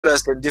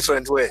in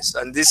different ways,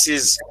 and this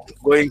is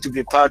going to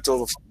be part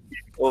of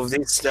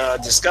this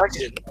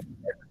discussion.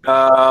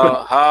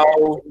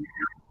 How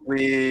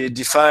we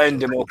define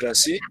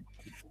democracy,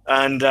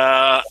 and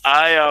I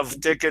have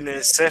taken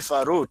a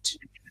safer route,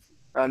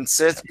 and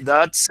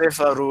that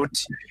safer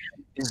route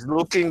is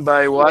looking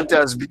by what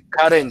has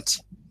been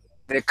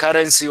the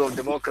currency of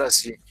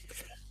democracy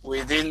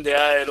within the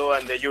ILO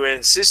and the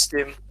UN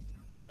system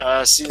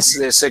since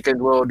the Second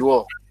World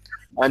War.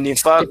 And in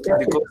fact,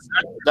 because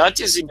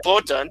that is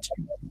important,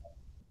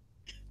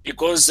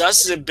 because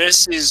that's the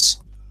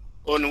basis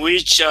on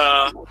which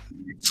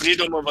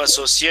freedom of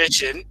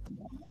association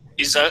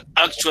is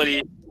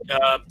actually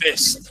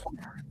based.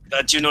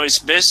 That, it's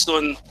based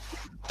on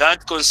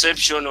that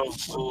conception of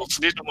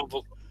freedom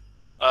of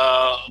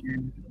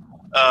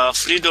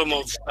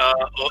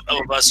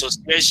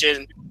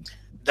association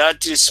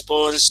that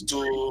responds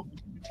to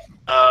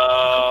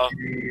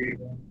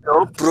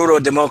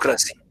plural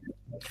democracy.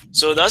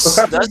 So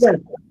Professor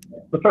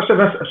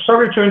Evance,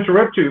 sorry to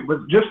interrupt you,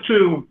 but just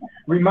to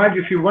remind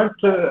you, if you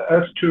want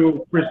us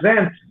to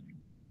present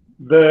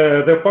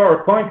the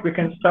PowerPoint, we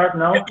can start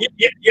now.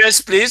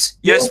 Yes, please.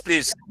 Yes,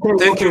 please.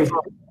 Thank you.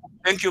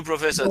 Thank you,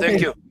 Professor.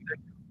 Thank you.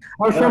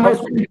 I'll share my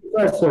screen,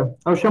 Professor.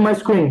 I'll share my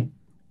screen.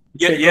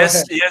 Okay,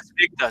 yes,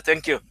 Victor.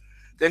 Thank you.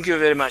 Thank you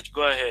very much.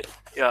 Go ahead.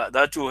 Yeah,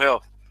 that will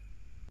help.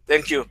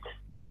 Thank you.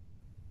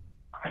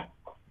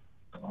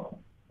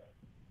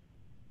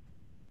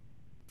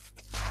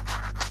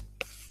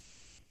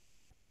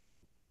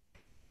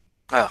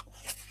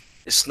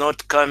 It's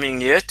not coming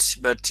yet,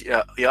 but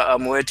yeah,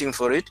 I'm waiting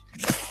for it.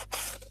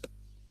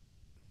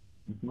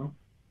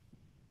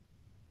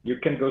 You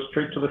can go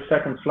straight to the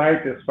second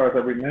slide, as far as I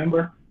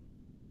remember.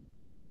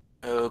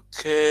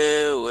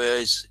 Okay, where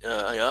is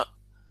yeah,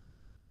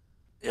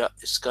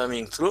 it's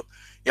coming through.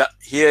 Yeah,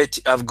 here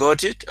I've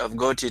got it. I've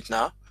got it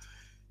now.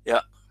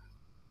 Yeah.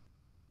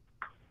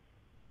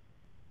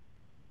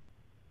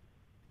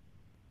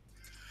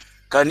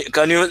 Can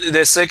you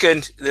the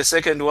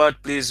second word,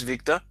 please,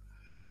 Victor?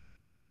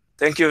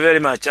 Thank you very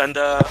much. And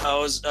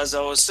as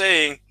I was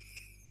saying,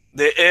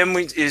 the aim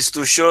is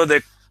to show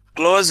the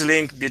close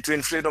link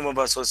between freedom of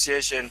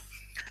association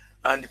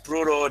and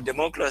plural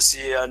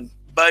democracy, and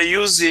by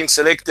using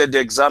selected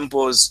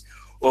examples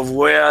of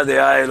where the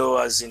ILO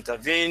has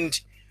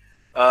intervened,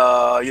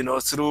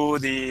 through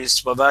the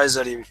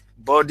supervisory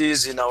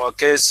bodies. In our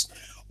case,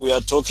 we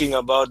are talking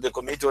about the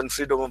Committee on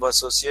Freedom of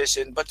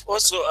Association, but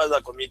also other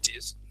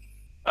committees.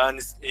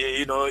 And,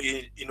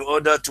 in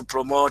order to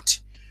promote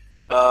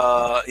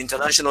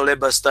international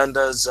labor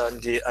standards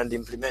and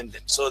implement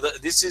them. So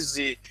this is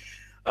the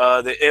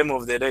aim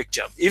of the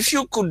lecture. If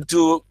you could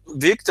do,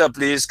 Victor,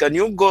 please, can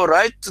you go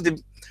right to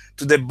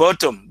the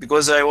bottom,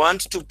 because I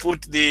want to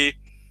put the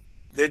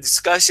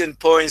discussion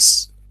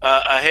points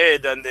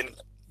ahead and then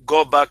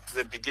go back to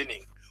the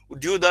beginning.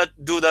 Would you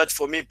do that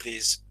for me,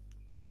 please?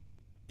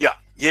 Yeah.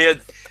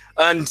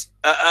 And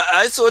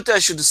I thought I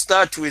should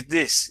start with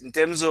this in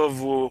terms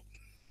of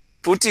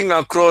putting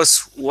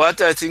across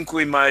what I think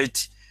we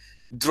might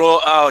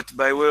draw out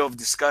by way of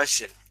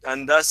discussion.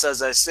 And that's,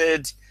 as I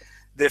said,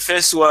 the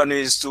first one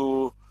is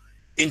to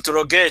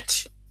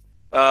interrogate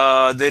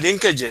the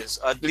linkages,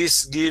 at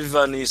least give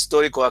an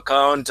historical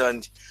account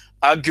and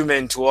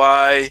argument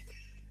why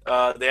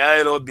the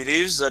ILO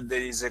believes that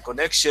there is a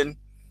connection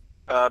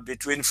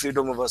between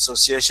freedom of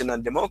association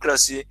and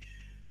democracy.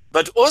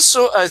 But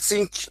also, I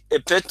think, a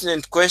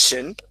pertinent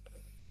question,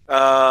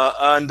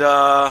 and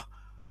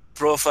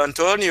Prof.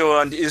 Antonio,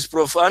 and is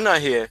Prof. Anna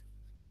here?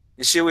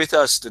 Is she with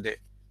us today?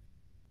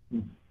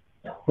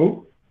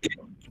 Who?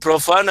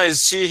 Prof. Anna,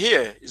 is she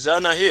here? Is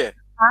Anna here?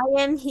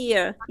 I am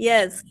here,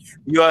 yes.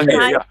 You are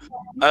here, yeah.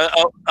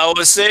 I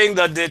was saying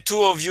that the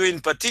two of you in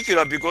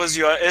particular, because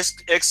you are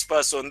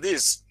experts on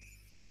this,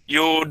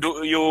 you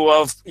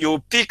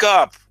pick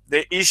up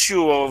the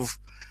issue of,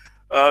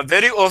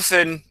 very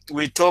often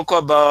we talk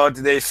about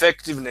the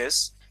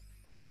effectiveness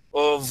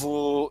of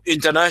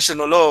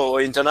international law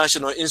or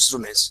international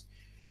instruments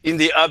in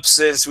the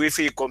absence, if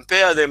we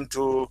compare them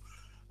to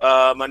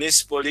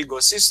municipal legal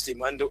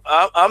system. And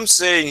I'm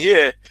saying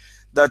here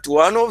that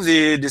one of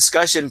the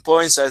discussion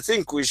points I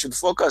think we should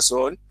focus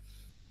on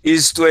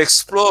is to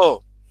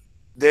explore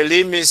the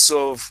limits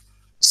of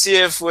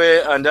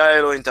CFA and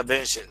ILO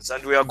interventions.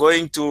 And we are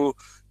going to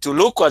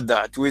look at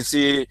that with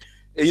the,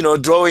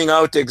 drawing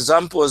out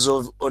examples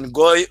of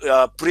ongoing,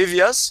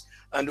 previous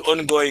and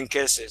ongoing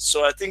cases.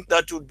 So I think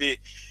that would be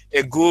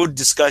a good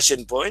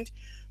discussion point.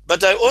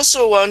 But I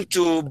also want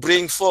to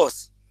bring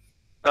forth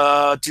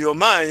to your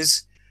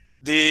minds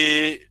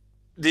the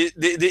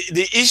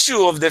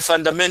issue of the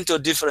fundamental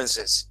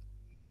differences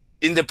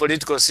in the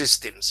political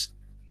systems.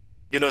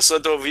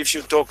 Sort of, if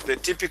you talk the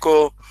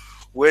typical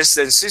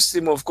Western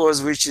system, of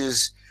course, which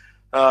is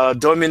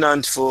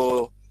dominant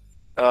for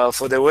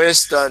the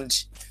West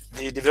and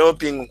the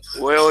developing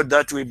world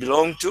that we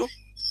belong to.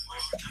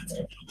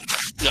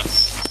 Yeah.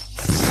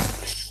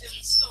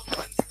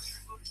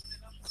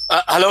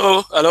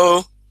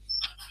 Hello.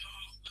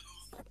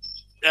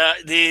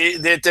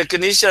 The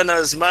technician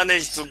has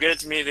managed to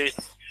get me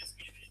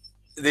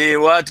the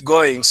what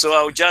going. So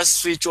I'll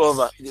just switch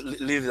over.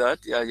 Leave that.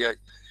 Yeah, yeah,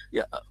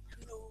 yeah.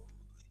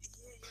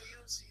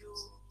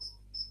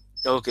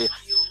 Okay.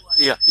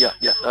 Yeah, yeah,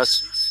 yeah.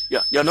 That's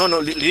yeah, yeah. No, no.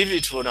 Leave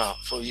it for now,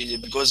 for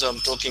because I'm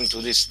talking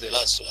to this the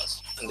last one,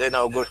 and then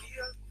I'll go.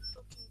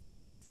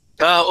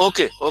 Ah,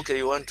 okay, okay.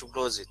 You want to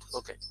close it?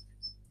 Okay.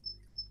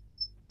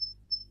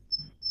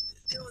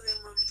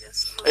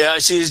 Yeah,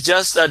 she's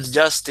just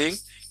adjusting.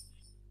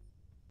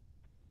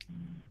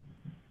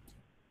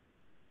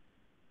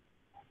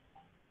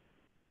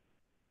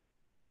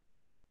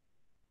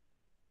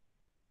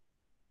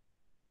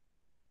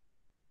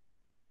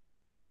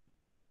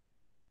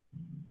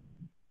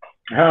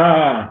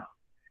 Ah,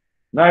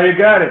 now you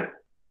got it.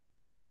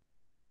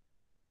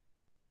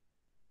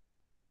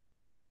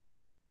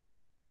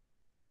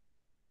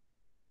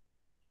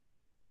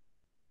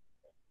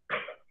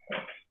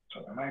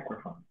 So the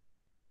microphone.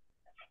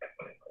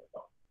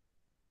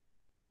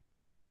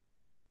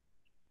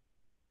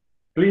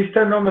 Please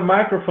turn on the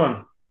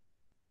microphone,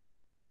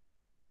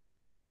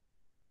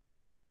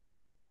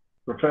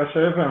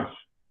 Professor Evans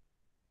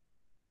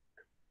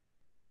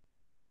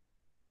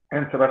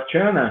and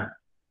Sebastiana.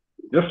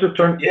 Just to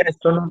turn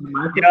on the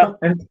microphone. Yeah.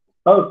 And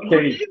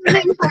okay.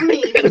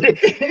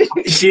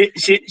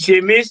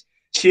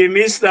 she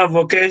missed her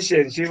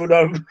vocation. She would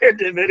have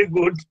made a very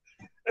good,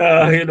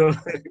 very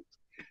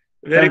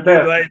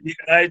good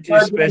IT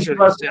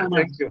specialist. Yeah,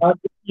 thank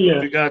you.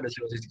 Regardless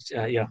of it.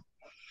 Yeah.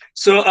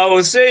 So I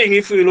was saying,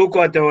 if we look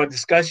at our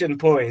discussion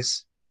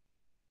points,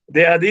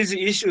 there are these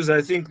issues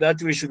I think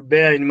that we should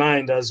bear in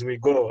mind as we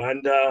go.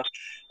 And I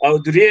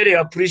would really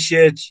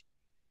appreciate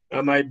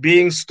my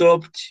being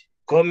stopped,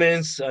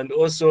 comments, and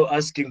also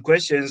asking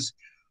questions,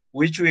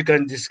 which we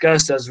can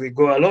discuss as we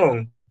go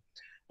along.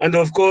 And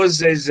of course,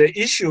 there's the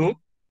issue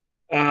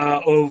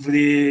of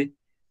the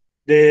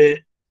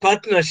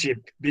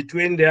partnership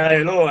between the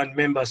ILO and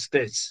member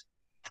states.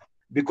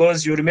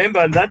 Because you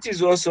remember, that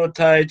is also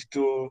tied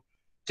to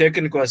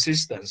technical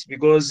assistance,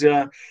 because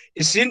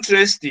it's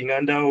interesting,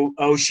 and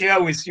I'll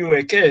share with you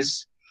a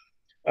case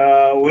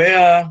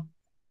where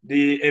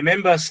a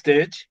member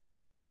state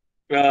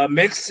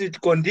makes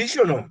it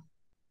conditional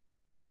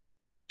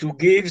to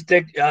give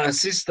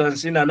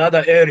assistance in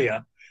another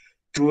area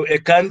to a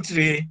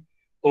country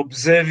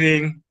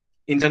observing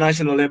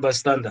international labor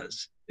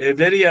standards.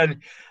 Very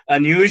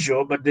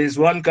unusual, but there's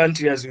one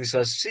country, as we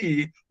shall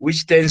see,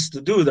 which tends to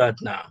do that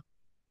now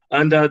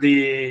under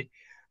the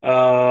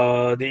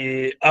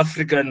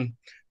African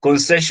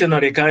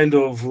concessionary kind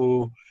of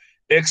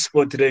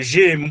export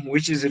regime,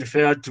 which is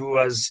referred to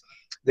as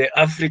the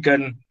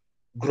African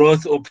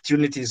Growth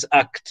Opportunities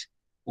Act,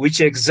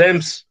 which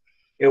exempts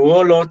a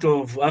whole lot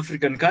of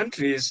African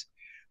countries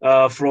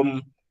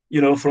from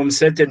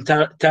certain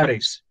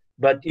tariffs,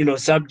 but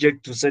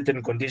subject to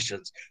certain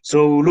conditions.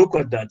 So we'll look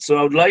at that. So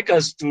I would like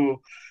us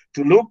to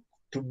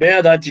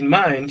bear that in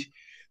mind,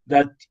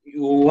 that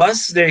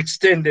what's the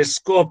extent, the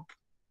scope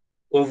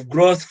of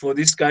growth for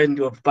this kind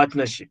of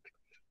partnership,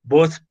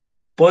 both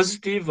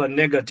positive and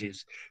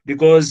negatives,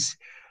 because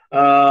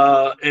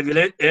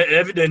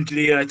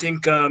evidently, I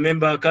think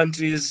member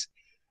countries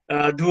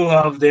do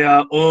have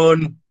their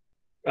own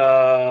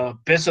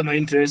personal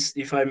interest,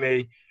 if I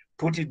may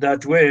put it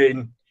that way,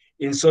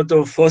 in sort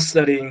of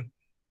fostering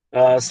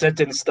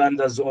certain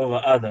standards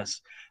over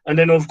others. And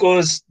then, of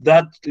course,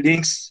 that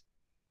links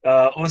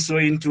also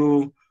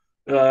into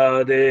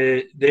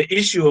the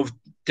issue of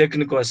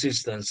technical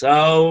assistance.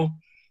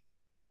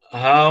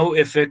 How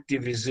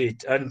effective is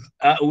it? And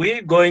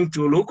we're going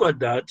to look at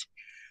that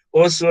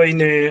also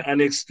in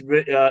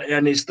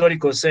an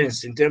historical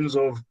sense, in terms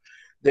of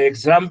the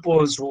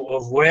examples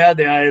of where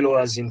the ILO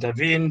has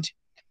intervened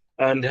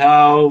and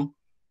how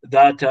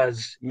that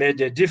has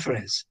made a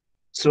difference.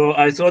 So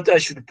I thought I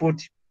should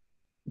put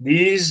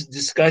these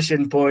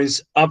discussion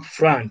points up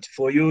front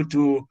for you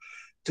to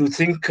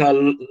think,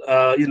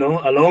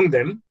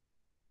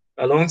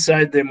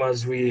 alongside them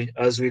as we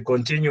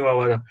continue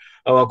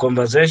our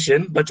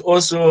conversation, but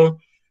also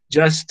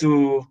just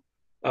to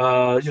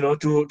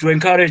to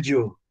encourage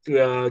you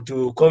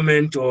to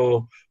comment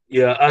or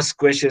ask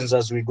questions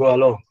as we go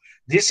along.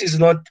 This is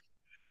not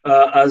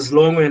as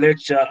long a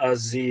lecture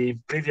as the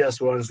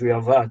previous ones we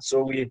have had,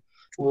 so we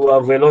will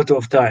have a lot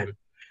of time.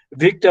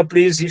 Victor,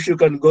 please, if you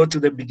can go to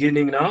the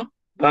beginning now,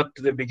 back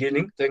to the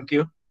beginning. Thank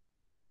you.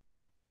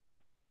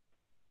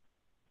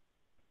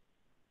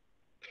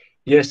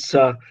 Yes,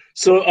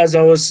 so as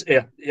I was,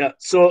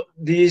 so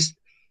the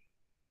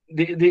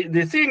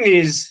thing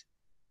is,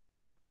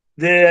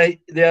 there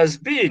has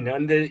been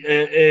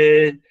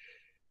a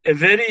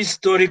very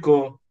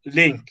historical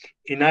link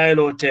in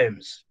ILO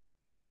terms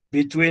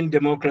between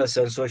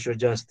democracy and social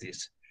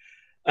justice.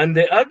 And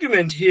the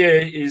argument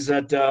here is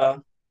that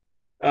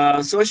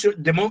social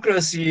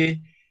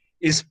democracy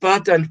is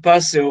part and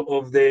parcel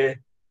of the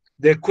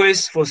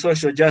quest for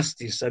social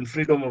justice and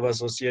freedom of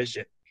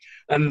association.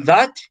 And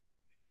that,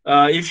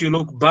 if you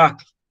look back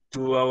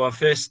to our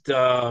first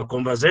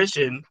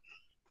conversation,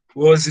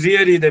 was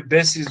really the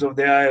basis of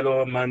the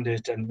ILO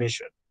mandate and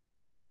mission.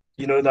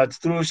 That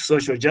through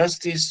social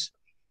justice,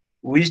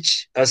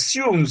 which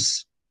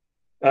assumes,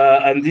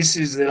 and this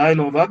is the line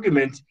of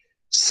argument,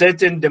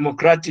 certain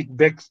democratic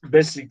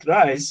basic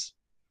rights,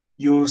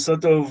 you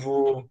sort of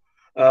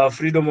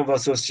freedom of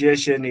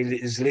association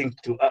is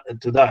linked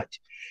to that.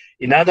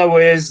 In other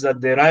words, that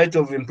the right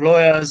of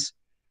employers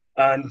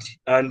and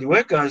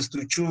workers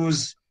to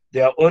choose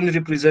their own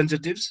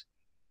representatives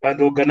and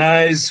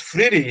organize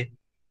freely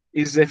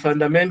is a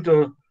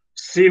fundamental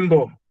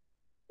symbol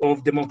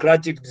of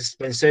democratic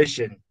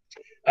dispensation.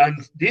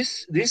 And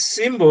this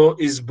symbol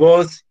is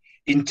both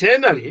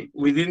internally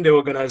within the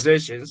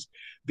organizations,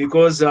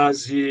 because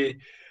as you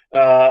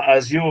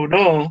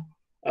know,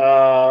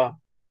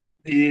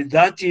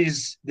 that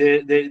is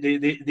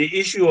the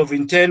issue of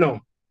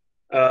internal,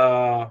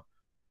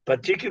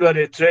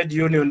 particularly trade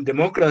union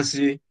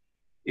democracy,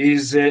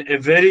 is a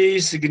very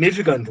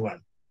significant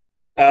one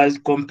as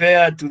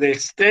compared to the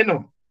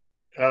external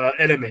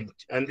element.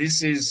 And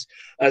this is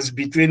as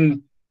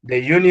between the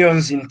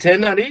unions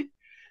internally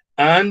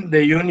and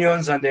the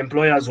unions and the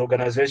employers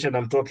organization.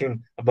 I'm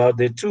talking about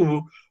the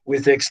two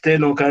with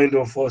external kind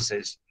of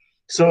forces.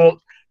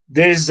 So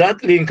there's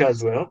that link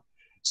as well.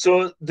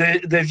 So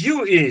the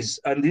view is,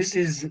 and this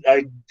is,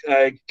 I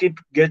keep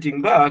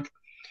getting back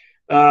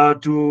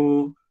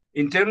to,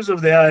 in terms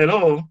of the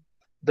ILO,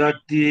 that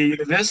the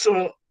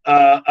universal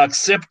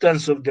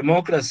acceptance of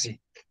democracy,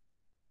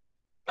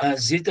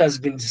 as it has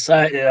been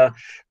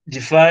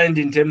defined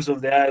in terms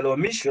of the ILO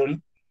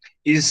mission,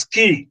 is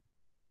key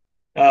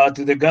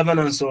to the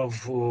governance of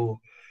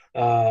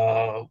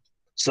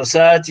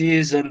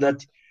societies, and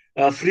that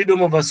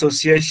freedom of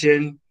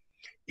association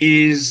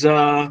is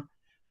part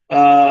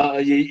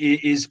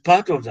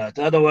of that.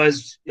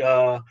 Otherwise,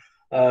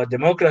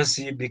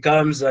 democracy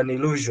becomes an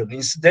illusion.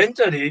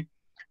 Incidentally,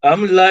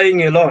 I'm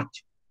relying a lot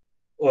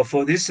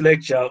for this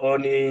lecture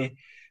on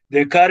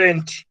the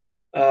current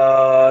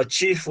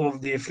chief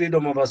of the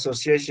Freedom of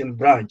Association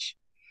branch,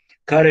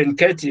 Karen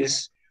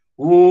Curtis,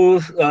 who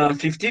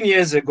 15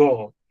 years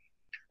ago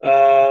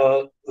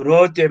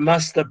wrote a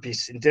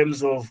masterpiece in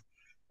terms of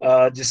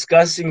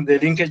discussing the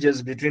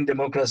linkages between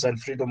democracy and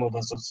freedom of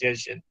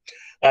association.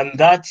 And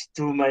that,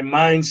 to my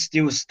mind,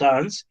 still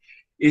stands.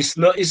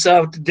 It's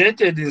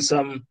outdated in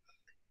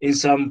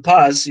some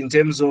parts in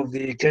terms of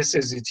the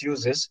cases it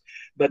uses,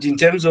 but in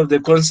terms of the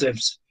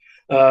concepts,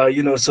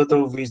 sort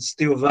of it's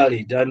still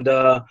valid. And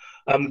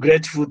I'm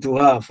grateful to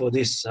her for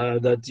this,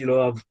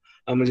 that,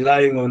 I'm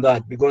relying on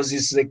that because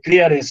it's the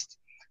clearest.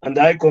 And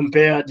I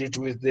compared it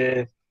with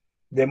the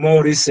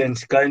more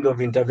recent kind of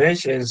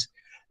interventions.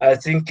 I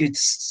think it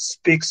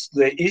speaks to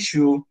the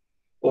issue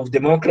of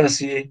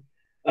democracy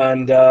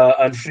and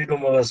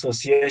freedom of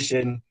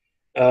association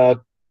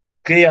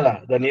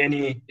clearer than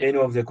any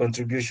of the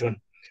contribution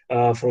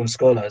from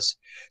scholars.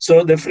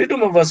 So the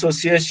freedom of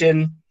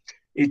association,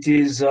 it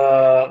is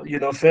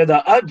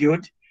further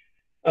argued,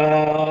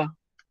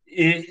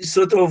 it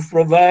sort of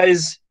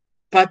provides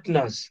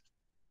partners,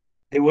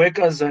 the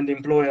workers and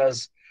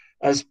employers,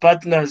 as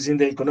partners in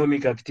the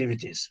economic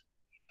activities.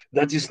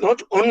 That is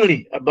not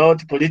only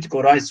about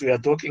political rights we are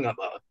talking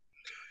about.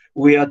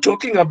 We are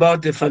talking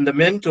about the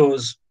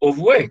fundamentals of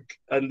work,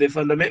 and the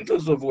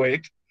fundamentals of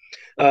work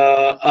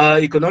are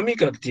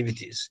economic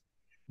activities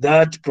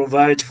that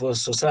provide for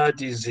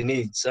society's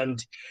needs.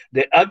 And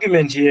the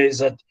argument here is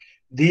that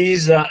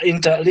these are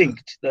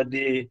interlinked, that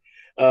the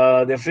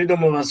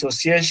freedom of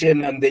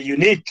association and the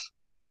unique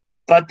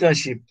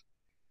partnership,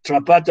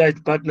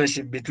 tripartite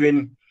partnership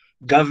between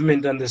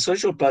government and the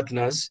social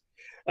partners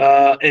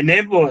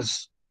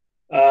enables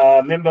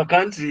member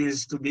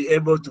countries to be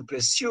able to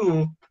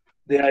pursue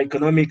their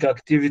economic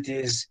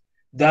activities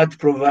that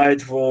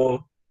provide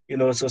for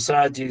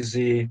society's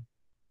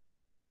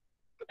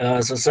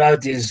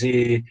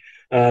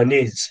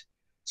needs.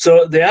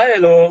 So the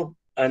ILO,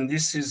 and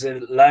this is a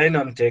line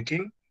I'm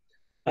taking,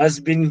 has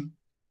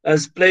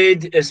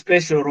played a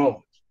special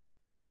role,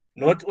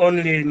 not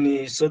only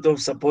in sort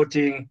of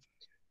supporting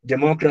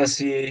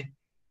democracy,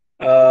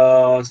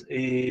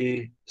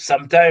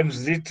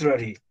 sometimes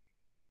literally,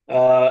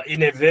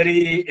 in a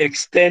very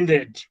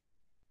extended,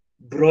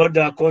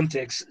 broader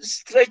context,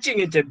 stretching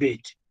it a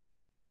bit,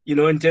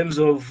 in terms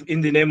of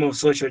in the name of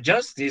social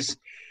justice,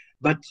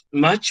 but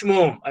much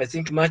more, I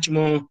think much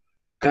more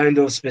kind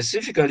of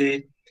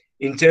specifically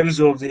in terms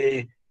of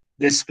the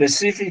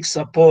specific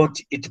support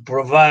it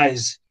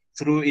provides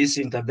through its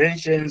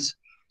interventions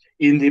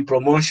in the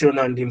promotion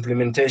and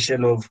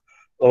implementation of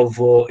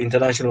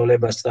international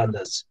labor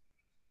standards.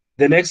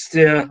 The next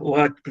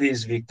word,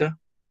 please, Victor.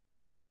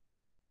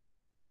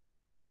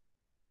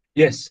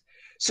 Yes.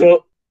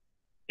 So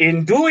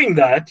in doing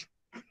that,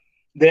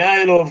 the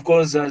ILO, of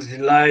course, has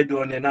relied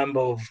on a number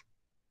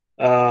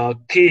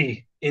of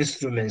key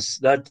instruments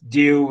that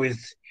deal with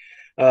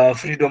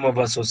freedom of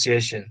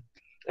association.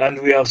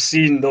 And we have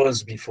seen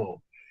those before.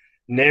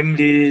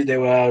 Namely, there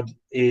were,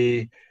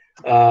 in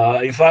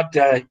fact,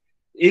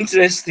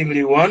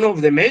 interestingly, one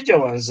of the major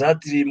ones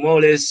that more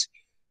or less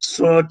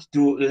sought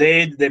to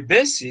lay the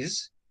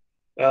basis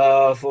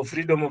for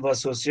freedom of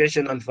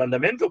association and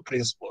fundamental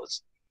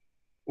principles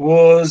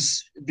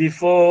was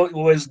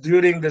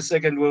during the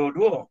Second World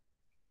War,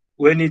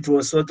 when it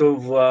was sort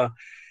of,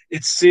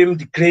 it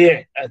seemed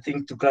clear, I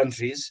think, to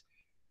countries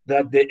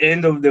that the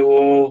end of the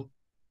war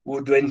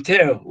would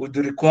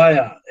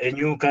require a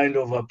new kind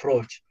of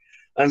approach.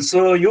 And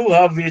so you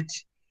have it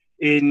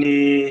in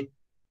the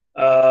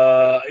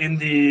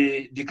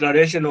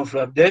Declaration of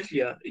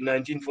Philadelphia in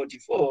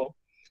 1944,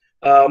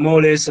 more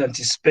or less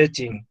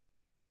anticipating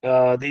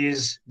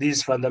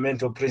these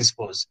fundamental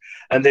principles.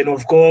 And then,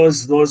 of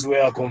course, those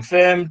were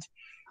confirmed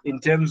in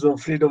terms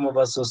of freedom of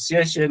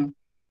association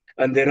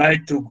and the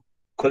right to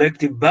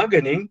collective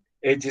bargaining,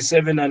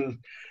 87 and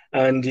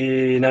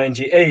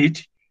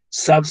 98,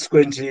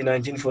 subsequently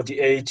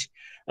 1948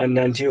 and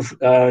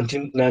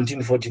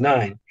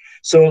 1949.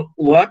 So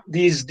what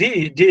these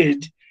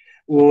did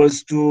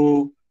was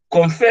to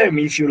confirm,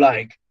 if you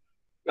like,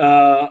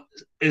 a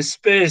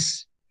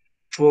space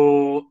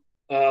for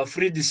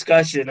free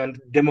discussion and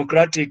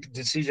democratic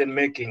decision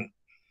making,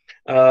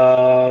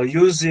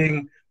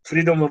 using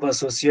freedom of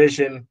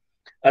association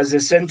as a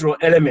central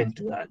element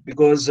to that,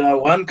 because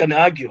one can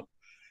argue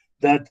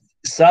that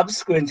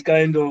subsequent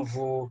kind of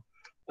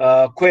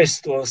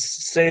quest or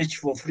search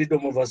for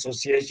freedom of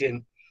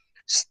association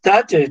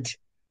started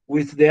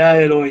with the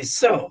ILO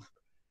itself.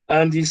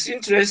 And it's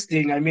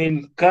interesting, I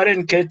mean,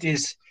 Karen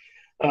Curtis,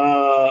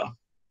 tells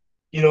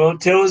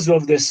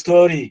of the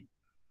story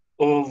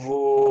of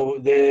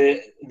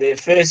the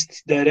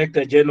first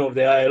Director General of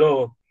the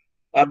ILO,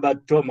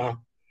 Albert Thoma,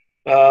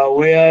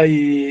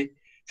 where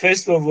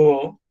first of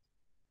all,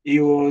 he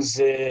was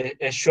a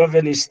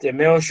chauvinist, a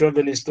male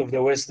chauvinist of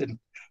the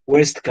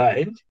West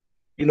kind,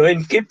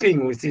 in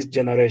keeping with his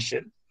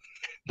generation.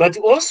 But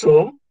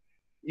also,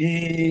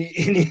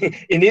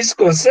 in his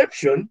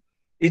conception,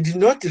 he did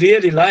not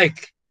really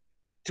like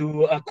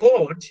to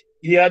accord.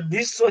 He had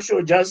this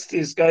social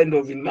justice kind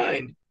of in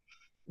mind.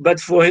 But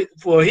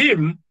for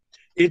him,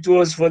 it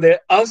was for the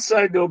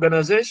outside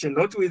organization,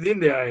 not within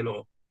the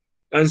ILO.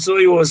 And so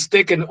he was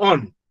taken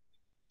on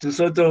to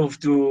sort of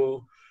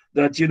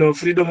that,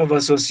 freedom of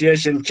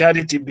association,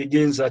 charity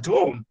begins at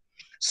home.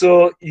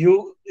 So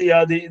the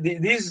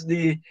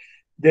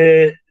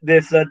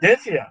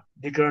Philadelphia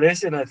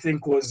Declaration, I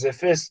think, was the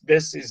first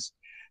basis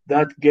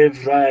that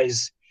gave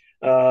rise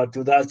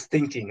to that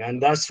thinking.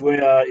 And that's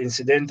where,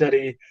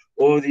 incidentally,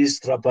 all this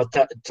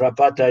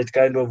tripartite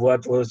kind of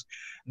what was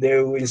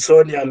the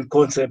Wilsonian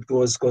concept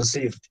was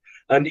conceived.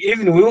 And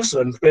even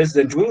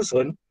President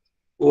Wilson,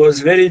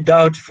 was very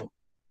doubtful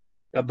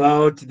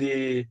about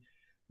the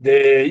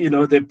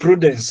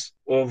prudence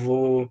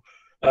of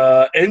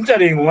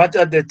entering what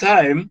at the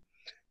time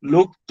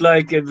looked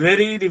like a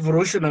very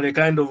revolutionary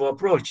kind of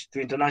approach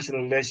to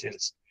international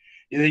relations,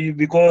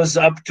 because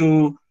up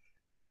to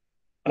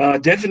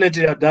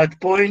definitely at that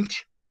point,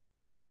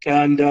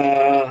 and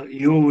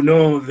you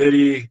know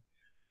very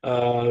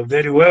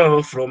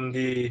well from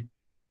the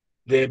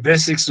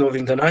basics of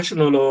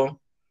international law,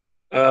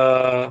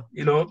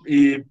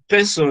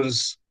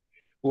 persons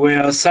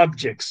were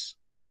subjects,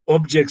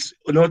 objects,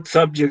 not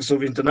subjects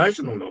of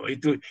international law.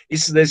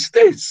 It's the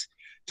states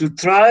to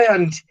try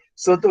and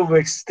sort of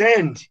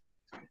extend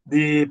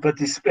the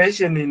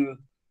participation in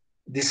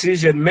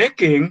decision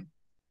making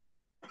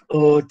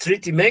or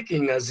treaty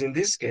making, as in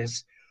this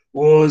case,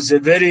 was a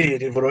very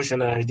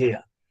revolutionary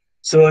idea.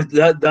 So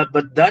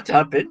but that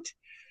happened,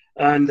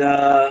 and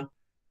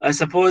I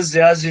suppose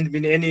there hasn't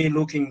been any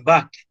looking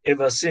back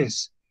ever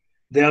since.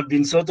 There have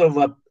been sort of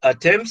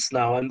attempts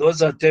now, and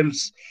those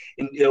attempts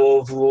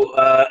of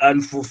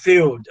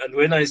unfulfilled. And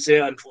when I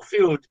say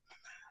unfulfilled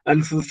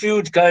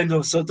kind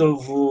of sort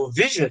of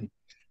vision,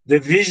 the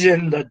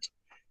vision that,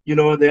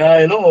 the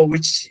ILO,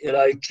 which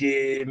like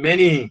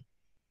many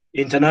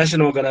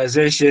international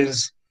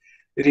organizations,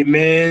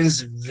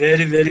 remains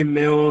very, very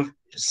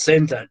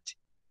male-centered.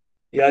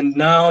 And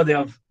now they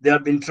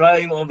have been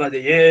trying over the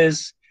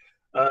years,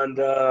 and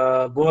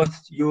both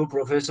you,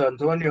 Professor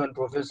Antonio, and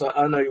Professor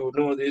Anna, you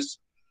know this,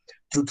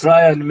 to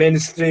try and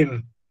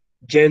mainstream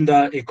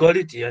gender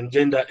equality and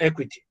gender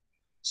equity.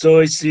 So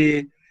it's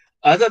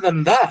other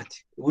than that,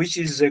 which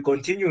is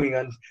continuing,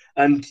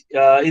 and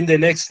in the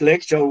next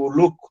lecture we'll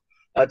look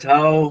at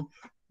how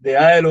the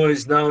ILO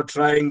is now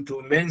trying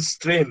to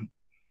mainstream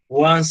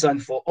once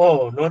and for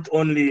all, not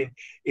only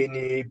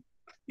in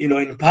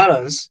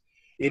balance,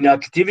 in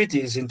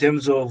activities in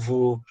terms of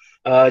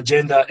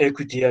gender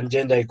equity and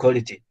gender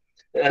equality.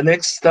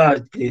 Next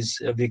slide, please,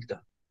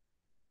 Victor.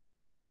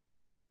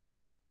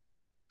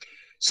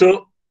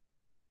 So,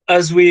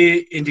 as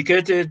we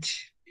indicated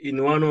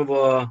in one of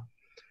our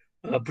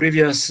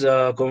previous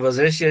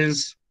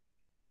conversations,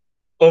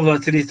 over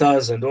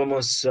 3,000,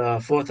 almost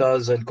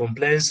 4,000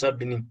 complaints have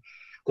been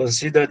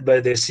considered by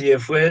the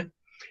CFA.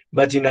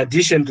 But in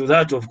addition to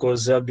that, of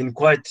course, there have been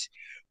quite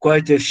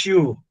a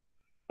few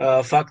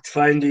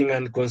fact-finding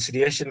and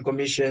conciliation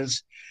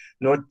commissions,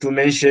 not to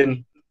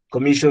mention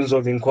commissions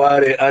of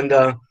inquiry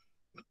under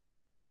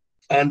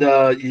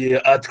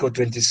Article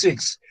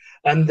 26.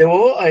 And the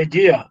whole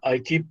idea I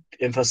keep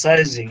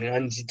emphasizing,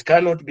 and it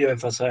cannot be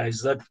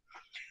emphasized, that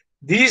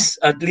This,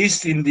 at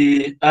least in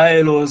the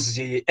ILO's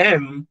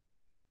aim,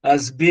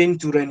 has been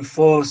to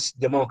reinforce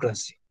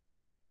democracy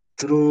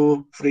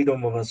through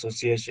freedom of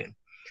association.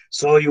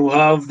 So you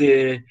have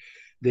the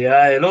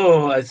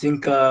ILO, I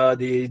think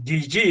the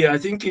DG, I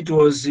think it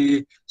was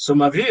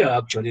Somavia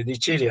actually, the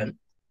Chilean,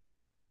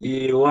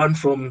 the one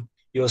from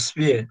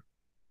USP.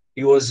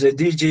 He was a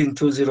DG in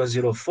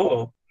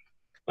 2004,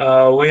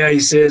 where he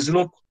says,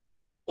 look,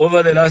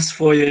 over the last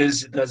 4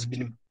 years, it has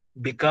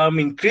become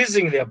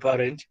increasingly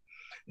apparent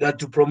that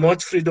to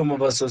promote freedom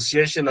of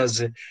association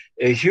as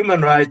a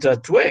human right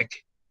at work,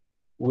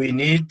 we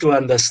need to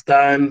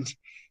understand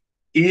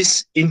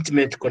its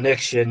intimate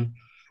connection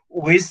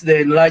with the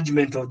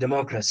enlargement of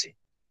democracy,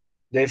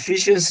 the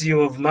efficiency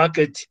of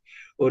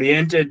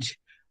market-oriented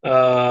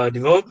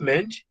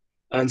development,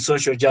 and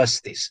social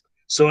justice.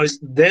 So it's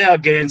there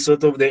again,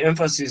 sort of the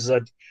emphasis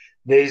that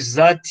there is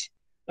that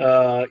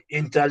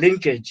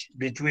interlinkage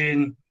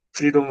between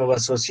freedom of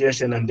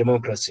association and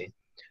democracy.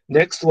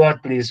 Next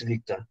word, please,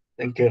 Victor.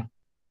 Thank you.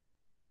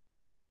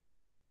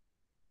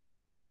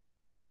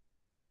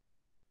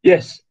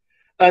 Yes,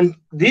 and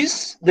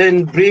this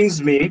then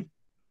brings me,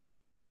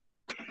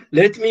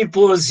 let me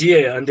pause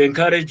here and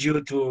encourage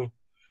you to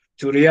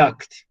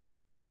react.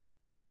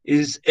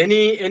 Is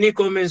any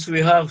comments we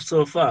have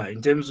so far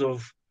in terms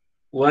of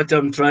what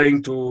I'm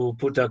trying to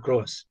put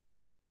across?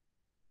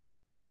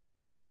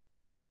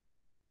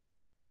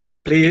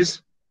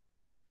 Please.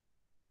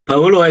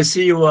 Paolo, I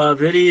see you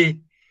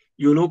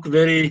look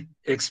very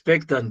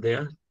expectant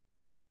there.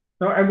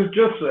 No, I was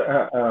just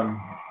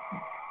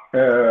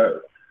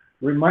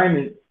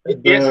reminding.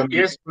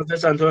 Yes,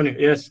 Professor Antonio,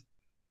 yes.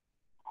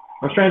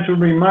 I was trying to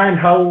remind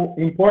how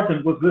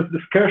important was this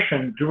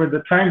discussion during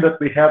the time that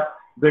we had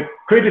the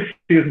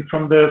criticism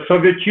from the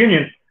Soviet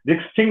Union, the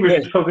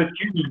extinguished Soviet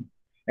Union,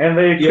 and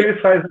they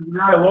criticized the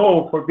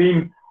ILO for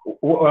being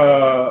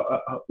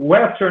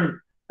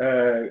Western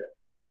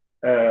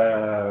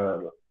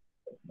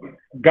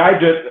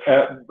guided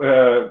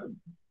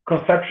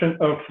conception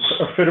of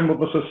freedom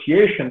of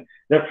association.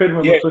 That freedom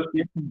of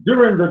association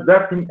during the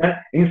doctrine,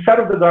 inside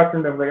of the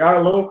doctrine of the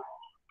ILO,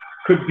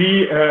 could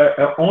be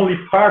only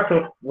part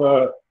of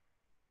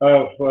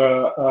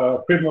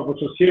freedom of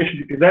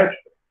association, because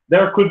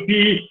there could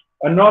be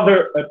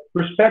another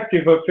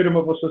perspective of freedom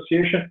of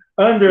association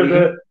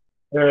under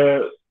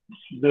the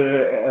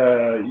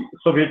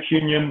Soviet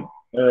Union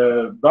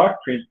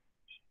doctrine.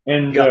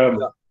 And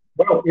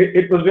well,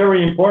 it was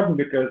very important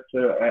because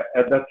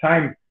at that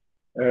time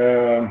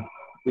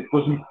it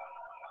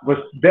was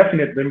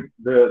definite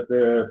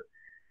the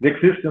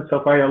existence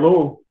of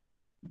ILO.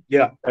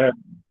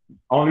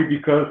 Only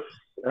because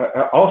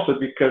also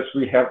because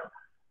we have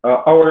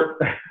our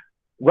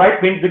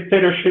right-wing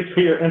dictatorship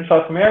here in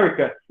South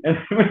America, and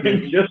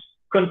just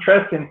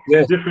contrasting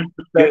different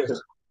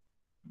perspectives.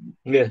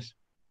 Yes.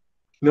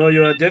 No,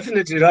 you are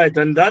definitely right.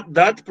 And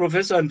that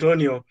Professor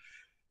Antonio,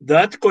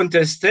 that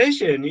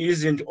contestation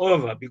isn't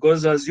over,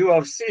 because as you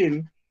have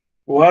seen,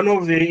 one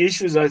of the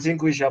issues I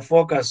think we shall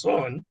focus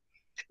on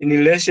in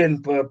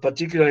relation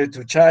particularly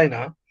to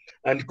China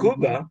and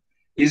Cuba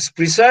is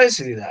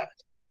precisely that.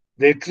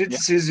 The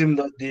criticism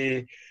that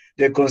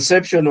the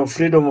conception of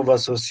freedom of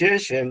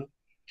association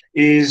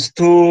is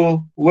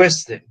too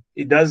Western.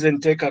 It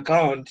doesn't take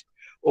account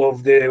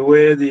of the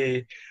way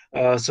the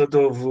sort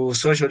of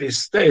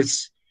socialist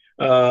states,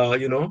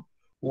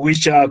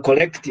 which are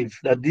collective,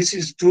 that this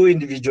is too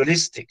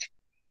individualistic.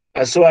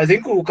 So I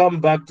think we'll come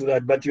back to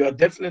that, but you are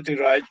definitely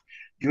right.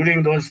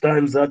 During those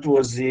times, that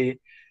was the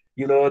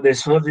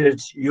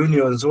Soviet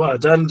Union's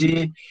word. And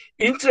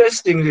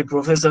interestingly,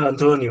 Professor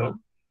Antonio,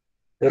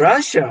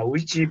 Russia,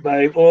 which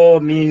by all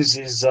means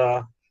is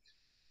the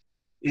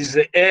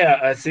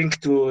heir, I think,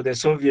 to the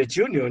Soviet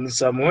Union in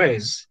some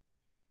ways,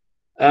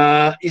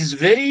 is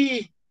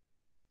very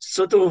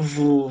sort of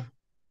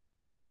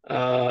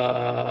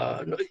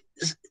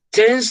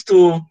tends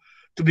to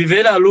be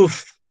very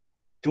aloof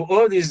to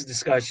all these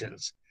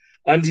discussions,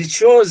 and it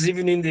shows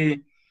even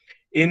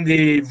in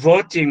the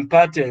voting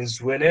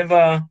patterns.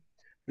 Whenever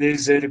there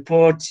is a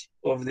report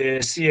of the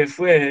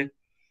CFA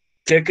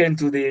taken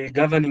to the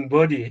governing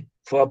body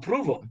for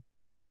approval,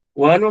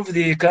 one of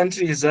the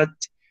countries that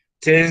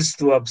tends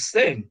to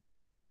abstain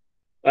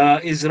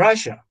is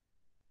Russia.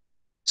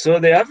 So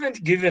they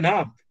haven't given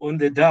up on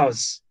the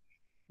doubts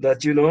that,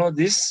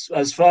 this,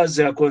 as far as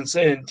they are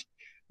concerned,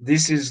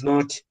 this is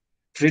not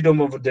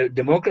freedom of the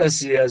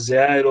democracy as the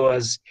ILO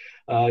has,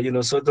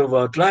 sort of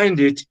outlined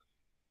it,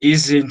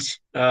 isn't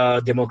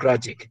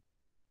democratic.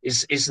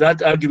 It's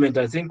that argument.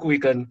 I think we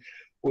can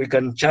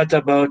chat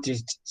about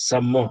it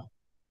some more.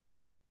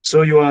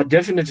 So you are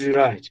definitely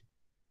right.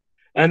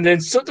 And then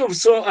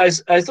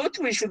I thought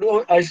we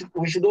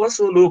should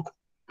also look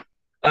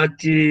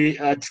at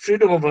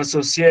freedom of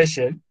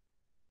association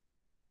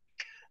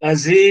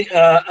as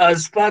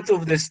part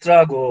of the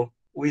struggle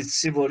with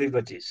civil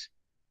liberties.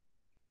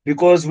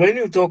 Because when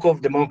you talk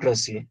of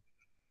democracy,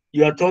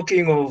 you are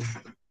talking of,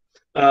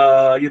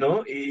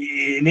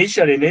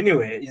 initially in any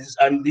way,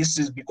 and this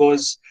is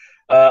because,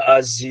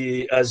 as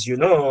you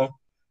know,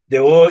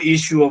 the whole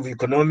issue of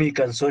economic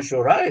and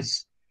social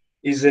rights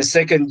is a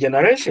second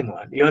generation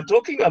one. You are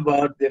talking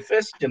about the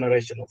first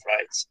generation of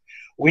rights,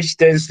 which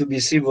tends to be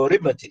civil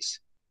liberties,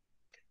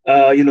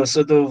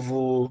 sort of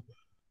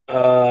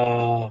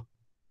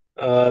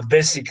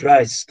basic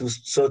rights,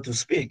 so to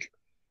speak.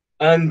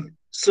 And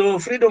so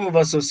freedom of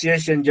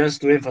association,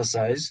 just to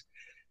emphasize,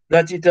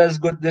 that it has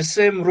got the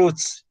same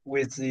roots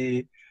with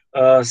the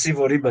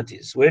civil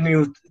liberties. When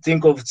you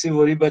think of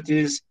civil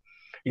liberties,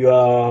 you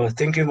are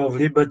thinking of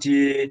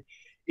liberty,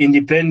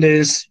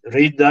 independence,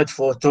 read that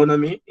for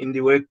autonomy in the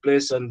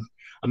workplace and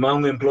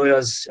among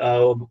employers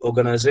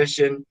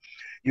organization.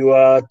 You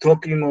are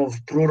talking of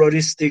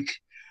pluralistic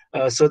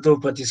sort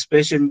of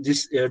participation,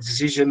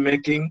 decision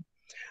making.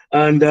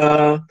 And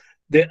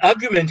the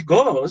argument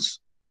goes,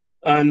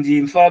 and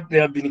in fact,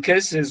 there have been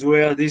cases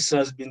where this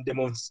has been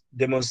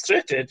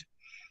demonstrated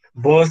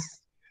both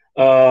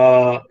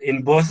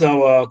in both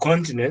our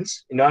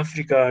continents, in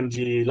Africa and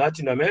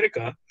Latin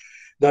America,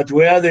 that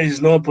where there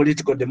is no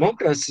political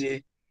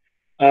democracy,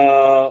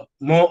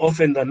 more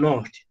often than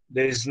not,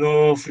 there is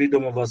no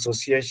freedom of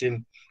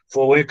association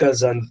for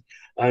workers and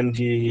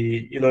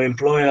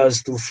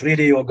employers to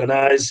freely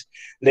organize,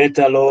 let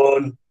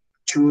alone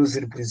choose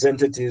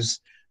representatives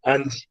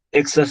and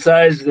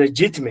exercise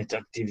legitimate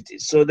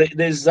activities. So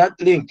there's that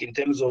link in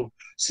terms of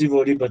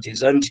civil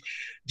liberties. And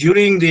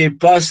during the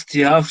past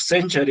half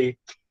century,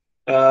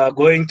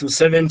 going to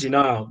 70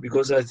 now,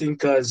 because I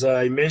think, as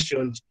I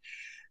mentioned,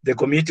 the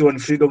Committee on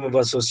Freedom of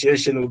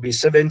Association will be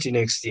 70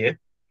 next year,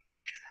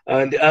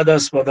 and other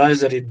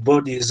supervisory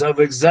bodies have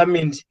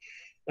examined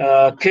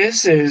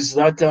cases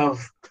that have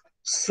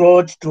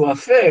sought to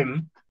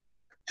affirm,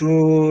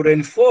 to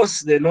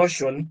reinforce the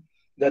notion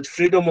that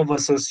freedom of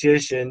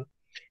association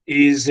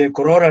is a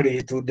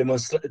corollary to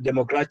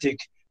democratic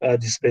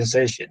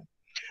dispensation.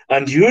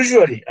 And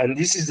usually, and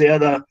this is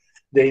the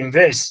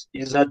inverse,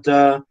 is that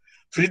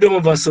freedom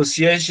of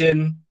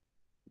association,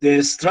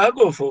 the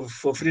struggle for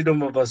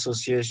freedom of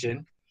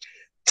association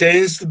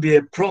tends to be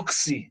a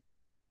proxy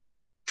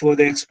for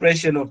the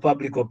expression of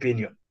public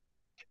opinion,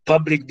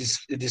 public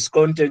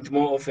discontent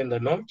more often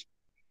than not.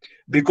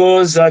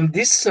 Because, and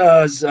this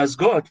has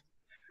got,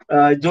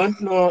 I don't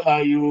know,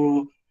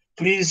 you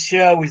please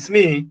share with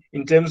me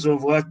in terms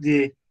of what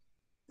the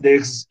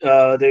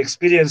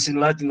experience in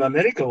Latin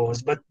America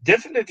was, but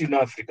definitely in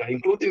Africa,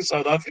 including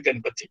South Africa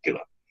in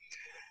particular.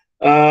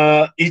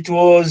 It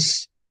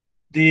was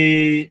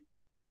the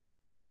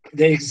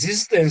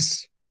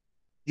existence,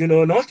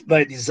 not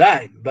by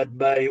design, but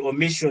by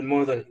omission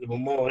more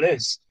or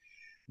less,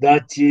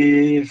 that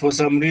for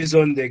some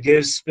reason they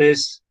gave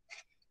space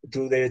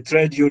to the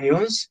trade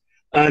unions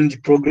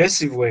and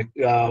progressive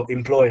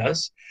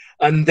employers,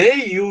 and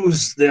they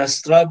use their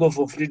struggle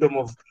for freedom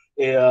of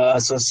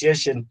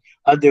association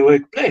at the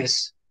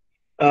workplace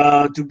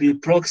to be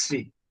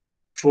proxy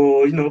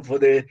for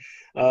the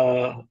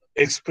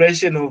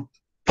expression of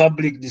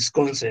public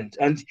discontent.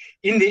 And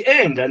in the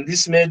end, and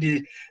this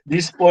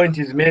point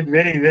is made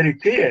very, very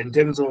clear in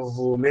terms of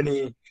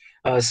many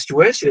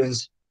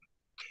situations,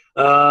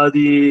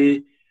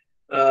 globally,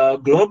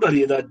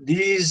 that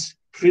these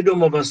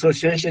freedom of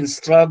association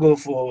struggle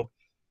for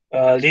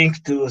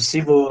linked to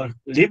civil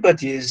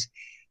liberties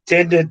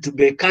tended to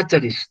be a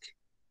catalyst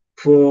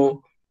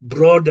for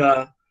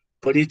broader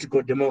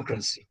political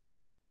democracy.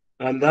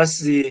 And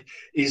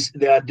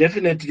there are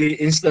definitely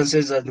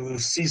instances, that we'll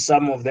see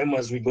some of them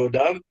as we go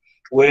down,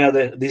 where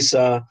this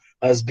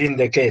has been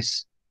the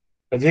case.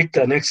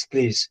 Victor, next,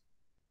 please.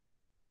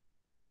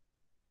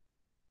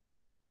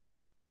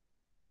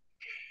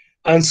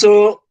 And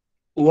so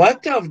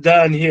what I've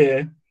done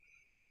here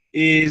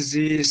is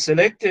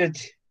selected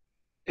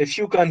a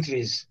few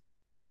countries,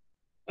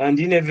 and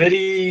in a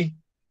very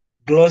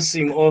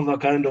glossing over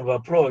kind of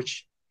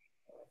approach,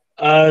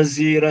 as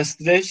the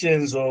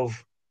illustrations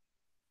of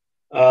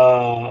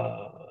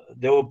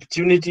the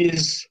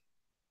opportunities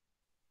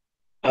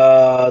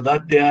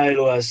that the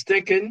ILO has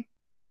taken,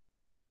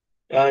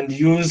 and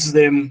use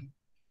them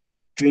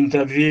to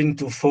intervene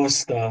to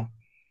foster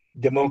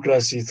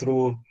democracy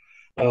through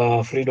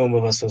freedom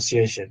of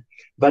association.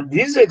 But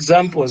these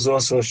examples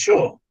also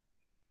show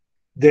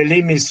the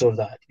limits of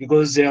that,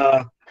 because there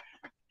are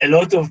a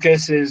lot of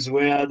cases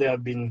where there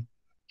have been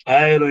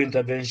ILO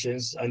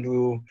interventions, and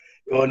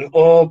on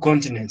all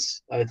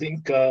continents. I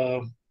think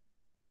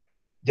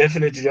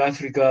definitely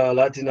Africa,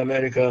 Latin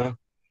America,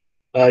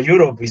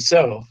 Europe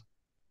itself,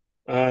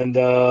 and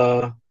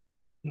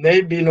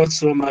maybe not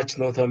so much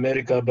North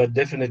America, but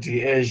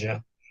definitely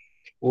Asia,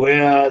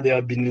 where there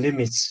have been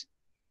limits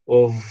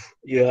of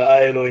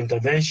ILO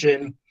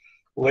intervention,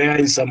 where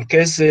in some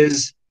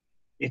cases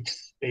it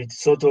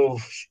sort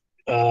of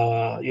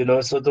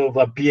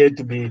appeared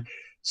to be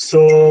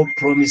so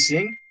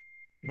promising,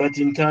 but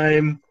in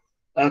time,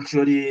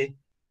 actually,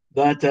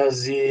 that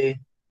has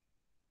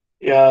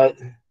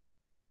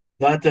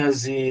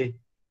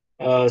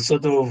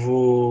sort of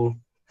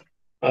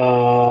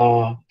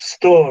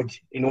stored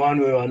in one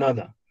way or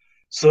another.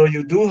 So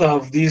you do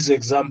have these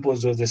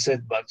examples of the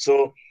setback.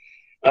 So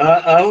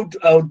I would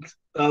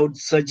would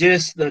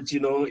suggest that,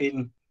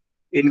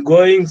 in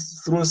going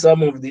through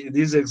some of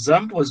these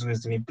examples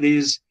with me,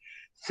 please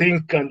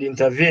think and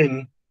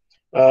intervene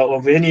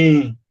of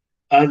any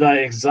other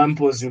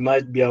examples you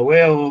might be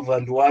aware of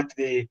and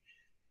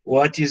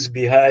what is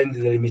behind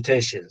the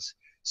limitations.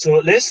 So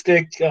let's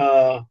take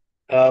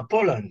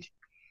Poland.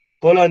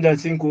 Poland, I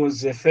think,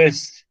 was the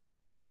first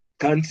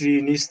country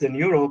in Eastern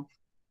Europe,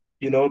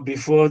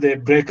 before the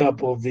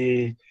breakup of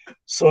the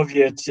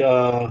Soviet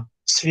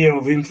sphere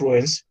of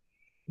influence,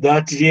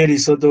 that really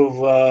sort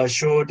of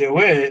showed the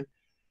way.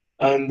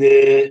 And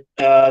the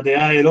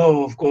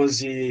ILO, of course,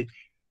 he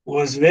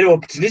was very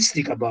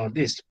optimistic about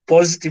this,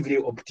 positively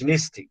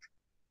optimistic,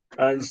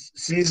 and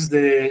sees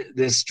the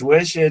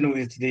situation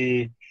with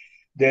the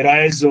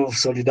rise of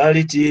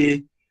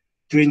solidarity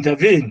to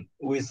intervene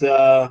with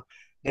the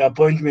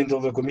appointment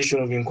of a commission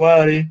of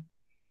inquiry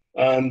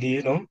and,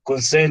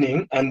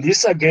 concerning. And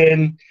this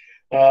again,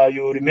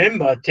 you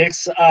remember,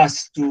 takes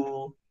us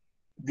to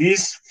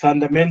this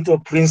fundamental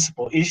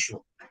principle issue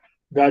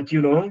that,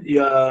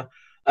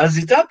 as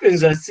it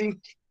happens, I think,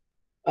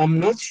 I'm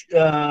not,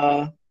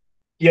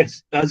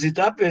 yes, as it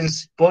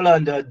happens,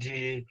 Poland had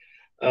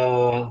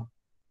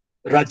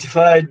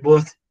ratified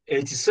both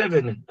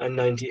 87 and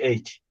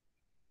 98.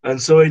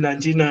 And so in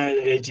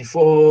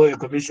 1984, a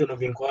commission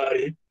of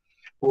inquiry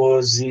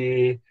was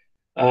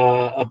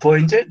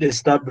appointed,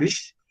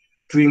 established,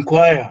 to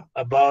inquire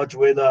about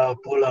whether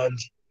Poland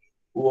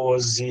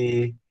was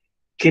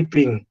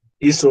keeping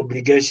its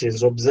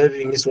obligations,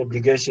 observing its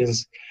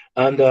obligations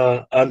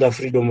under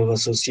freedom of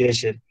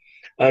association.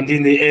 And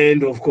in the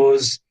end, of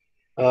course,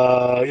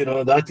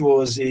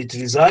 it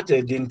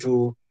resulted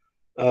into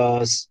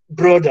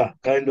broader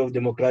kind of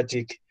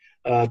democratic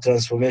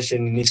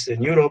transformation in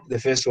Eastern Europe, the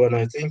first one,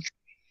 I think,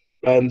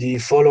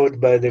 and followed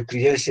by the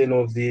creation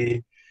of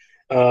the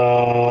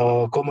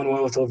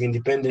Commonwealth of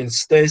Independent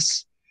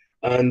States.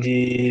 And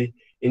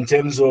in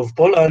terms of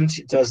Poland,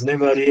 it has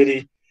never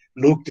really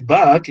looked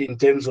back in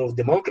terms of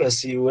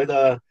democracy,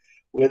 whether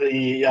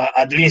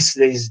at least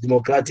there is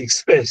democratic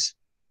space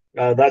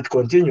that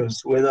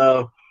continues.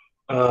 I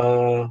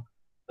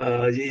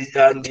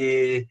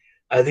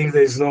think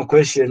there is no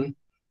question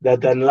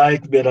that,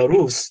 unlike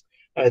Belarus,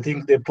 I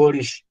think the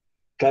Polish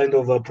kind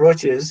of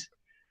approaches,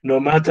 no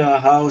matter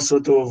how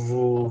sort of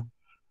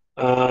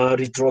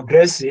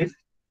retrogressive,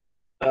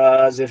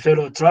 as a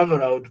fellow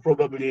traveler, I would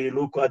probably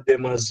look at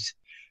them as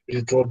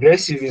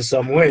retrogressive in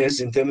some ways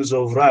in terms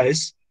of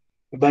rights,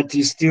 but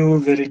is still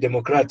very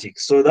democratic.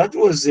 So that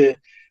was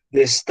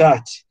the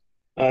start.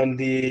 And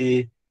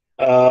the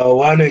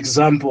one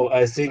example,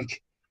 I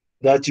think,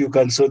 that you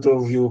can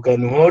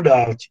hold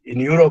out in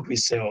Europe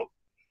itself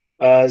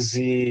as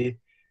the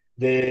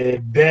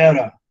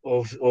bearer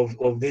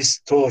of this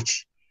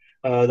torch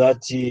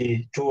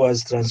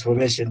towards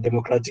transformation,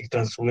 democratic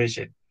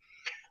transformation.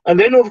 And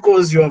then, of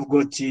course, you have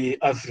got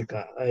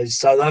Africa,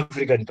 South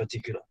Africa in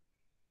particular.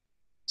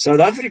 South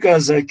Africa,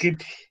 as I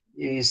keep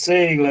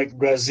saying, like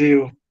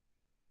Brazil,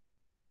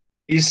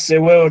 is a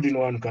world in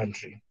one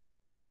country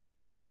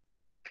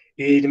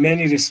in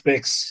many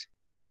respects.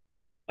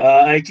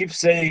 I keep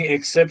saying,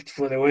 except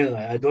for the weather.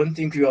 I don't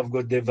think you have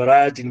got the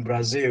variety in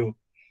Brazil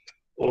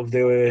of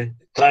the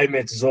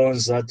climate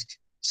zones that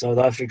South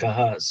Africa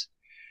has.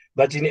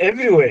 But in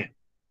every way,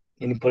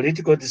 in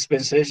political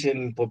dispensation,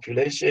 in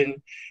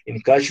population, in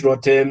cultural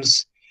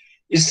terms,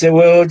 it's a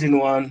world in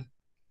one,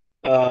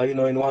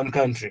 in one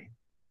country.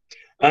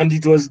 And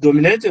it was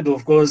dominated,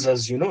 of course,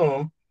 as you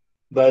know,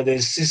 by the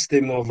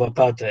system of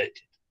apartheid.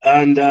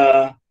 And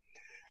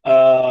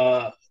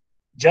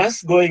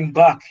just going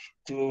back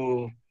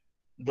to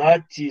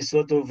that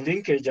sort of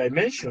linkage I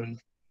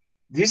mentioned,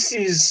 this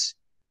is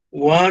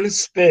one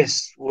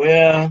space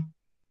where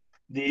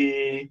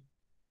the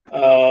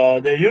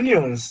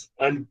unions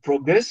and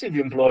progressive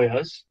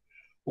employers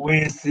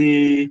with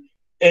the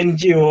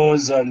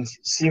NGOs and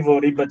civil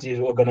liberties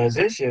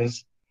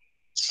organizations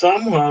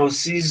somehow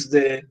sees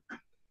the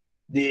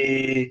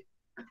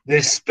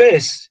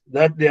space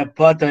that the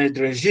apartheid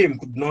regime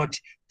could not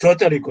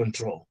totally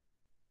control,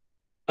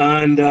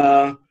 and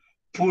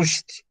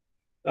pushed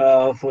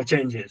for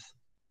changes.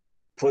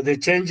 For the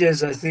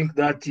changes, I think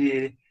that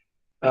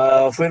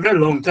for a very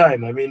long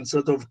time, I mean,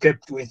 sort of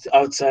kept with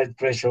outside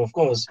pressure, of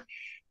course,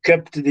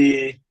 kept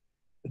the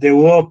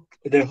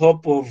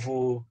hope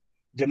of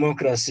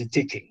democracy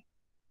ticking.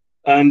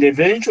 And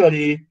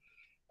eventually,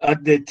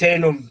 at the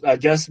turn of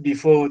just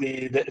before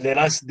the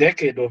last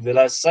decade of the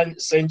last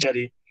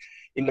century,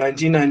 in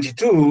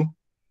 1992,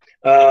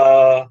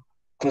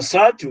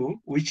 COSATU,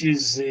 which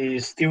is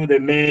still the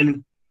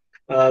main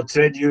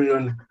trade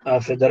union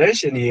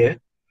federation here,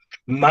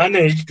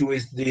 managed,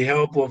 with the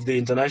help of the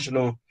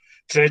International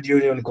Trade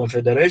Union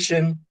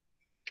Confederation,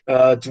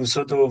 to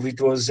sort of,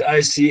 it was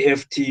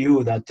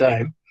ICFTU that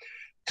time,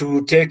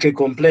 to take a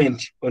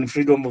complaint on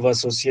freedom of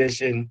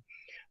association,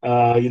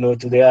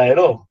 to the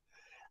ILO.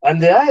 And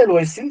the ILO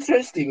is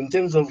interesting in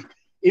terms of,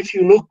 if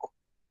you look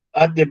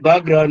at the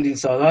background in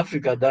South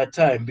Africa at that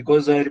time,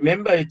 because I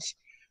remember it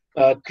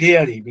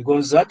clearly,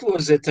 because that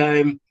was a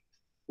time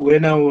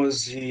when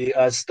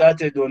I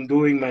started on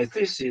doing my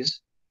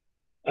thesis,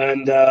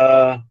 and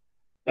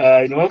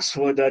in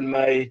Oxford, and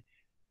my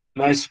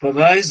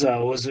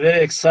supervisor was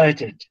very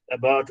excited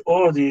about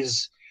all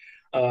these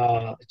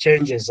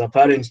changes,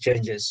 apparent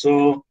changes.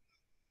 So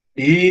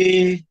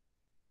he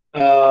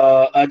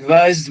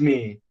advised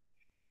me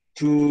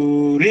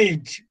to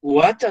read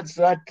what at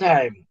that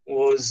time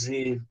was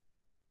the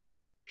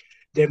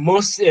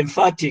most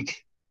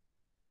emphatic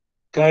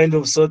kind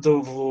of sort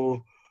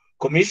of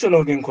commission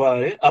of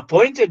inquiry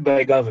appointed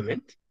by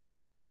government,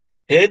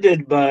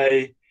 headed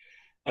by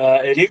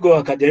a legal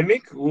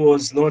academic who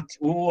was not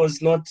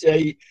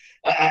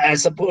I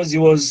suppose he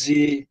was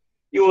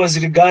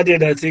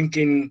regarded, I think,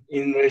 in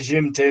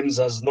regime terms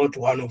as not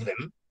one of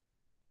them.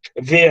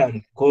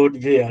 Vian, called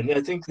Vian.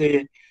 I think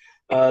the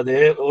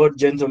old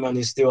gentleman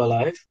is still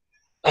alive,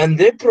 and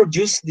they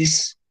produced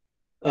this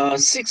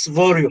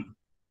 6-volume,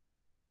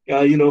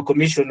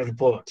 commission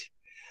report.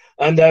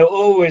 And I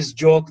always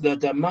joke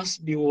that I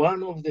must be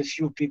one of the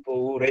few people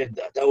who read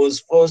that. I was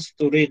forced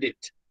to read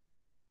it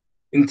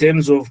in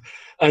terms of,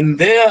 and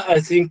there I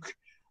think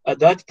at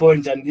that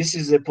point, and this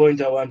is the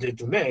point I wanted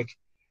to make,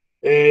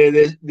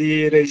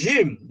 the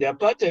regime, the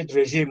apartheid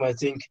regime, I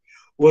think,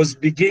 was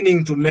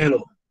beginning to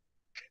mellow.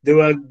 They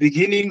were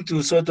beginning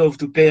to sort of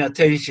to pay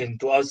attention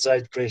to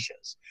outside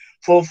pressures.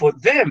 For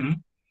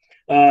them,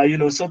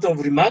 sort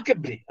of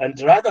remarkably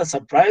and rather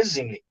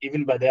surprisingly,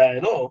 even by the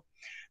ILO,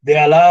 they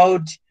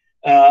allowed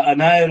an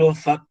ILO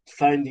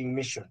fact-finding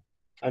mission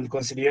and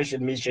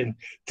conciliation mission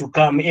to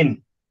come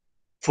in,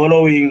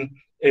 following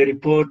a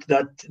report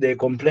that the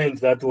complaint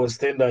that was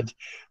tendered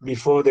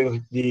before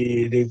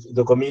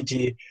the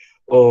committee,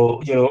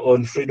 or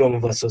on freedom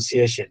of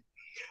association.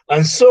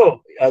 And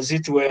so, as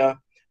it were,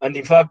 and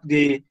in fact,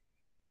 the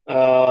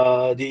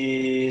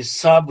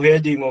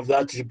subheading of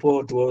that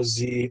report was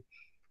the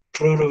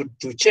prelude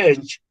to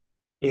change.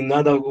 In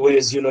other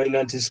ways, in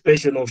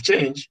anticipation of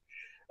change,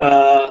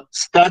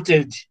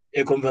 started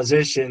a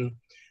conversation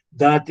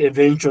that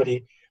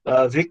eventually,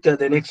 Victor,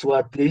 the next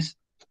word, please.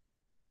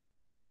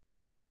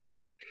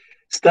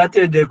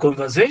 Started a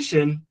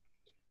conversation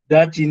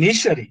that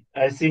initially,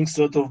 I think,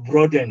 sort of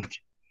broadened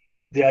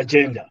the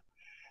agenda.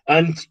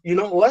 And,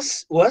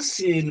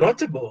 what's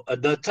notable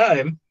at that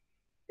time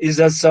is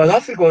that South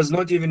Africa was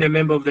not even a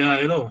member of the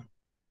ILO.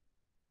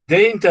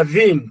 They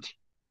intervened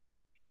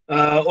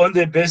on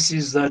the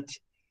basis that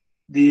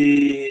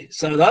the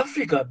South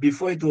Africa,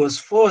 before it was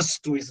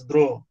forced to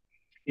withdraw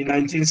in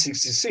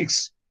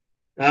 1966,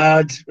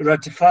 had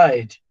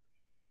ratified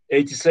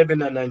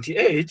 87 and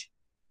 98.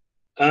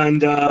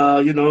 And,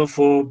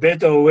 for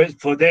better or worse,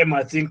 for them,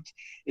 I think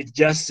it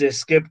just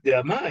escaped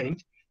their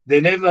mind. They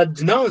never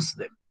denounced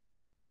them.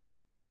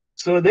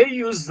 So they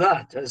use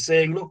that as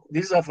saying, look,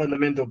 these are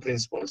fundamental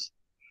principles.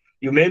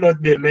 You may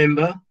not be a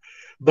member,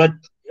 but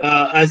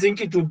I think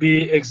it would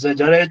be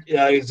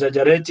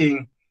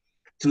exaggerating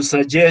to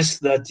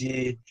suggest that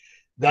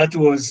that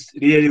was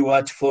really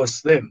what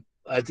forced them.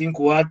 I think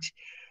what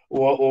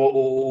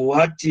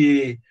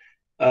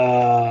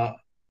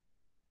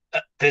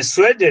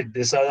persuaded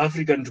the South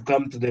African to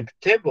come to the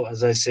table,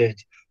 as I said,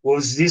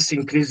 was this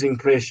increasing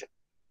pressure.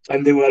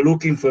 And they were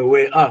looking for a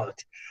way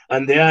out.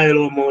 And the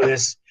ILO more or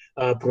less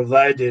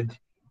provided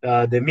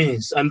the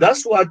means. And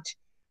that's what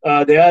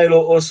the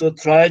ILO also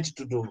tried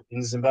to do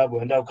in Zimbabwe.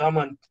 And I'll come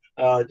and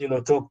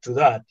talk to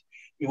that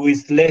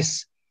with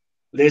less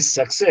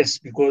success,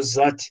 because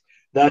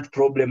that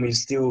problem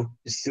is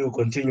still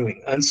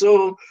continuing. And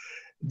so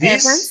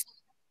this, Evans?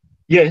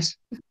 Yes.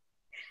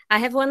 I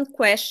have one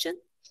question.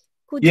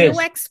 Could Yes.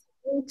 you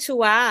explain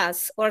to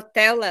us or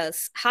tell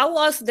us how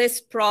was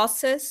this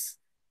process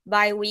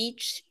by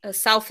which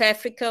South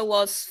Africa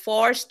was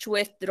forced to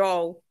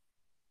withdraw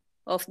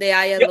of the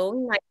ILO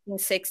in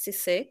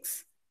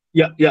 1966?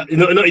 Yeah.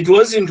 No, it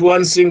wasn't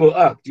one single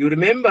act. You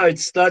remember it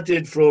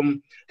started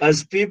from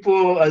as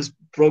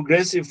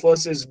progressive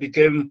forces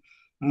became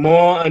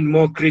more and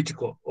more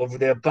critical of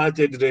the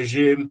apartheid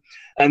regime,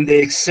 and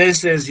the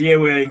excesses here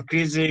were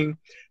increasing,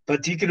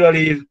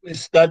 particularly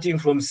starting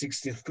from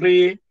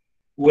 63,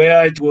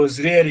 where it was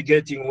really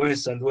getting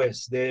worse and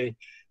worse. The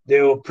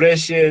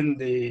oppression,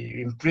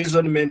 the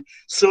imprisonment.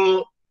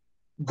 So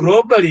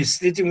globally,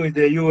 sitting with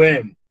the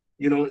UN,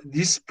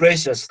 this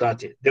pressure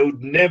started. They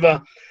would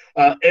never,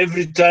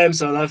 every time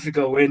South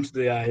Africa went to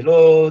the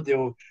ILO, they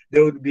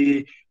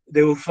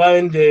would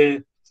find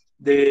the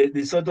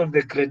sort of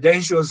the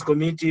credentials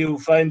committee will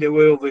find a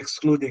way of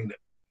excluding them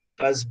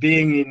as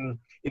being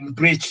in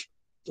breach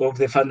of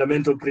the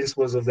fundamental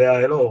principles of the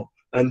ILO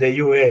and the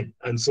UN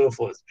and so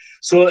forth.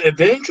 So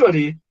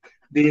eventually,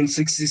 in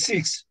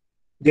 66,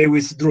 they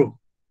withdrew,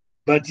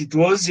 but it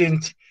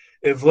wasn't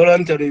a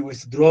voluntary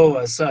withdrawal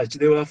as such.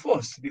 They were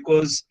forced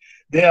because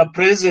their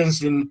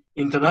presence in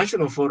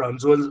international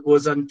forums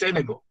was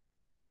untenable.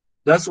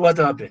 That's what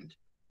happened.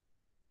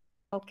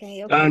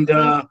 Okay. And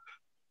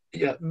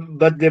yeah,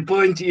 but the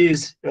point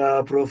is,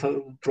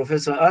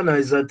 Professor Anna,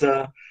 is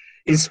that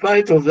in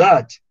spite of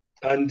that,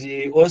 and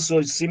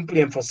also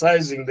simply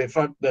emphasizing the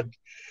fact that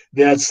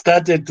they had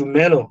started to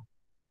mellow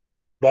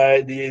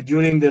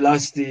during the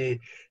last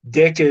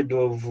decade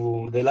of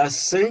the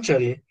last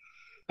century,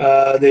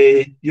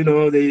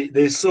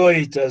 they saw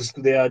it as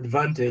to their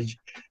advantage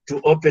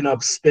to open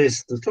up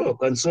space to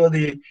talk. And so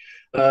the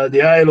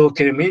ILO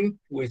came in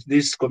with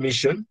this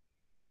commission,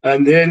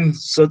 and then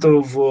sort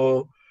of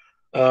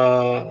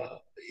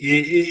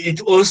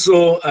it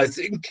also, I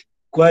think,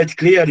 quite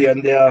clearly,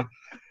 and there are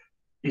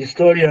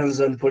historians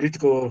and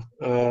political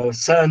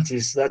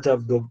scientists that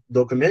have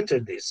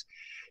documented this,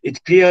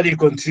 it clearly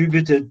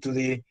contributed to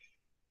the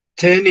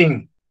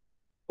turning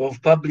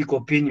of public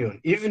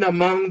opinion, even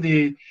among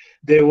the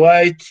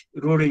white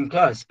ruling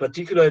class,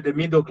 particularly the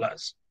middle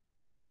class.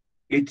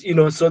 It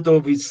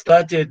it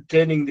started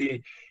turning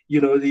the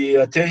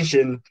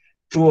attention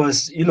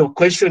towards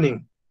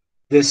questioning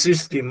the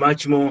system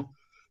much more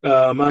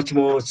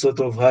sort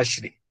of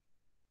harshly.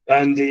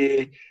 And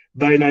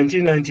by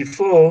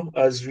 1994,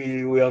 as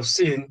we have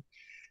seen,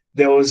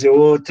 there was a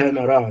war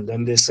turnaround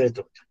and they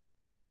settled.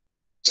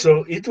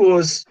 So it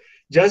was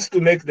just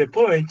to make the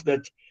point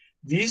that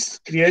this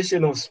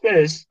creation of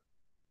space,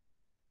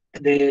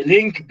 the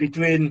link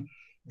between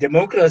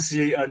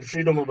democracy and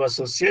freedom of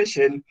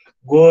association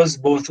goes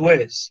both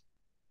ways.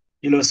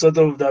 Sort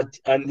of that,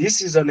 and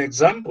this is an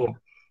example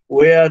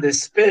where the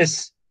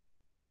space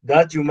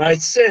that you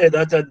might say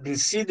that had been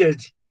ceded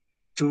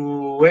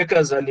to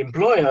workers and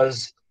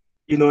employers,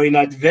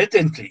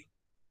 inadvertently,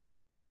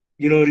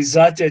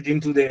 resulted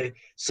into the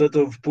sort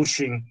of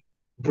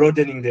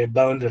broadening the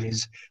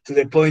boundaries to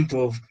the point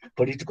of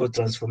political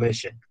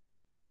transformation.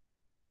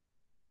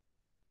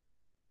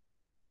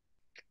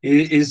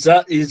 Is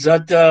that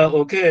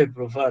okay,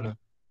 Profana?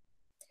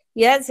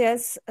 Yes,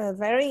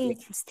 very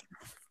interesting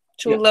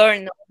to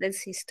learn all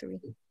this history.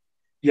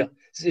 Yeah.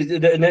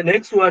 The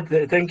next word,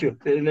 thank you.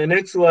 The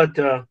next word,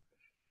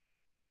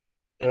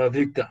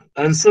 Victor.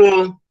 And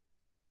so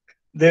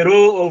the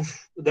role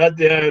of that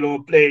the ILO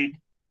played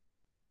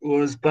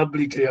was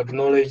publicly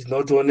acknowledged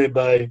not only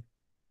by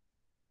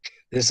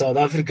the South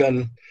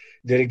African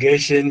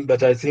delegation,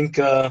 but I think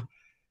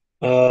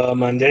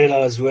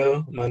Mandela as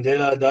well.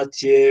 Mandela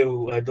that year,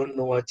 I don't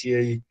know what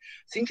year, I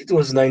think it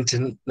was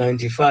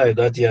 1995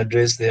 that he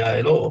addressed the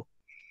ILO,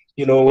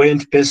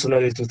 went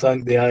personally to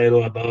thank the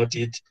ILO about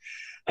it.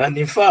 And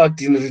in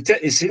fact,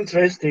 it's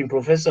interesting,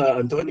 Professor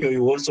Antonio,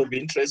 you also be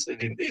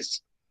interested in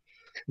this,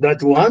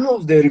 that one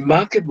of the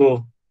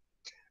remarkable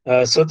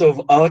sort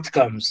of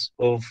outcomes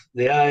of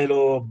the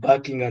ILO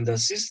backing and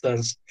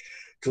assistance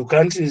to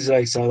countries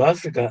like South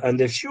Africa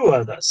and a few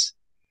others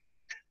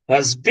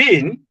has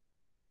been,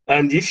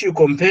 and if you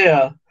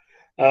compare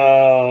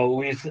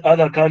with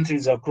other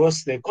countries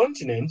across the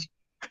continent,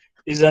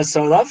 is that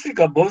South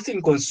Africa, both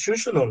in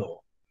constitutional law,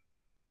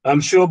 I'm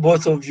sure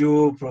both of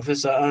you,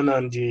 Professor Anna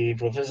and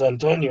Professor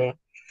Antonio,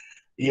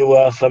 you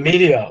are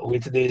familiar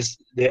with the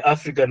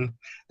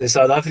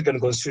South African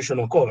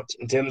Constitutional Court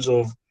in terms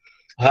of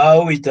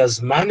how it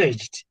has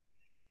managed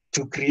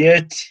to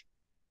create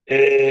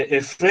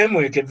a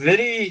framework, a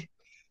very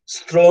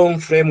strong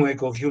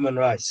framework of human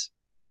rights.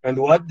 And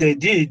what they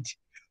did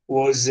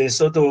was a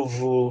sort of,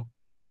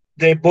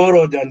 they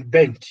borrowed and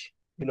bent.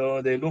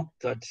 They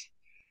looked at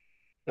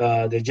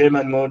the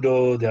German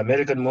model, the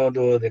American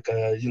model, the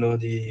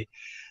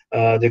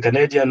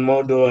Canadian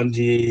model, and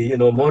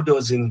the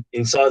models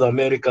in South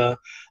America,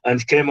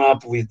 and came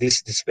up with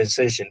this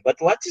dispensation. But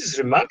what is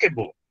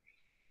remarkable,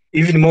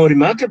 even more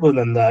remarkable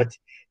than that,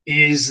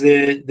 is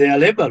their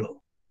labor law.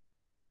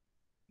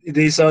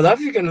 The South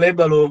African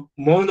labor law,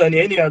 more than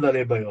any other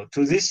labor law,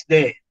 to this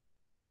day,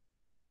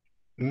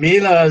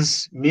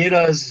 mirrors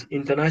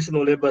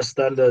international labor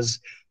standards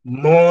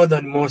more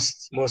than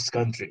most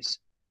countries.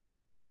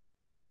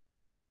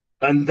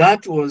 And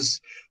that was,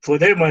 for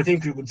them, I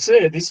think you could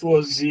say, this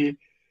was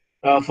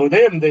for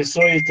them, they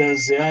saw it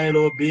as the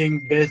ILO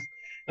being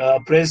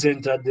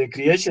present at the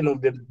creation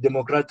of the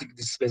democratic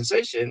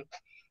dispensation,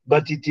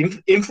 but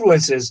it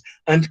influences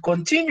and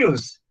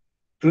continues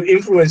to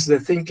influence the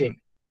thinking.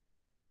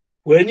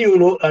 When you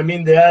look,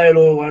 the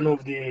ILO, one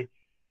of the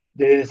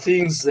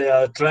things they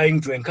are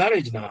trying to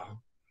encourage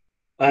now,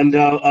 and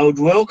I would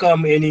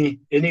welcome any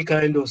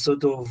kind of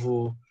sort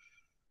of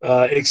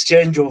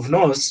exchange of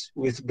notes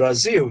with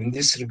Brazil in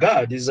this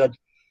regard, is that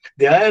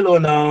the ILO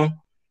now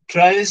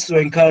tries to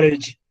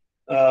encourage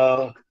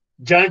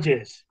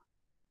judges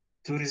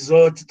to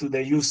resort to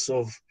the use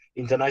of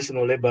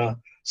international labor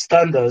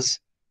standards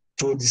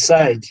to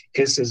decide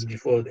cases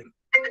before them.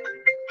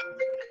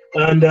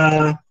 And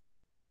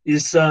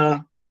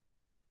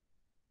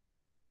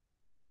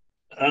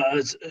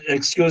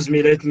excuse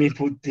me, let me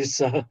put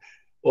this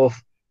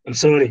off. I'm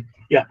sorry.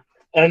 Yeah.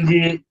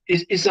 And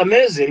it's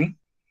amazing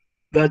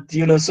that,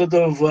 sort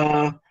of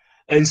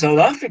in South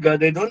Africa,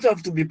 they don't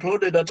have to be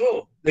prodded at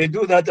all. They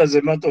do that as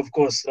a matter of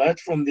course, right?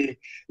 From the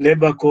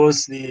labor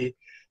course, the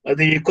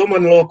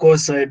common law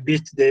course, I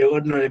beat the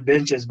ordinary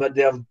benches, but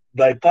they have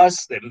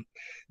bypassed them.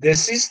 The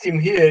system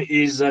here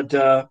is that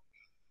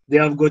they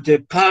have got a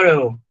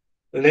parallel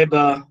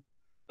labor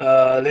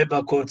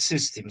court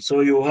system. So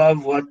you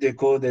have what they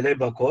call the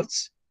labor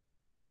courts,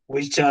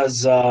 which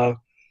has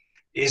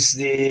is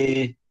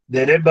the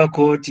labor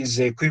court is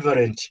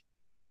equivalent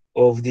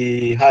of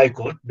the High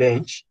Court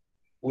bench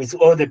with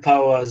all the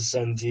powers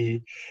and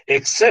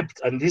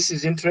except, and this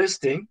is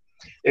interesting,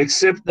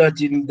 except that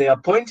in the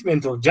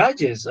appointment of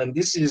judges, and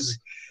this is,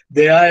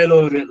 the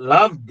ILO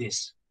loved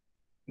this,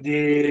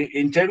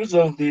 in terms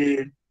of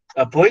the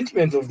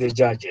appointment of the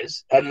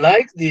judges,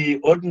 unlike the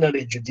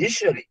ordinary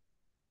judiciary,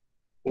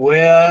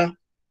 where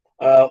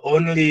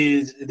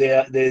only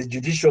the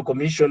Judicial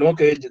Commission,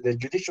 okay, the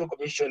Judicial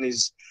Commission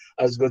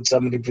has got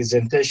some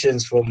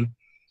representations from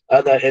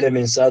other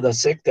elements, other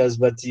sectors,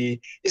 but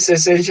it's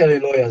essentially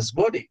a lawyer's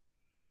body.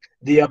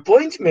 The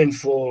appointment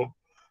for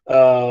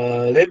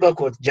labor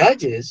court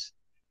judges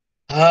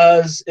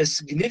has a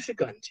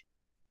significant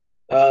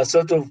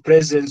sort of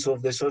presence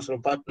of the social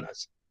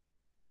partners.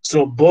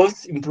 So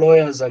both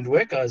employers and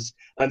workers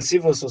and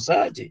civil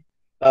society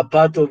are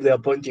part of the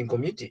appointing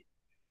committee.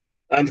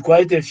 And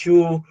quite a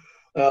few,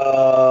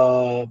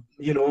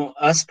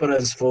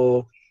 aspirants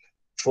for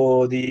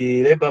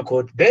the labor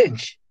court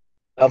bench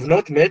have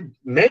not made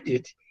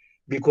it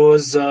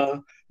because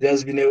there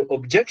has been an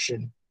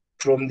objection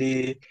from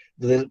the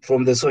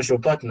social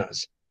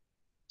partners.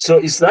 So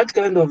it's that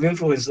kind of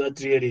influence that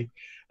really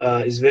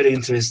is very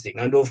interesting.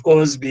 And of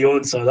course,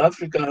 beyond South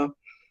Africa,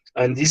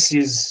 and this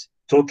is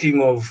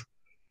talking of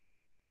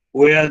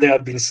where there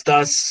have been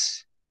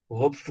stars,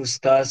 hopeful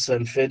stars,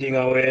 and fading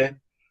away.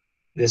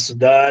 The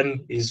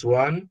Sudan is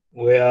one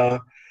where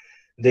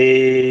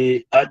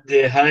they, at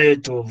the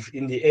height of,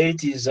 in the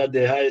 80s, at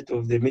the height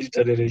of the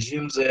military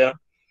regimes there,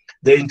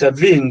 they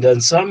intervened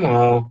and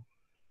somehow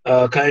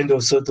kind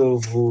of sort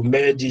of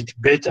made it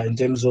better in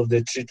terms of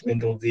the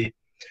treatment of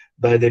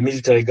by the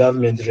military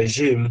government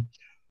regime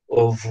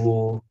of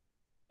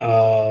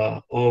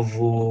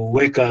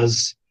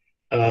workers,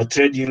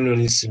 trade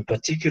unionists in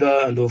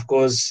particular, and of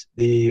course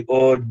the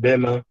old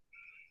Burma,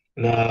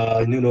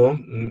 I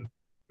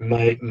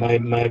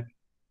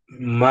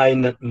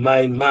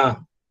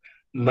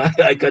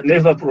can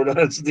never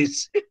pronounce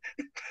this.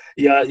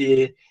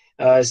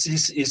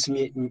 This is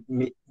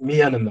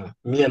Myanmar.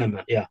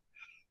 Yeah.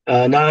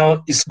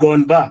 Now it's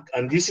gone back,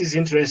 and this is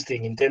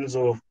interesting in terms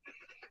of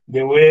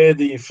the way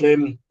the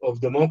flame of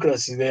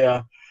democracy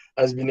there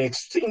has been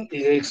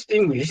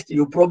extinguished.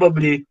 You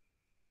probably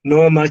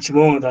know much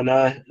more than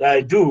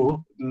I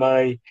do.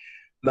 My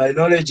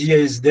knowledge here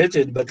is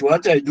dated, but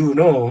what I do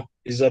know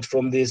is that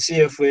from the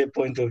CFA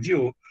point of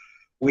view,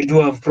 we do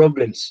have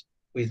problems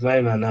with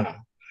Myanmar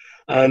now.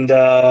 And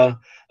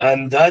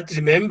that,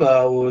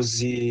 remember, was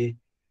the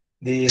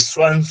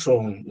swan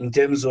song in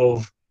terms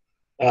of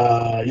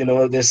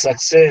the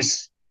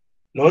success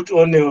not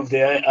only of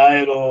the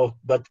ILO,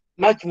 but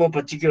much more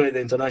particularly the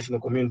international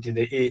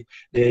community,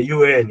 the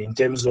UN, in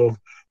terms of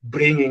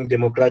bringing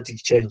democratic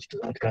change to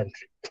that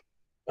country.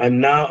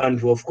 And now,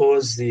 and of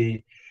course,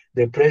 the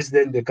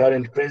president, the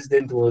current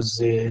president,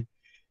 was a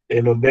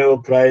Nobel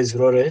Prize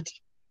laureate,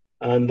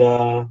 and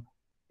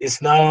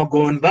it's now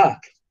gone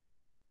back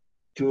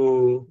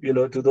to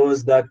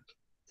those that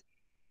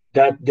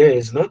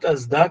days, not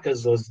as dark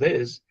as those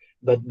days,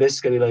 but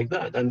basically like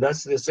that. And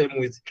that's the same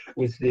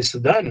with the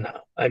Sudan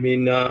now. I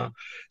mean,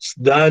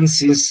 Sudan,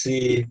 since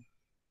the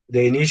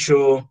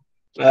initial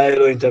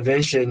ILO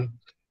intervention,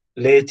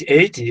 late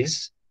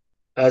 80s,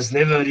 has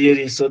never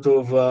really sort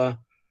of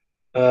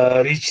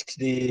reached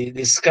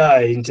the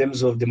sky in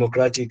terms of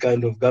democratic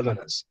kind of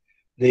governance.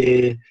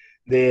 They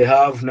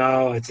have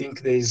now, I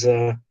think there's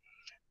an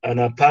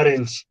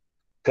apparent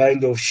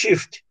kind of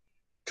shift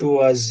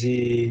towards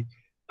the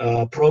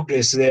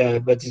progress there,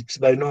 but it's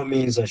by no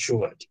means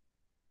assured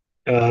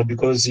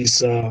because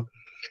it's a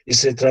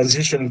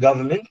transition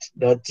government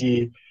that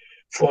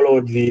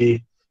followed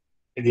the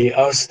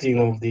ousting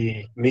of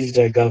the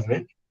military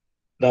government.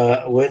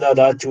 Whether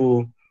that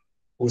will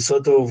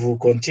sort of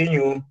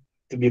continue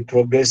to be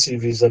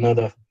progressive is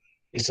another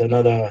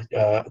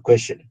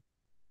question.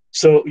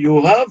 So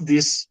you have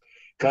this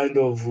kind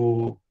of,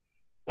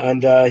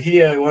 and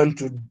here I want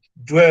to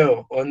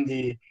dwell on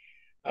the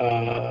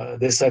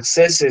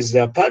successes,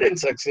 the apparent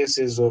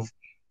successes of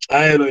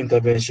ILO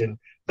intervention,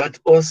 but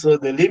also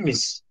the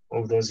limits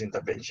of those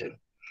interventions.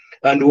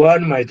 And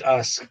one might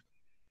ask,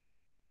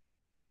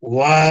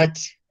 what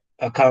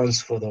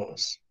accounts for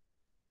those?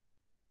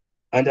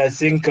 And I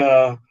think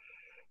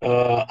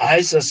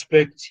I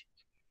suspect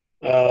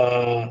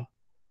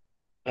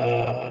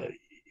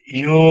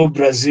you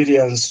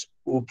Brazilians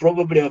will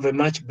probably have a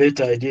much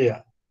better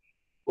idea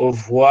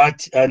of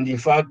what, and in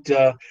fact,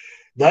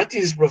 that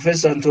is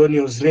Professor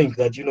Antonio's link,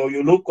 that,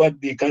 you look at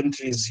the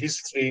country's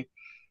history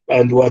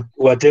and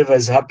whatever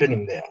is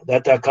happening there.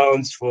 That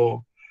accounts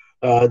for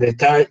the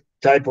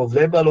type of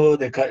labor law,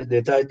 the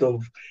type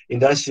of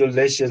industrial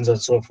relations,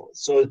 and so forth.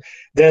 So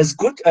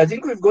I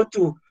think we've got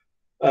to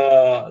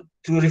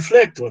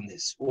reflect on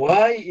this.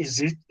 Why is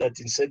it that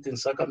in certain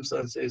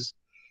circumstances,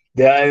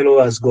 the ILO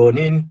has gone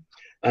in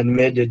and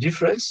made a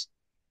difference?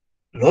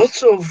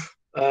 Lots of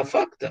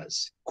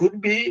factors. Could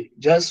be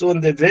just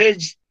on the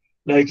verge,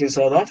 like in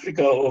South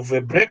Africa, of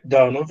a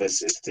breakdown of a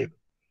system.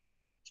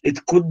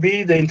 It could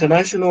be the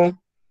international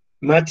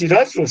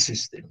multilateral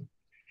system.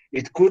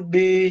 It could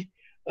be,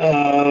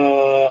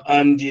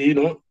 and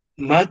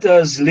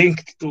matters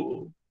linked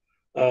to,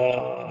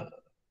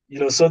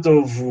 sort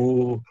of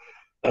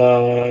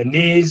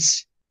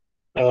needs,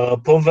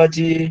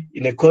 poverty,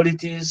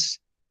 inequalities,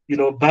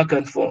 back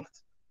and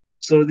forth.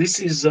 So this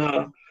is,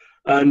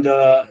 and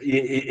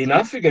in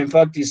Africa, in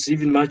fact, it's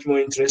even much more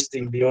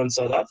interesting beyond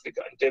South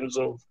Africa in terms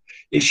of,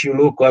 if you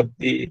look at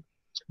the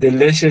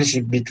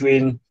relationship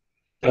between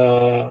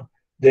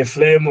the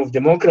flame of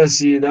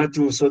democracy that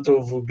will sort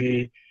of will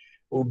be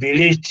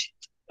lit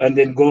and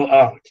then go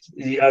out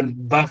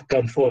and back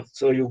and forth.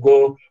 So you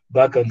go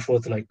back and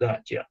forth like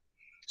that, yeah.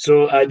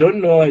 So I don't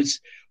know.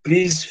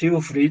 Please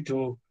feel free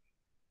to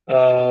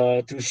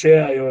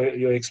share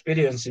your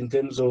experience in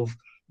terms of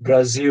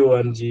Brazil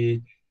and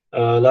the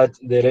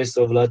rest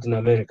of Latin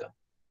America.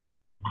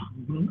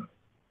 Mm-hmm.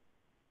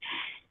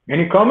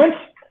 Any comments,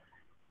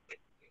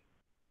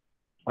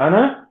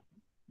 Anna?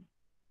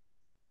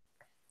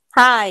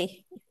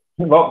 Hi.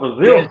 About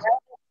Brazil?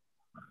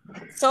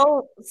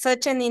 So,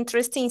 such an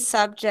interesting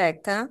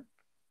subject, huh?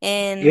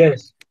 And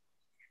yes,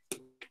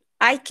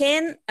 I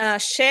can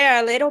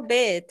share a little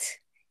bit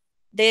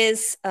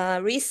this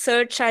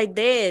research I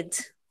did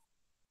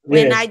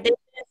when yes, I did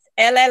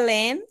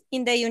LLM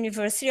in the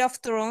University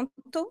of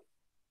Toronto.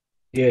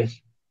 yes.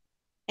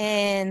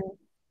 And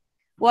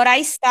what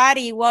I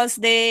studied was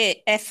the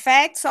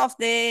effects of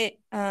the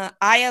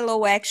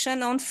ILO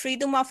action on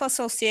freedom of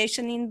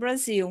association in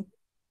Brazil.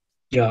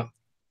 Yeah.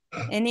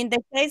 And in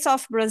the case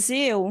of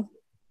Brazil,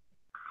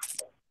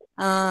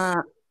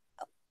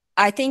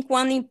 I think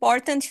one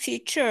important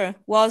feature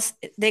was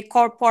the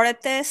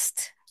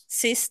corporatist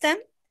system.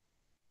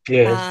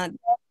 Yes.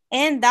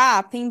 End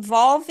up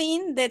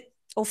involving the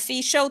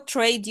official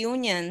trade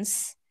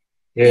unions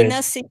Yes. in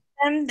a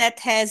system that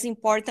has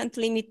important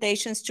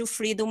limitations to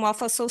freedom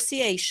of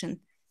association.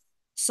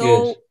 So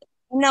Yes.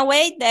 in a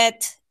way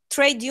that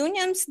trade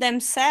unions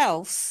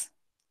themselves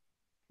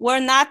were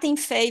not in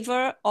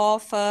favor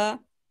of a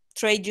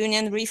trade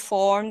union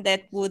reform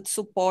that would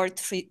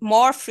support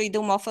more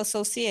freedom of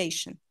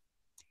association.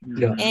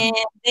 Yeah. And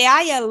the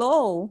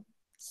ILO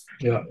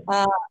Yeah.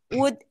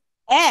 would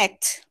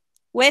act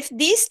with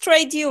these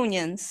trade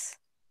unions.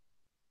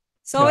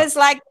 So Yeah. it's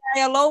like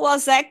the ILO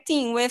was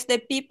acting with the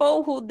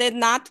people who did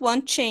not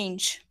want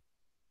change.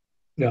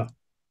 Yeah.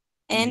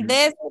 And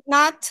this did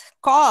not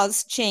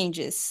cause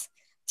changes.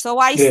 So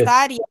I Yes.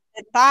 studied at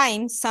the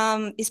time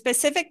some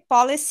specific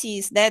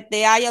policies that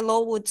the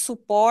ILO would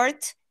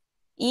support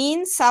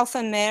in South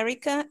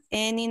America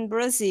and in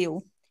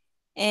Brazil.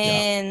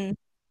 And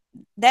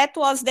that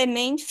was the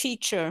main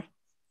feature.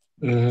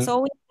 Mhm.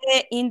 So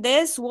in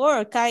this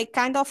work, I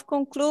kind of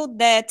conclude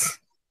that,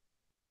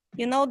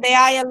 the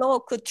ILO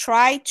could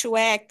try to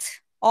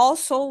act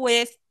also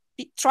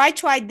try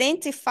to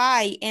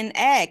identify and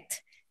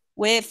act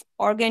with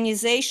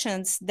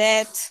organizations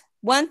that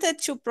wanted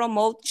to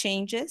promote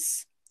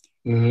changes.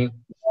 Mhm.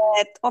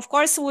 That, of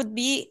course,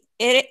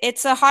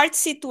 it's a hard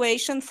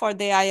situation for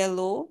the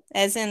ILO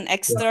as an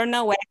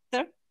external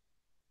actor.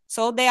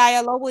 So the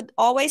ILO would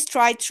always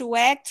try to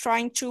act,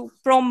 trying to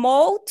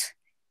promote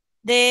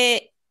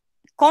the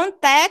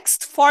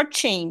context for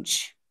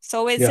change.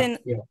 So it's an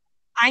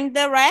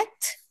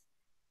indirect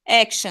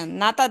action,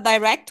 not a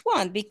direct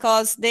one,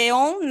 because their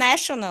own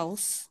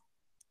nationals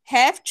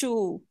have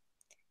to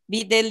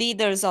be the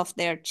leaders of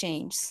their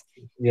change.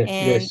 Yes,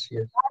 and yes,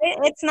 yes.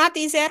 It's not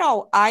easy at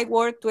all. I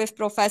worked with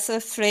Professor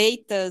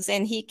Freitas,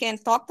 and he can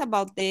talk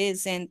about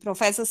this, and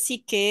Professor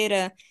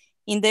Siqueira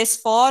in this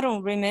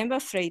forum. Remember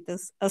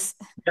Freitas?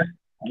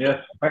 Yes,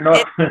 I know.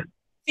 It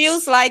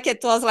feels like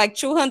it was like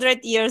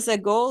 200 years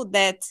ago.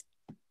 That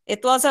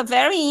it was a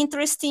very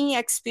interesting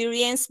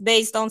experience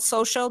based on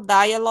social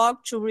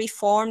dialogue to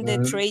reform the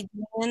trade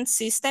union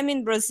system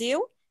in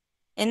Brazil.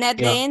 And at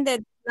the end, it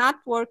did not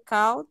work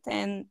out.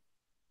 And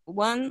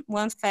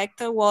one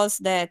factor was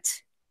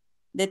that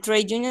the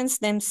trade unions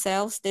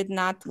themselves did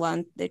not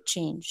want the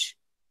change.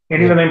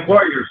 Any of the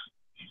employers,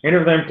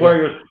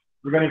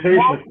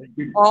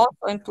 organizations.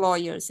 Also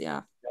employers,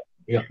 yeah.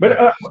 But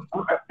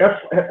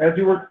as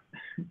you were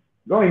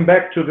going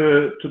back to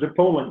the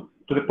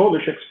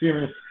Polish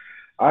experience,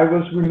 I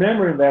was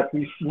remembering that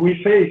we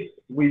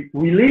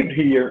lived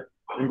here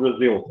in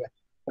Brazil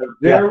a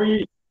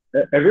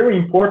very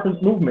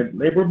important movement,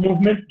 labor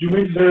movement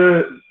during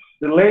the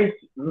late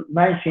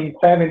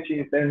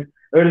 1970s and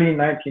early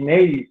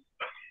 1980s,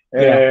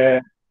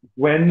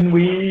 when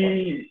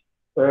we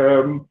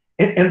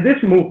and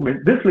this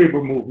movement, this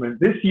labor movement,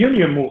 this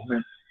union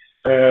movement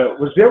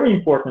was very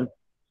important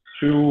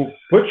to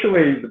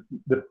punctuate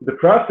the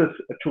process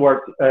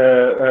towards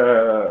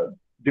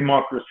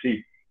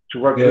democracy,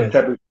 towards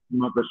established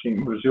democracy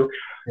in Brazil.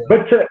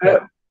 But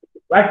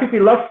I think we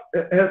lost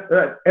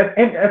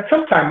at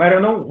some time, I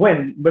don't know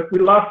when, but we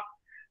lost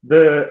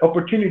the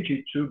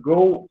opportunity to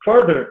go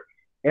further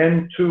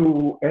and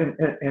to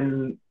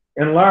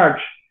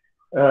enlarge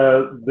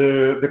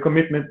the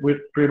commitment with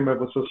freedom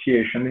of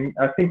association. And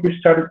I think we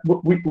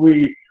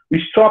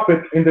stopped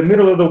it in the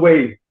middle of the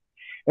way.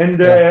 And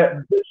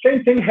the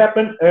same thing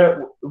happened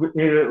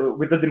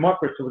with the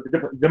democracy, with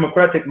the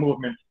democratic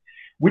movement.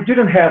 We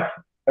didn't have,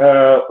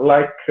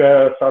 like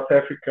South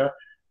Africa,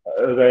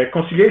 the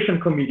conciliation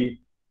committee,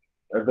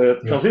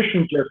 the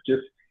transition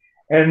justice,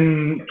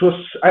 and to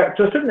a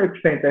certain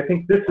extent, I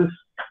think this is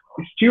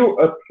still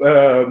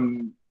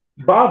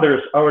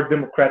bothers our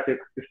democratic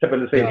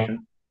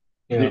stabilization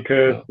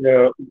because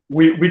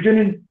we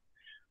didn't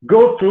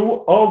go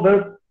through all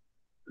the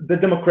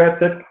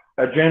democratic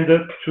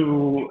agenda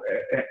to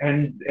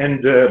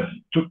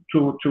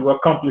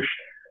accomplish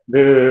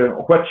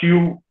what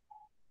you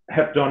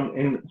have done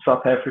in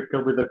South Africa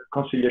with the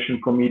conciliation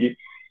committee.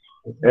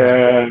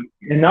 And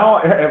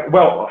now,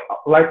 well,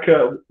 like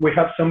we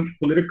have some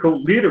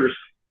political leaders.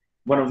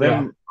 One of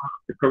them,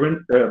 the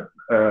current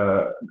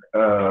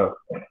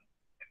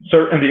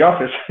sir in the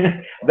office,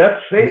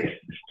 that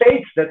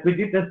states that we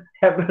didn't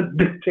have a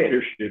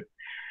dictatorship.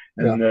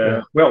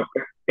 And well,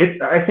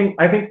 I think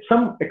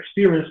some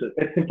experience.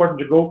 It's important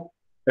to go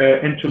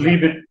and to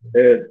leave it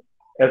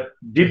as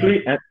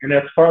deeply and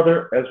as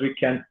farther as we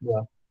can.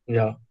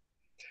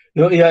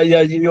 No,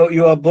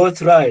 you are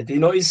both right. You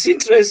know, it's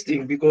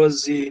interesting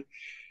because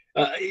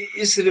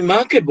it's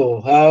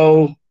remarkable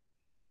how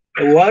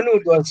one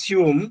would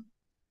assume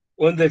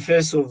on the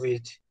face of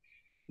it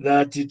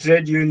that the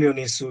trade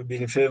unionists would be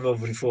in favor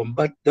of reform.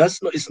 But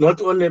it's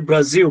not only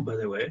Brazil, by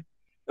the way.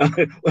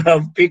 We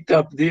have picked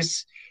up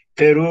this,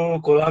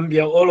 Peru,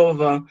 Colombia, all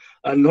over,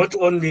 and not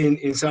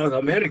only in South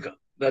America,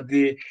 that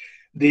the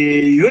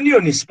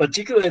unionists,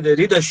 particularly the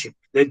leadership,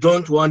 they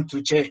don't want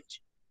to change.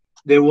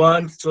 They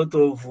want sort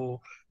of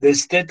the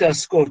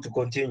status quo to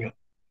continue.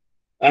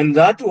 And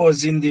that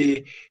was in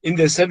the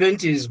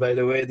 70s, by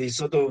the way, the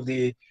sort of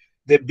the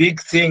big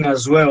thing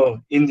as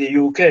well in the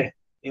UK,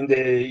 in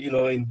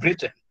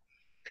Britain.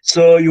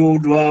 So you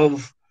would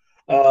have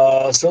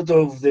sort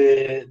of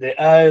the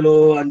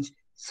ILO and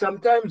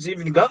sometimes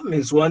even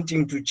governments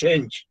wanting to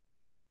change,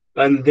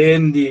 and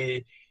then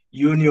the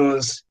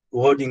unions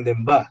holding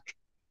them back.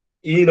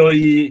 You know,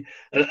 the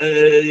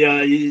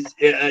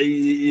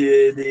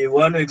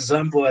one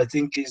example I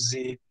think is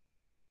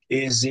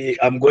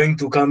I'm going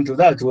to come to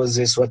that was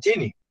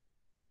Eswatini,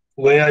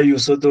 where you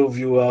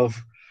have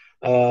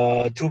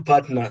two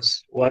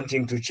partners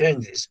wanting to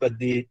change this, but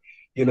the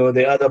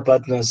other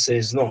partner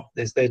says no,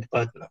 the third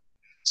partner.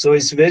 So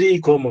it's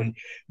very common.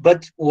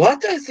 But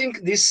what I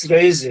think this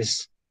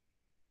raises,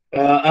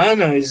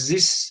 Anna, is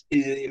this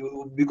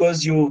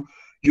because you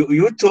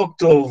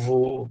talked of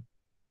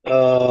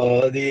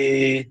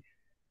the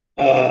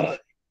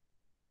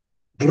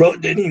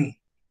broadening,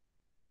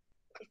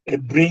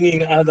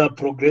 bringing other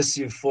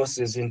progressive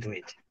forces into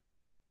it.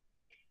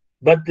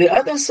 But the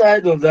other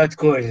side of that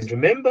coin,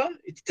 remember,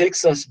 it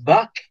takes us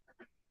back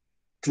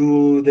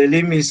to the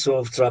limits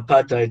of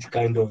tripartite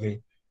kind of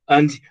it.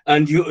 And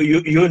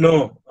you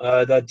know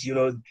that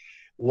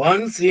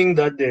one thing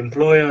that the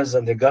employers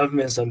and the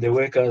governments and the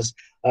workers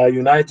are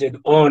united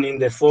on in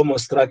the formal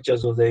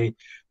structures of the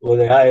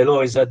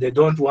ILO is that they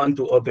don't want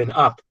to open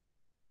up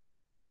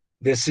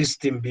the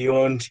system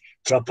beyond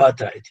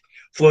tripartite.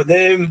 For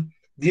them,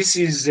 this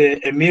is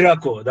a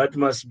miracle that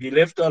must be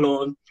left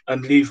alone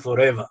and live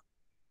forever.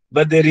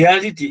 But the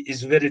reality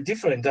is very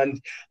different.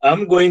 And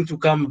I'm going to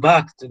come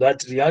back to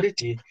that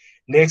reality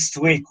next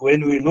week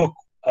when we look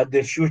at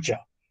the future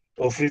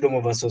of freedom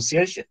of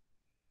association.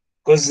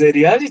 Because the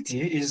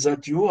reality is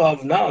that you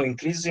have now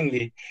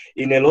increasingly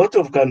in a lot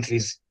of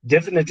countries,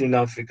 definitely in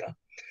Africa,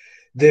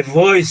 the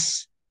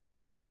voice,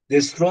 the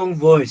strong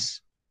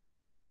voice,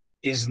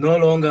 is no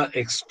longer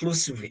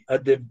exclusively,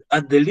 at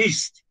the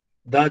least,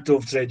 that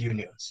of trade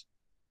unions.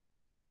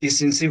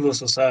 It's in civil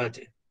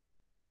society.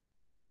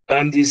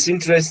 And it's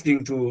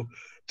interesting to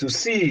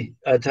see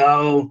at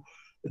how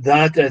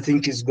that, I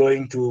think, is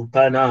going to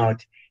pan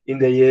out in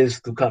the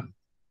years to come.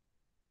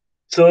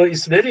 So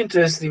it's very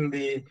interesting.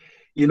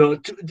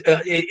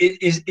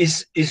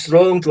 It's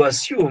wrong to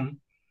assume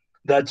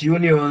that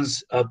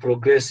unions are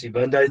progressive.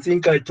 And I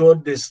think I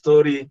told the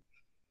story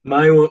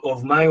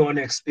of my own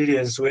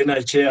experience when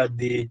I chaired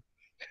the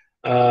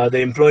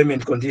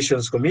Employment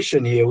Conditions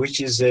Commission here,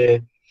 which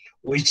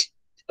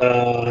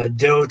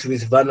dealt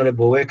with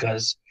vulnerable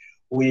workers.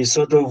 We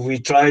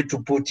tried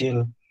to put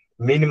in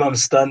minimum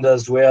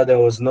standards where there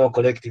was no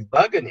collective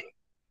bargaining.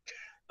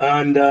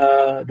 And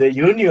the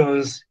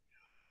unions,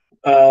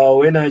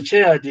 when I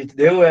chaired it,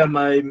 they were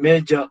my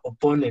major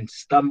opponents,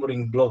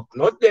 stumbling block,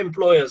 not the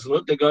employers,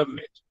 not the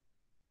government.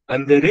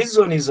 And the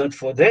reason is that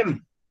for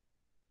them,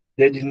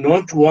 they did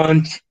not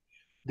want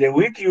the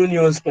weak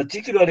unions,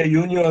 particularly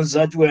unions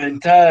that were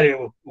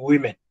entirely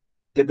women,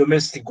 the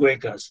domestic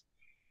workers,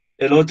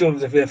 a lot of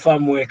the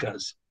farm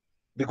workers,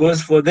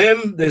 because for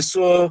them, they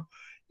saw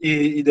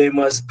they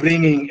must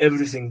bring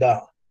everything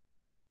down.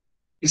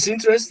 It's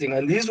interesting,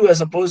 and these were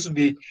supposed to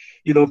be,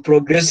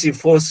 progressive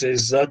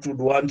forces that would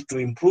want to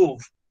improve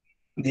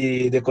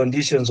the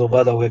conditions of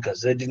other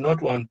workers. They did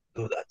not want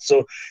to do that.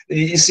 So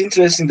it's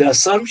interesting, the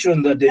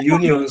assumption that the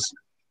unions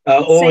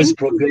are always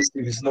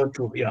progressive is not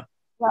true. Yeah.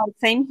 Well,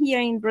 same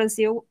here in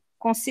Brazil,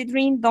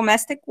 considering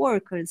domestic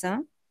workers,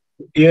 huh?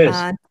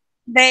 Yes.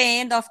 The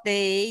end of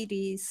the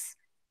 80s,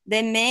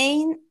 the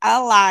main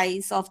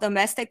allies of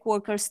domestic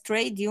workers'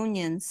 trade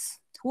unions,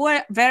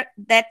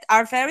 that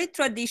are very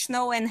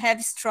traditional and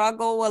have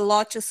struggled a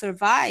lot to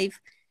survive,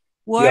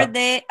 were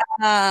the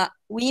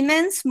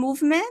women's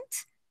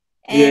movement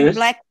and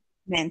black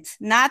movement,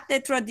 not the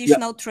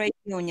traditional trade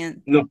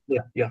union. No,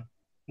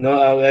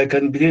 No, I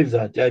can believe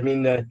that. I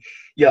mean,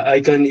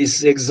 I can.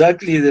 It's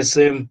exactly the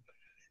same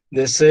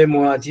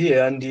word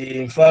here. And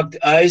in fact,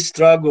 I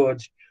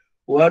struggled.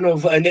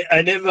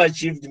 I never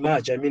achieved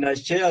much. I mean, I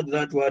shared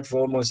that word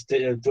for almost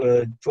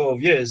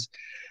 12 years.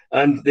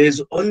 And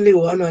there's only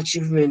one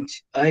achievement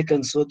I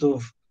can sort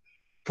of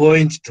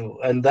point to,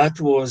 and that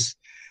was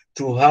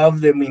to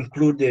have them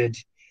included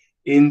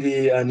in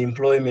the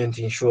unemployment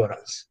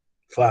insurance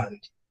fund.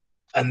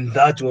 And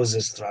that was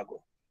a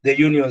struggle. The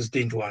unions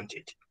didn't want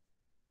it.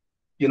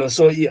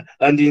 So yeah,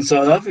 and in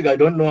South Africa, I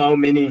don't know how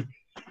many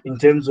in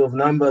terms of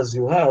numbers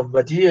you have,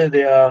 but here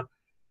they are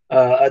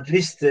at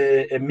least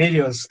a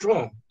million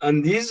strong.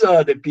 And these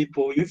are the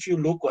people, if you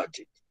look at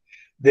it,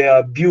 they are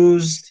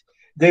abused,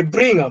 they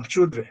bring up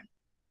children,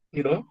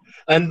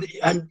 and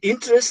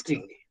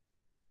interestingly,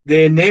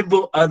 they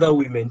enable other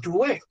women to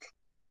work.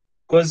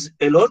 Because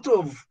a lot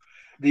of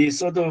the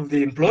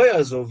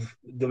employers of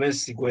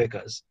domestic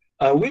workers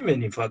are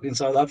women, in fact, in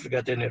South Africa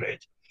at any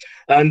rate.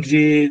 And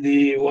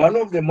the one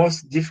of the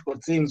most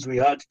difficult things we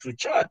had to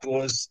chart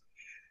was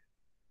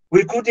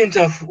we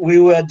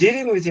were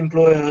dealing with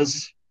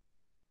employers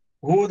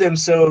who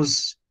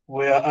themselves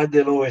were at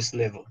the lowest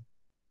level.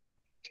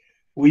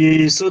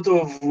 We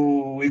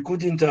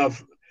couldn't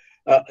have,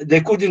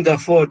 they couldn't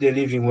afford a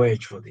living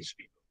wage for these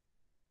people.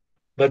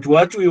 But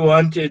what we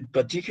wanted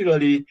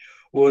particularly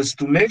was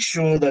to make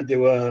sure that they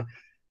were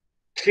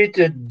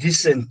treated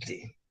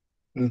decently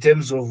in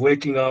terms of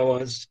working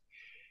hours,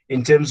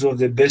 in terms of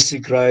the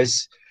basic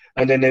rights,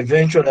 and then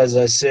eventually, as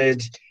I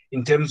said,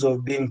 in terms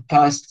of being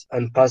part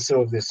and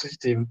parcel of the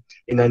system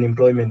in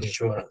unemployment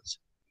insurance.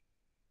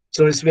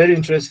 So it's very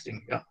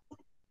interesting. Yeah.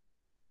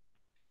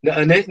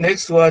 Now,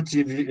 next word,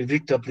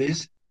 Victor,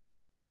 please.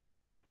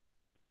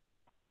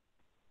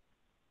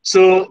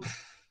 So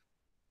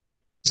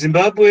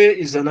Zimbabwe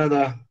is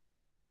another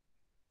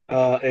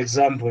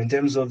example in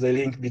terms of the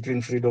link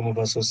between freedom of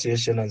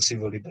association and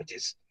civil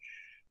liberties,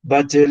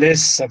 but a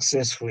less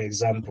successful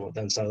example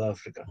than South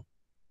Africa.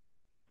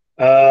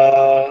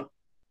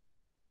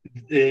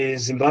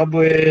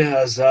 Zimbabwe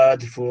has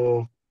had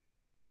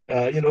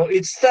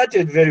it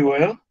started very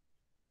well.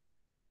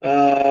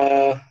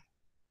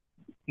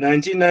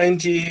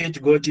 1990,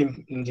 it got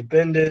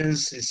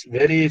independence. It's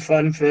very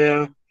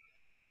fanfare.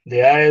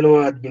 The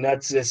ILO had been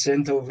at the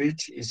center of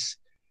it.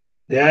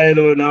 The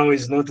ILO now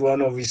is not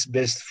one of its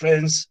best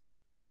friends.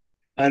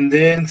 And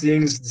then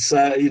things,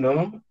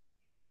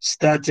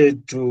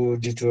 started to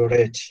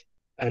deteriorate.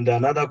 And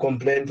another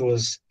complaint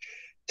was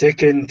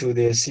taken to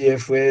the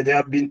CFA. There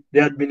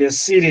had been a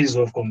series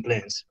of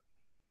complaints.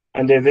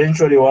 And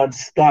eventually what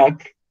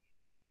stuck,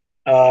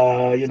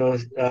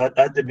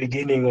 at the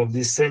beginning of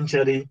this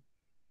century,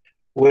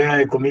 where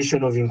a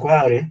commission of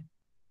inquiry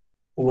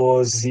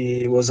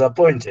was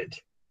appointed.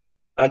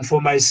 And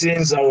for my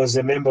sins, I was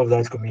a member of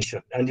that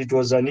commission. And it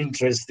was an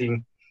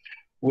interesting,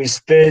 we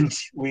spent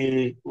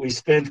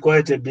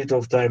quite a bit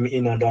of time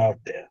in and out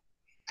there,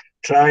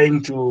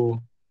 trying to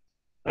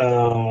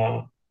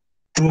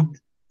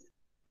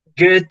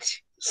get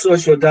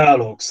social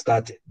dialogue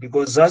started,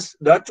 because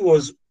that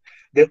was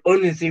the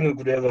only thing we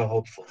could ever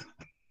hope for.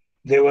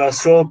 They were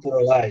so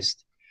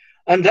polarized.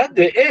 And at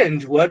the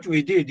end, what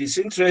we did is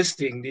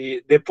interesting,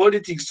 the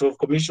politics of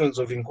commissions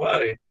of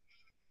inquiry.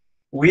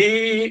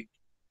 We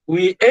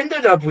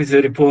ended up with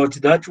a report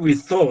that we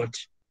thought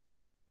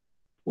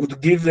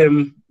would give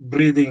them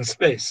breathing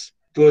space.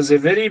 It was a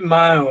very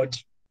mild,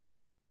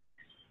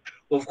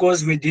 of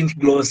course, we didn't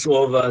gloss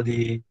over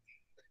the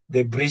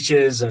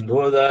breaches and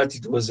all that.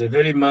 It was a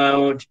very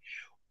mild,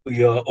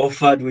 we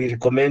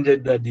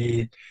recommended that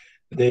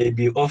they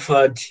be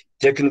offered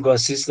technical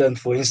assistance,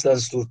 for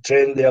instance, to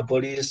train their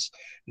police,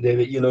 their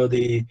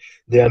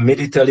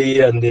military,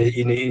 and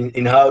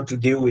in how to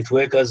deal with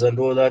workers and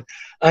all that.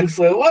 And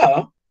for a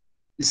while,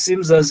 it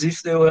seems as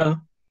if they were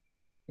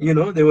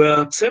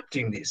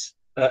accepting this.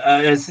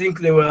 I think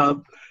they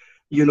were,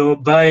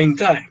 buying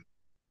time.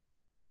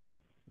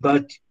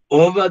 But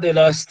over the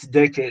last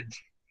decade,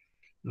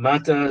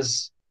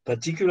 matters,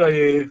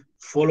 particularly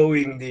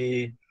following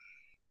the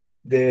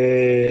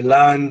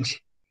land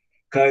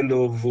kind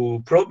of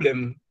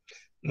problem,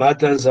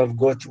 matters have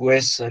got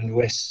worse and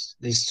worse.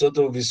 This sort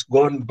of is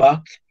gone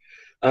back.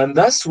 And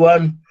that's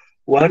one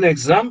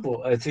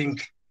example, I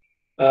think,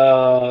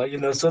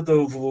 sort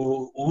of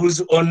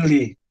whose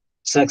only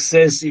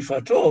success, if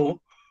at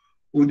all,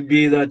 would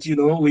be that,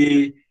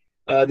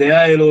 the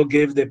ILO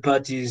gave the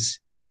parties,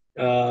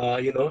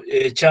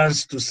 a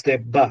chance to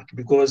step back,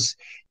 because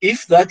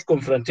if that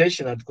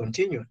confrontation had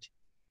continued,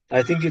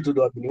 I think it would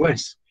have been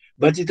worse.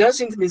 But it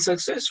hasn't been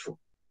successful,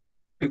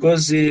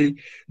 because the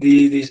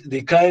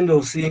kind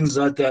of things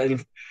that,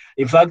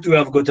 in fact, we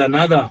have got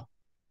another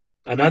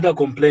another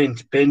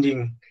complaint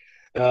pending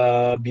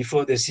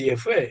before the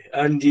CFA.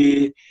 And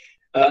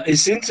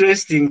it's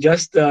interesting,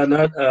 just an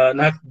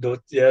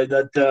anecdote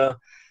that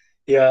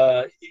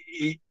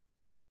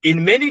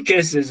in many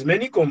cases,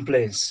 many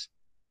complaints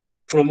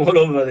from all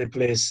over the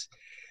place,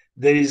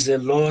 there is a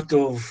lot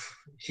of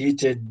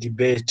heated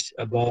debate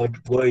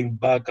about going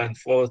back and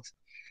forth,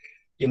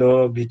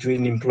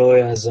 between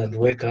employers and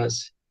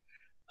workers.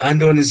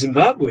 And on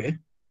Zimbabwe,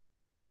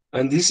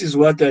 and this is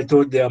what I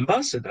told the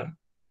ambassador,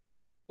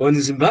 on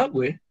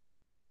Zimbabwe,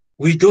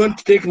 we don't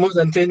take more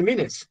than 10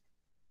 minutes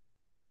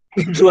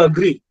to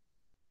agree.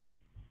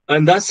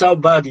 And that's how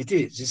bad it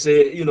is. It's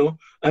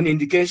an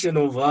indication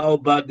of how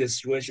bad the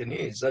situation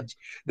is, that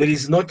there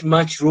is not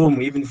much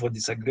room even for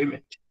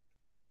disagreement.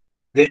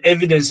 The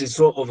evidence is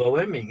so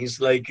overwhelming. It's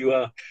like you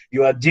are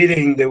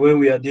dealing the way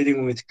we are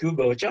dealing with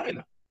Cuba or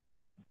China.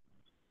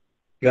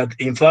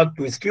 In fact,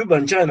 with Cuba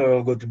and China,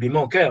 we're going to be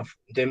more careful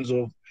in terms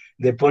of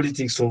the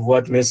politics of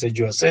what message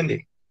you are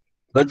sending,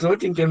 but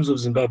not in terms of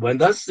Zimbabwe. And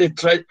that's the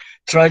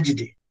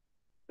tragedy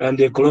and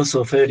the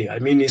colossal failure. I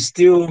mean, it's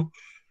still,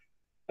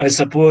 I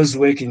suppose,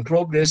 work in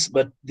progress,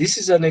 but this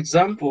is an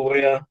example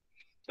where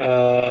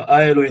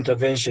ILO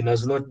intervention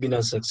has not been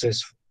as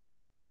successful.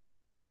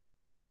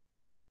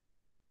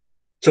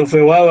 So for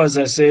a while, as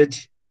I said,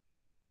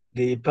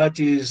 the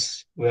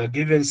parties were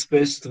given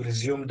space to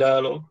resume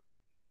dialogue,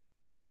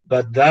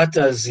 but that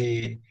as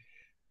the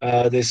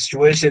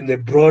situation, the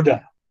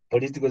broader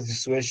political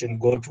situation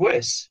got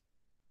worse,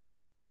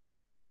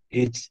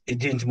 it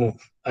didn't move.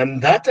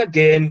 And that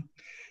again,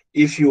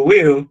 if you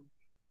will,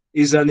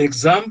 is an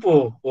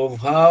example of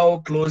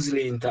how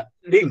closely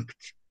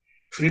interlinked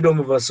freedom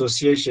of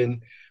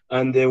association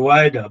and the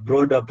wider,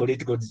 broader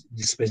political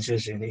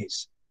dispensation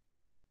is.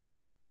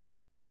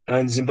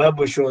 And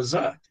Zimbabwe shows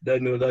that.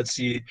 That's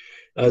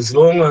as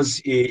long as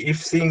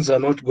if things are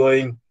not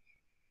going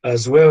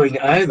as well in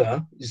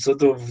either,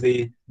 sort of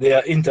they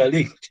are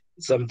interlinked.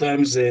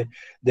 Sometimes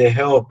they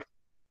help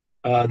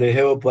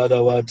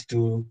other words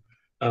to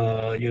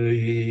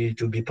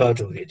to be part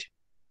of it.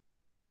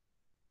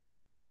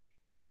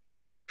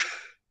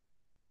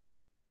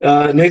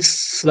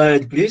 Next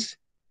slide, please.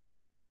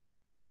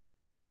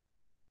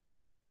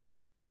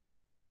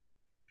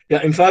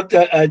 Yeah, in fact,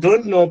 I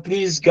don't know.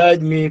 Please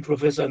guide me,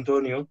 Professor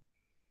Antonio.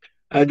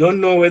 I don't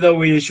know whether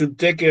we should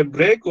take a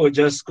break or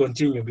just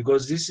continue,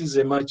 because this is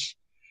a much.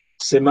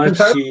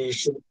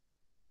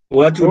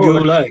 What would you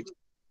like?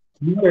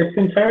 No, it's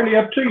entirely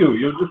up to you.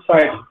 You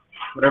decide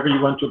whatever you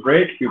want to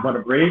break. If you want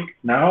to break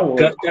now,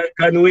 or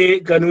can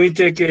we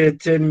take a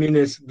 10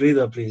 minutes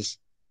breather, please?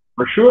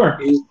 For sure.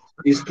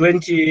 It's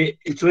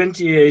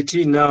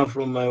 2018 now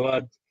from my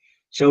word.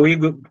 Shall we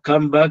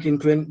come back in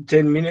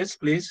 10 minutes,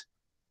 please?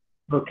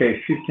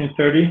 Okay,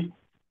 15:30.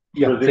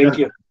 Yeah, thank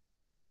you.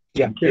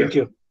 Yeah, thank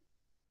you.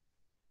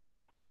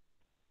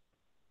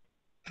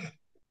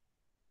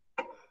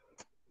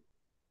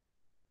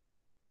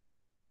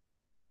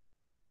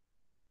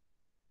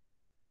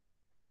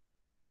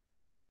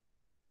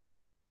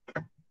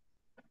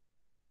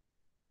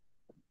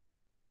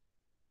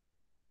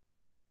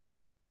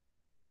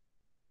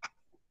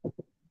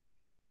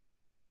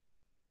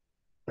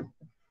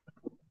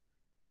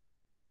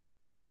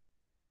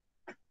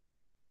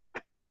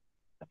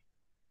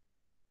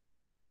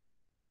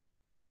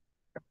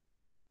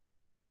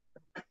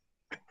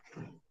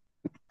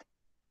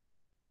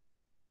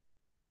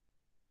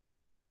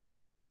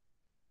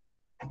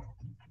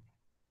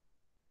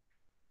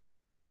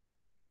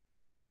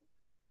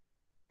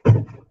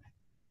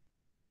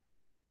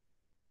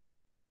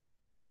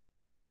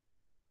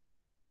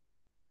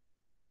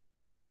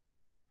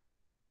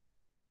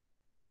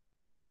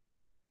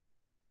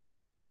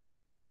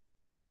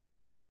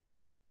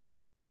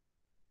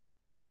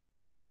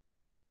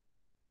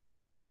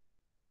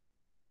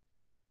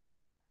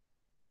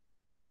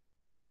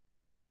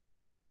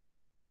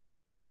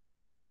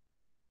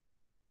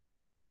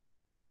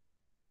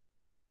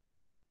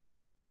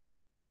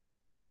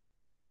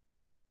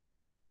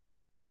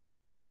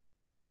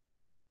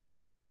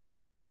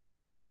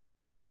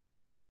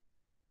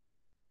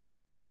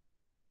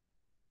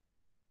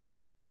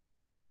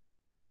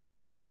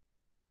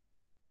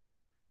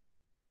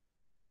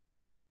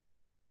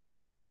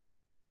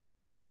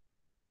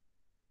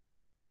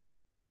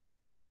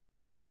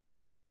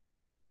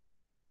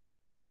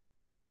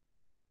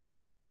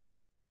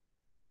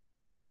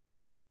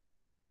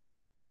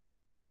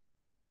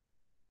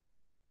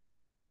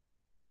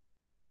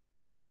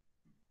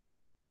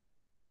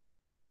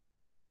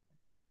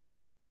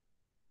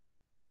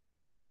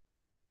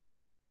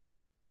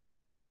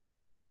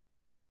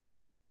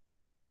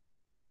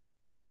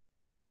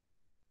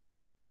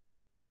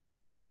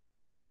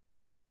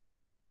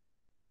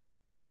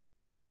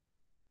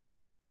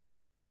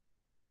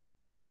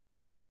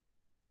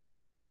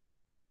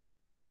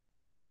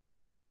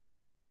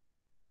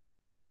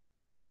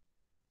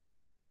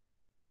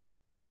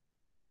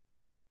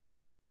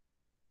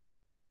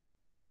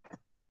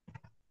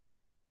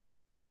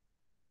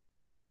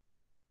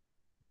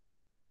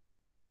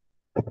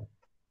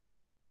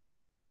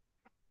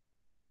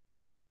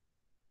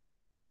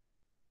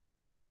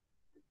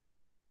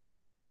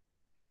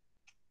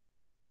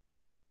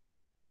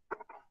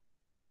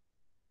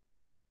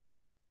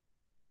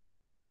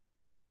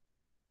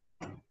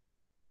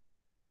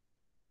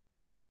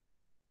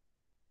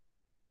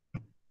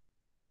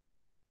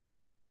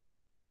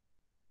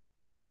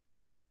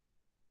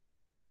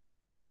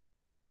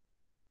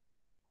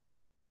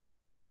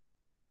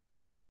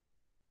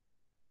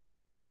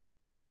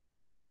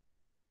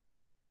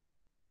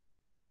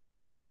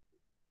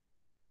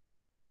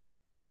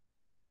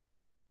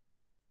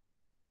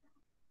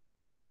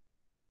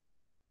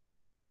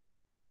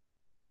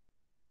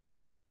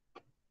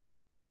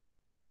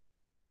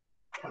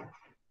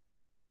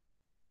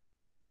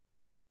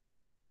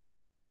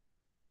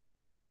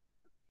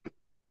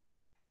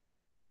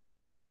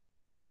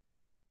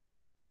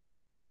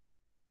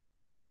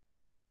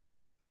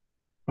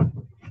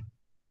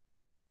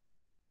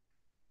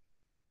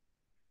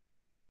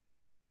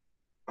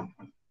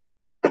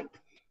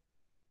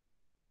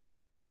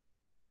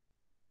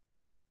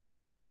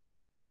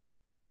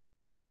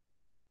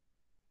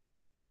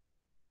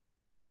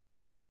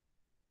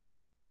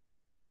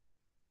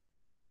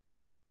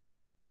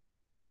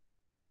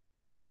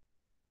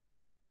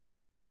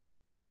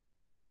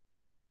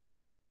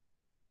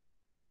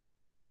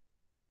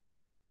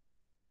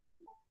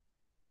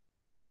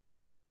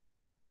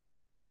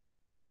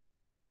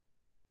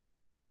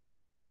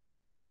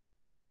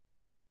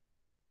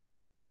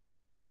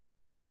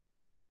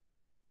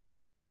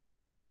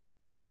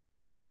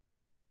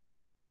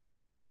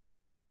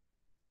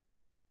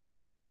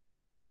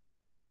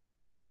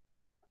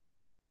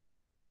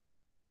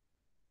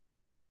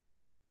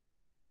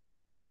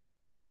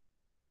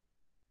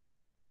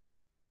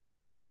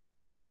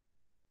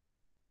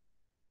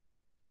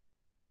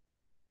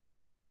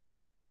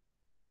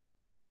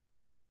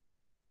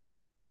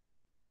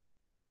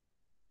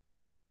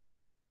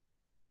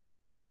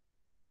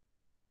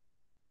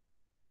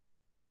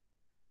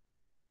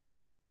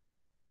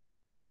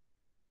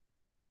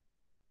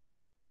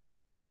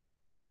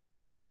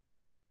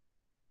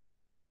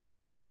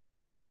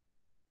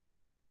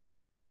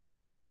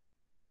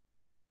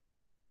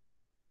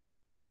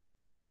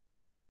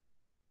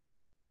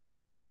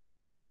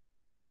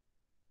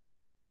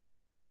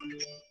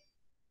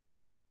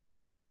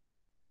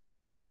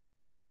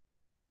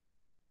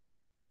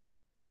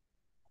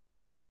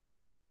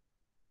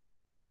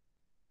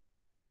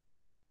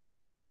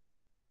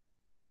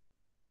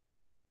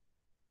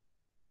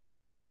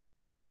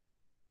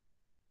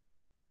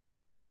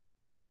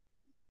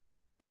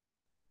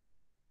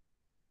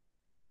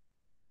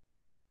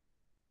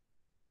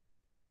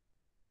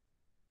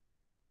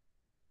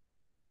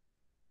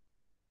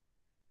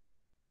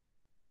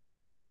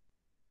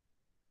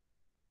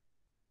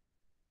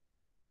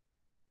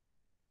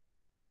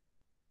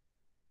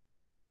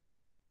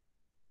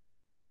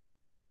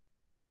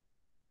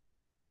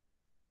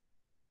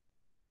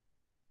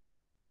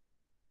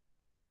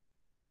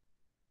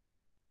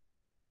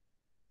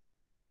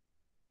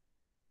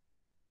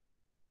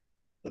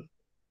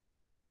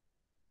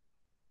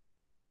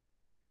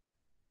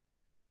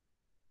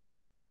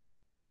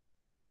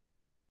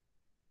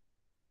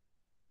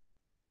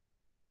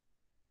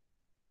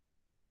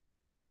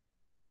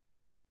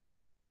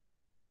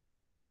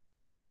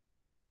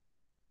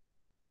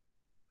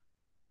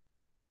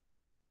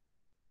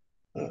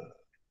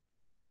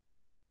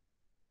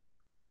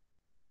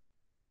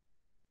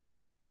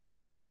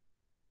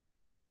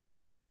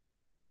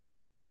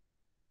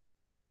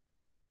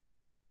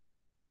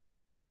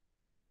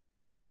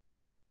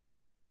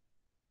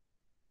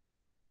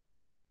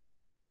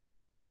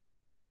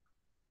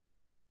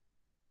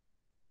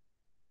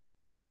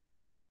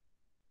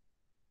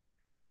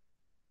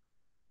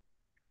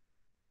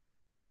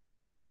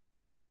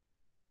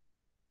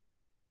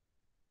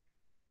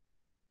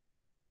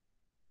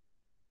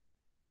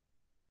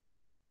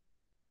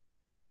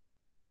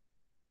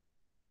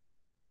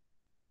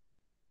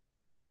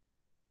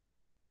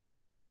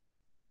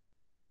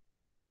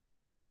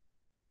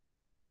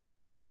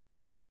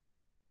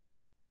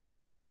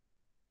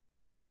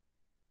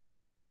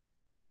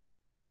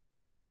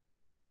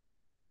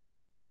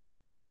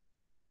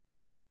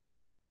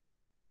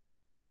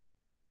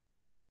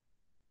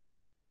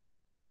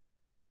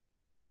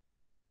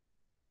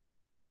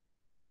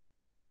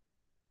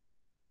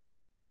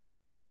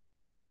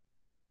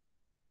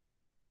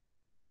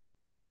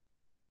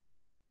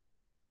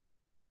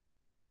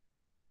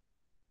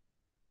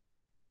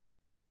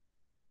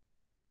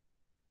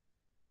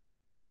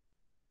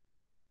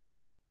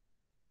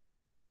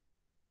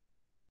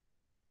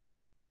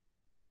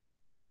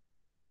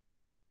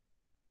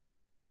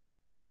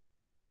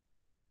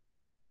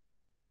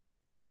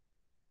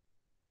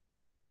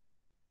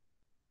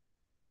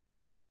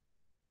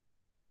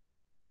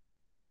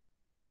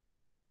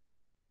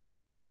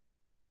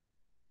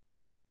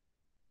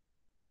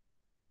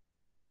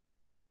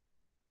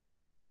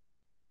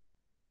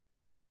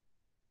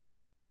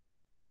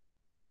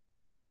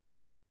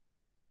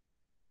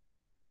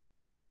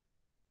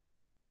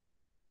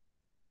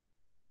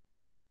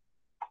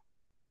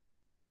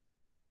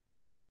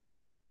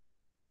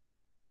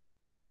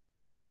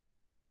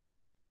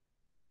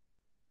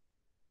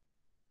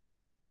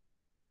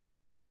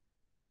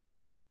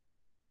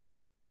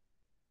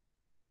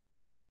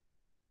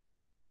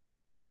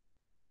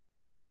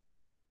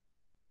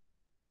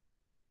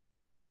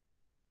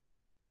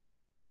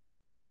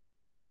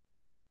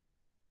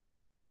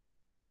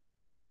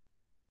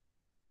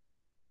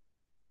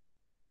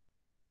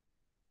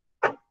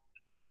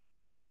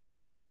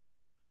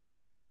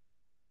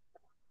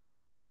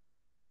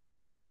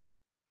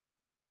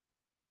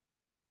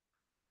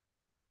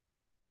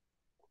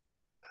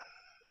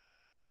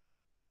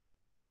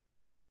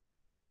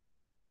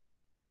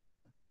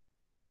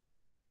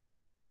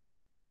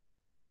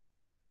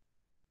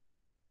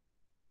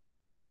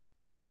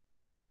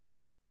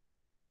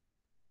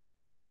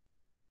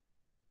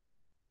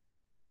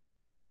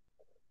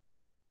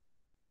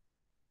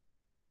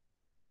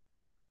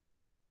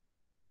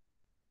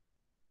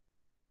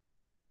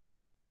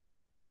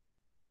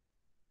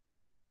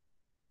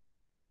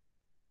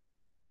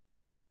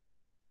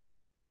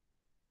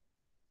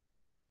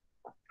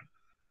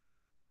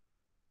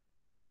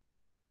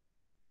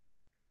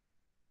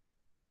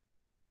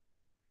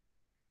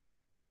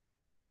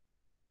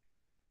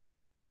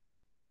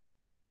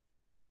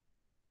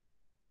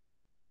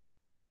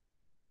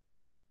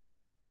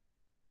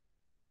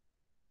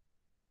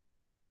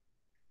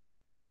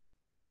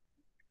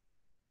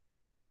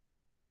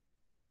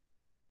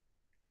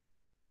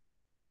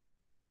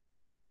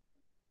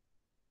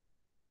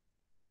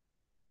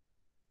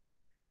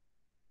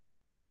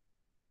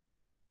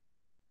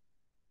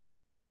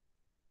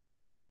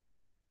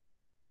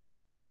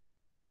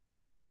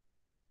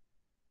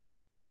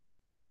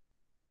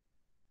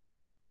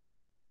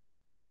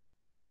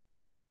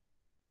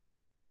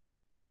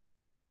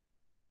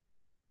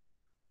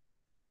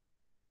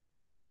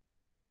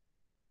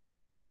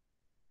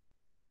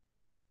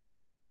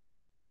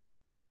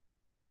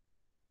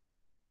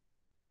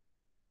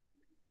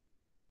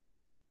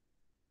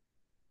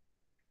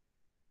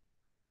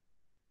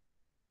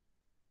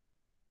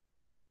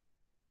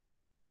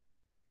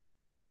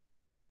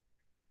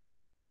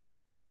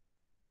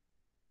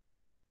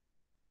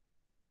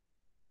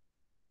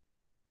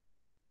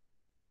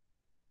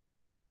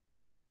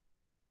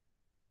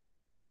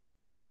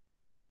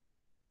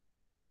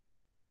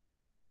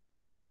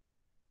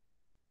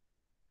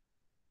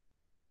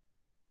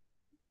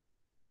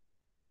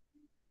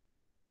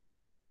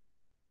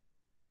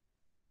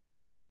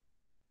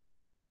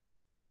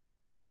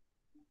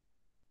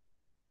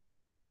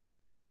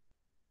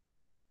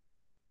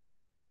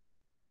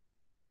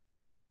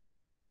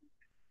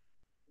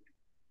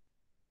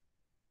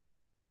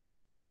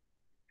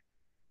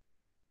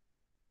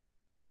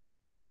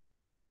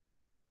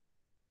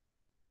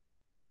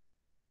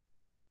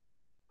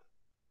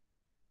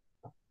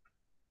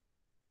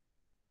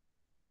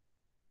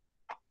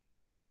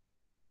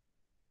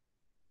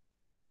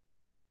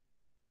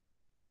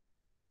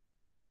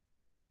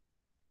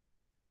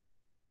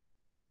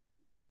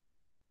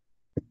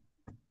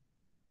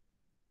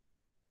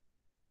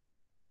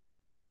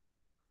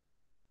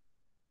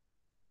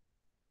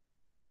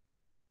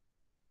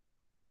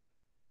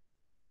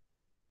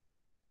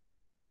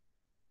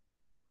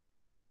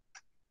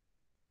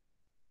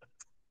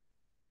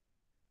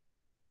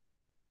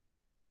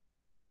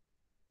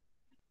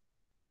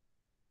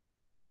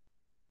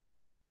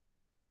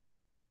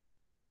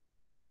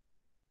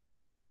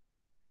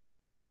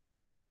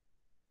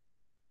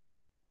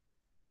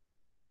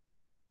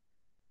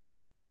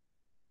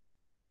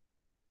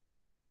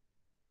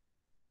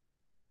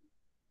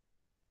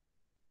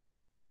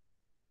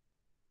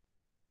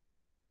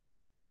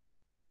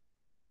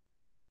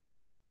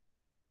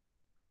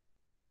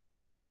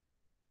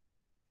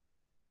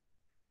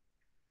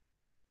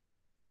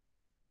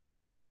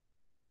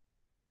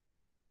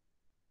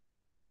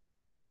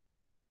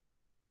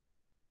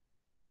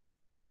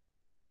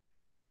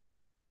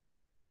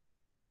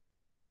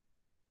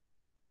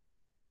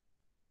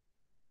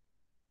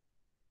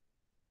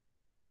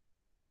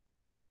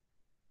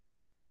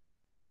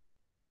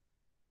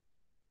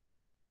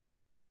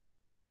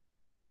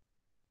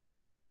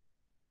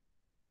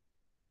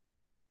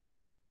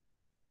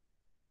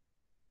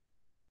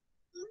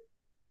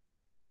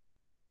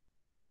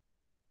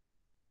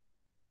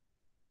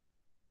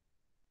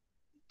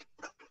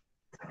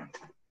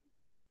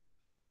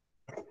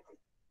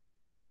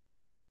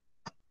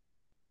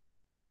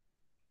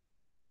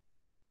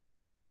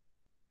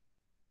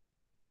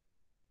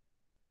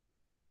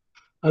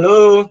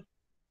 Hello.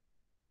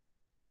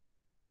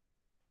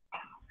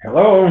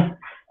 Hello.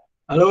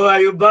 Hello, are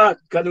you back?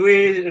 Can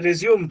we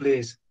resume,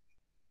 please?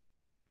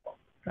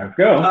 Let's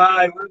go.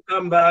 Hi,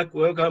 welcome back.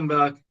 Welcome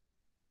back.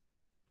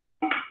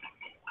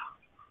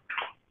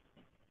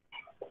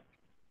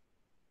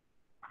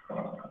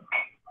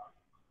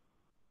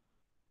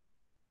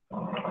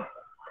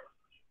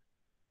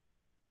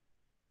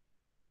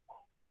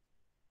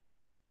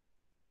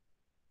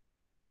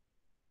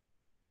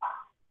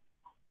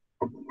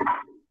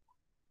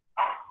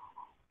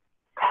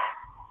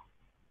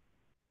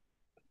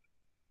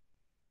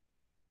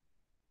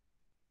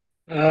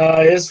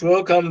 Yes,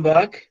 welcome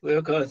back.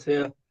 Welcome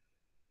here.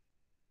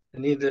 I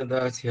needed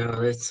that here.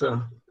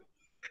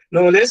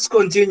 Let's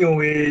continue.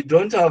 We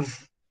don't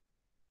have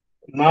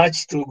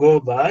much to go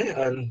by,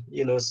 and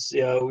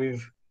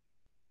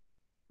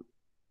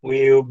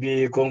we'll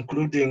be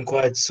concluding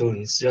quite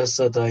soon. It's just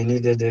that I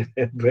needed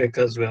a break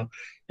as well.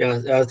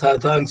 Yeah,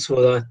 thanks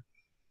for that.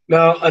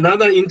 Now,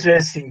 another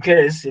interesting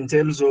case in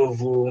terms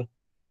of,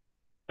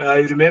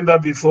 I remember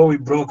before we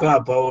broke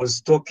up, I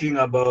was talking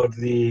about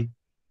the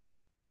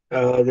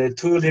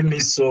two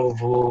limits of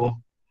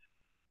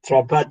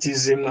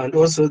tripartism and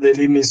also the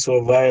limits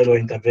of ILO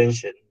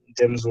intervention in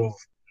terms of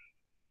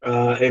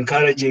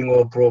encouraging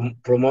or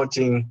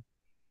promoting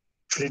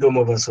freedom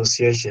of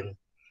association.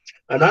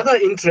 Another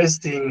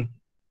interesting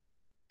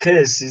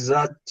case is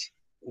that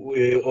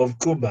of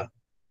Cuba,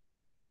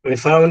 a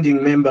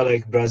founding member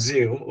like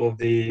Brazil of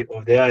the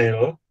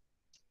ILO,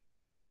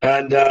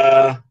 and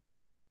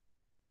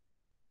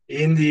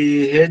in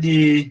the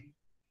heady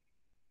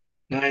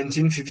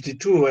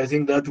 1952, I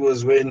think that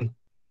was when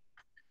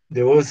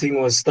the whole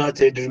thing was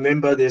started.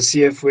 Remember, the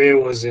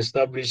CFA was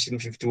established in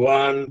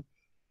 51,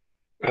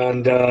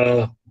 and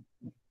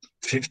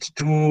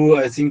 52,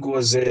 I think,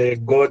 was a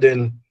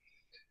golden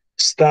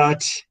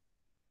start.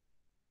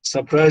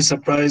 Surprise,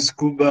 surprise,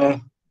 Cuba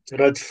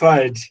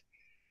ratified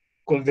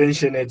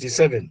Convention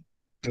 87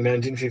 in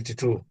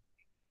 1952.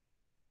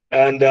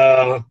 And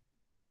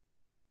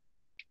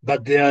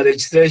but their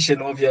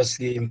legislation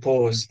obviously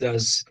imposed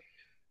as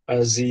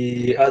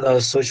the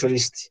other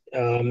socialist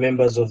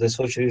members of the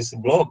socialist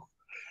bloc,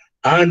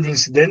 and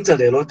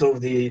incidentally, a lot of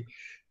the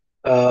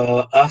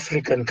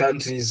African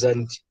countries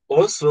and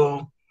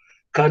also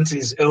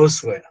countries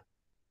elsewhere.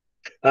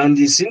 And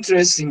it's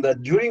interesting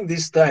that during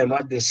this time,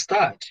 at the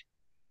start,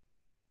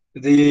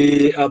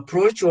 the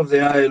approach of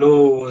the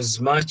ILO was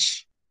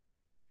much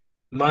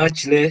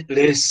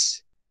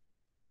less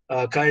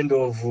kind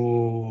of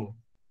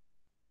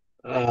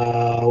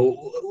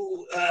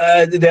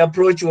the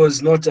approach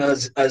was not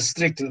as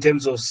strict in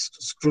terms of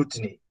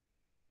scrutiny.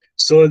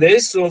 So they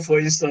saw, for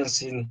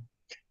instance, in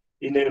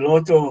a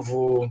lot of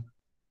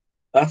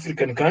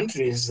African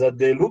countries that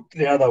they looked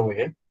the other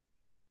way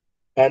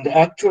and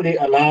actually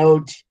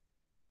allowed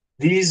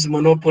these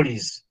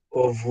monopolies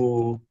of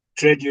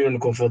trade union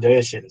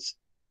confederations.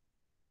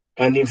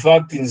 And in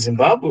fact, in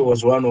Zimbabwe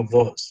was one of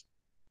those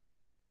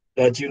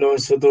that,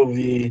 sort of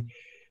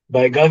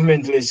by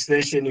government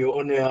legislation, you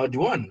only had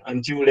one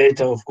until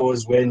later, of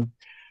course, when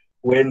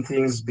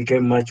things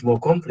became much more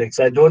complex.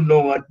 I don't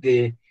know what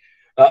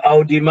I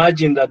would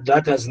imagine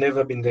that has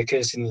never been the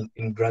case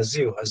in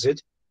Brazil, has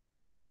it?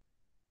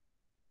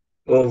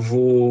 Of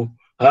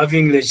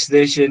having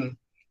legislation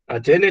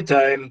at any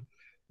time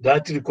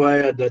that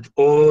required that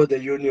all the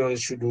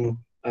unions should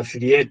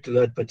affiliate to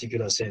that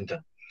particular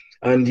center.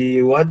 And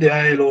what the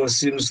ILO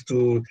seems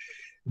to,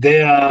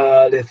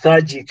 their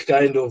lethargic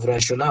kind of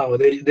rationale,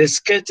 they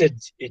skirted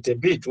it a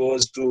bit,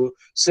 was to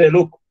say,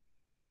 look,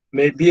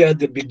 maybe at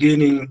the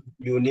beginning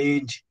you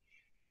need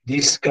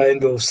this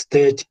kind of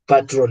state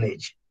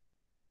patronage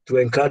to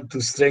encourage, to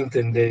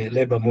strengthen the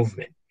labor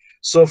movement.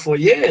 So for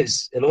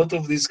years, a lot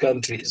of these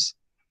countries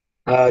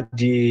had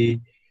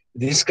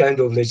this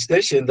kind of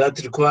legislation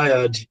that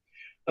required,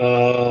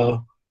 every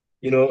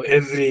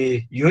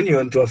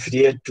union to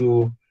affiliate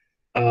to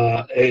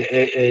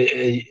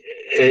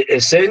a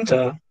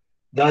center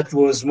that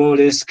was more or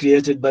less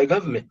created by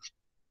government.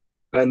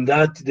 And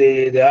that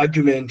the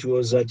argument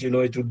was that,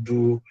 it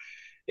would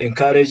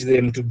encourage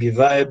them to be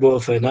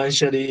viable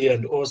financially,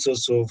 and all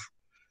sorts of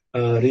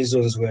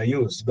reasons were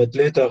used. But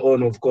later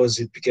on, of course,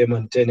 it became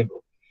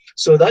untenable.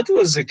 So that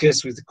was the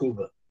case with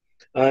Cuba.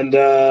 And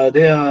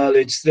their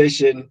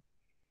legislation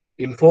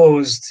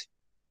imposed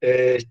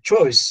a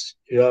choice.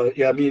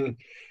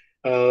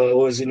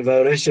 Was in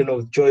violation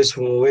of choice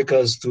for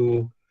workers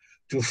to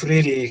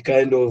freely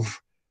kind of,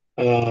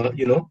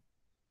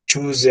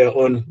 choose their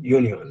own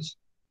unions.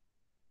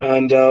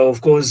 And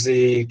of course,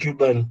 the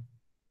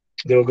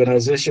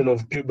Organization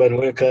of Cuban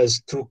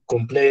Workers took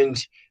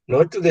complaint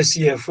not to the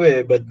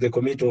CFA, but the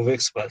Committee of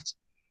Experts,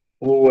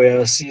 who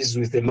were seized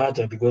with the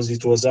matter because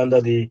it was under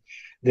the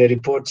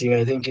reporting,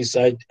 I think it's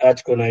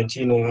Article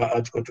 19 or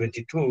Article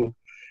 22,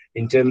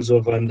 in terms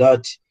of, and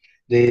that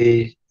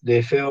they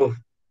fell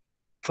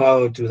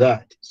foul to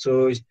that.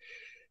 So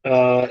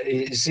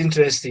it's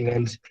interesting.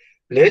 And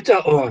later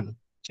on,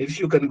 if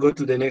you can go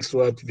to the next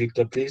word,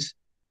 Victor, please.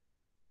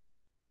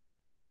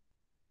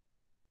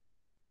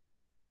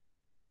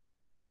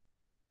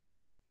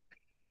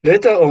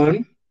 Later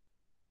on,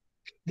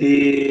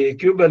 the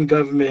Cuban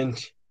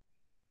government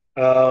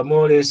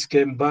more or less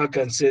came back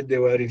and said they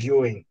were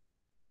reviewing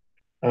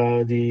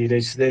the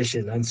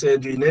legislation and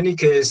said, in any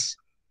case,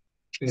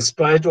 in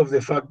spite of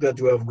the fact that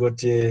we have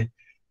got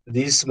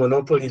this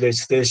monopoly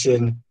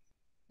legislation,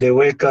 the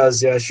workers,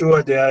 they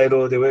assured the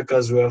ILO, the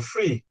workers were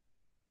free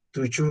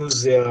to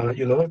choose their,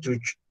 to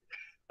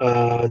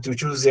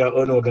choose their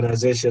own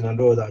organization and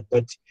all that.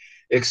 But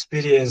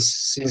experience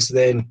since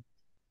then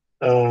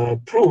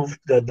proved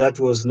that that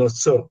was not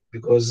so,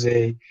 because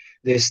they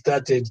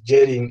started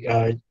jailing,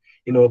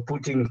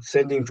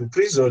 sending to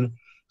prison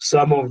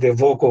some of the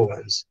vocal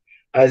ones.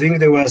 I think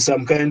there were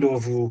some kind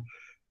of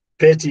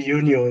petty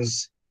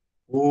unions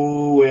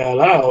who were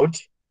allowed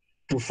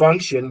to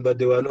function, but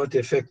they were not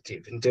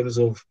effective in terms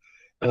of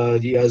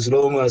as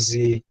long as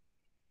the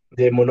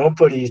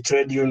monopoly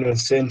trade union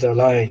center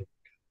line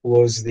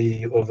was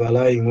the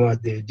overlying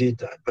what they did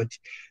that. But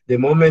the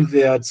moment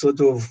they had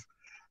sort of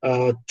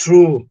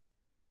true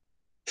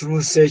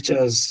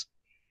searchers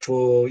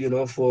for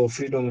for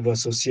freedom of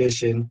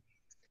association,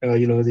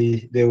 they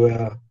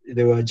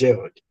were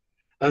jailed,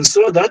 and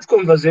so that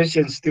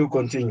conversation still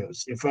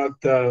continues. In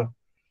fact,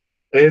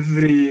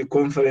 every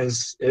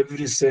conference,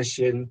 every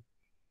session,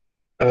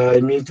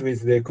 I meet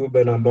with the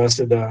Cuban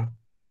ambassador,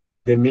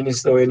 the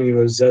minister when he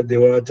was at the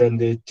world, and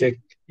they take,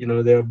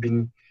 there have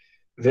been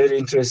very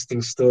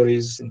interesting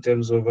stories in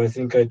terms of, I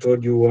think I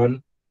told you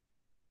one,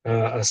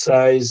 a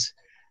size.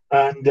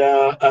 And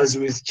as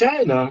with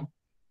China,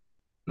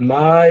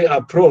 my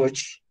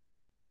approach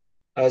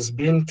has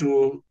been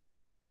to,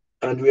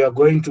 and we are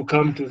going to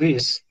come to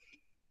this,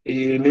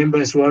 you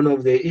remember it's one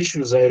of the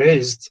issues I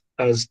raised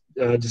as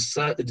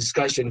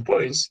discussion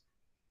points,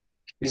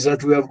 is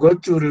that we have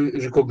got to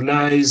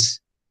recognize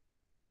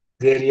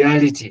the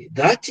reality.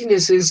 That, in a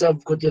sense, I'm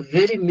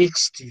very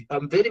mixed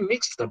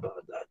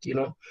about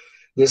that,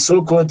 the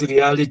so-called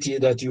reality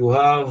that you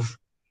have,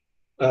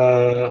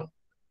 a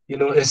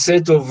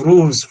set of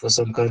rules for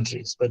some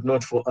countries, but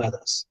not for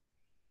others.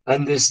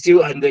 And they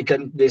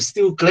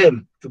still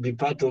claim to be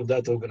part of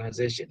that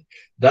organization.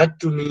 That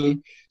to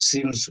me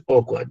seems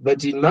awkward.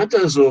 But in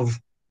matters of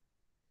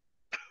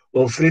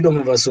freedom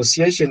of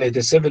association,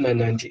 87 and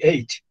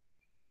 98,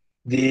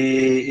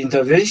 the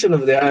intervention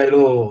of the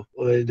ILO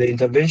or the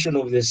intervention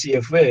of the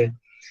CFA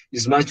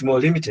is much more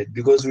limited,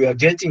 because we are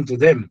getting to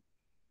them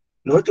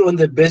not on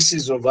the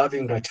basis of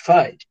having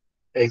ratified,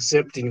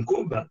 except in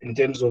Cuba in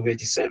terms of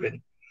 87,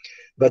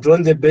 but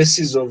on the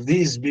basis of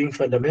these being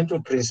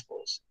fundamental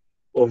principles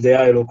of the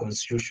ILO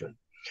constitution.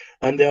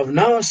 And they have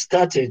now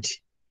started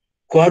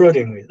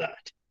quarreling with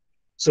that.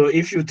 So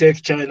if you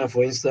take China,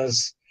 for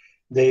instance,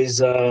 there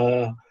is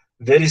a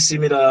very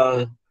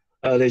similar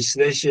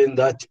legislation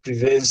that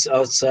prevents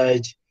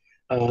outside,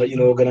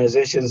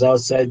 organizations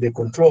outside the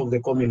control of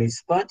the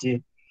Communist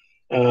Party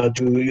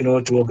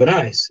to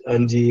organize.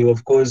 And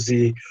of course,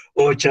 the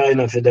All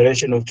China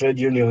Federation of Trade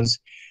Unions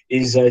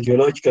is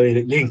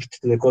ideologically linked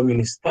to the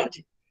Communist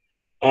Party.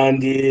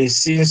 And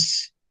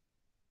since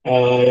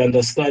I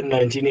understand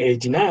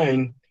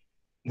 1989,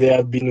 there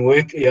have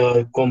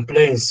been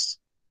complaints.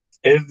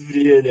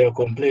 Every year there are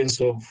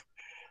complaints of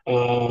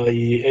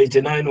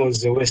 89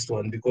 was the worst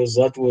one, because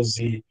that was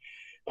the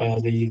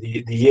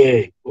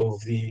year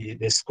of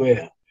the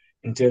square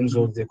in terms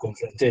of the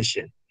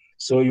confrontation.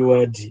 So you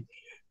had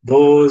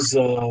those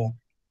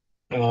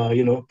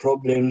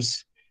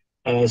problems,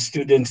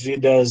 student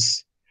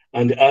leaders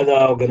and other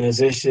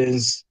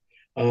organizations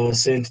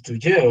sent to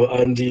jail,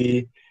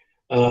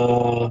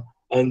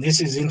 and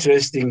this is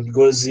interesting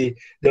because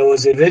there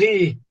was a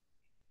very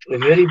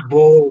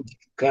bold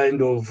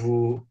kind of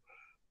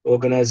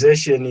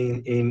organization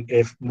in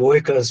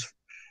Moeka's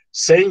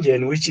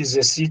Sengen, which is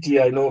a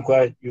city I know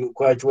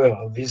quite well.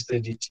 I've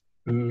visited it,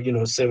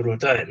 several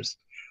times,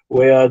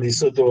 where the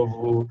sort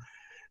of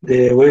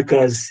the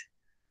workers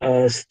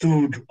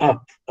stood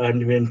up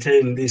and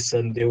maintained this,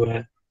 and they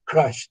were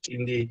crushed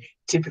in the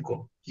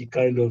typical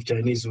kind of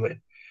Chinese way,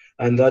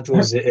 and that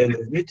was the end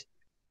of it.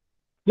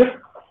 Just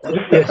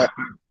a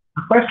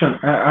question.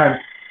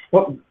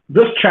 Well,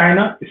 does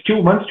China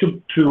still wants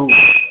to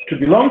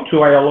belong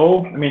to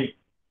ILO? I mean,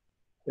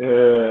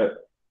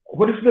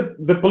 what is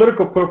the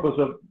political purpose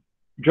of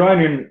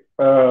joining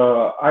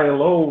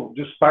ILO,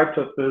 despite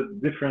of the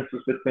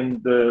differences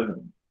between the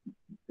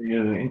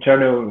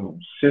internal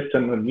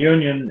system of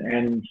union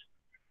and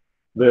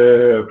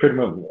the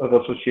freedom of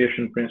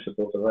association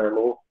principles of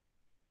ILO?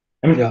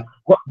 I mean,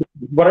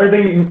 what are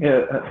they?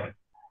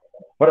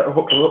 What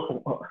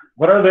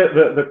are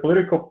the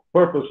political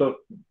purpose of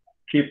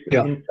keep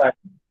inside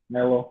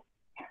ILO?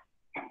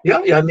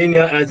 Yeah, I mean,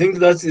 I think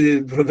that's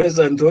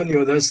Professor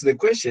Antonio, that's the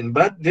question.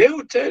 But they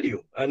will tell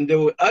you, and they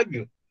will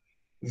argue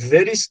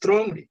very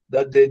strongly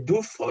that they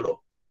do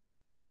follow,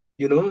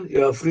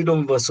 your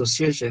freedom of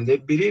association. They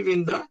believe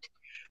in that,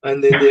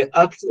 and then they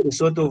actually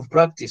sort of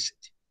practice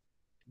it.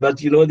 But,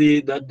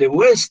 that the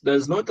West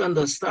does not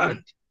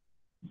understand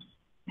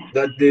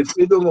that the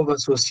freedom of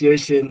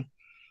association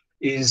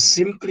is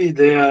simply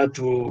there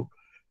to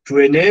to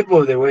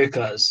enable the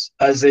workers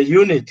as a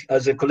unit,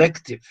 as a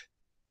collective,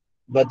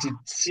 but it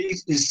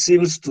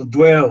seems to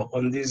dwell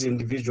on these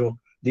individual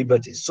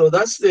liberties. So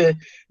that's the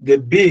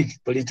big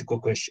political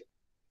question.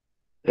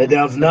 They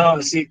have now,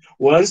 see,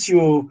 once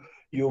you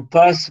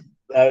pass,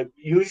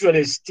 usually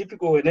it's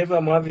typical whenever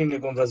I'm having a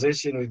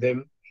conversation with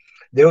them,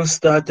 they'll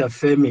start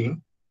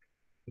affirming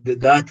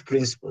that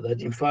principle,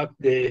 that in fact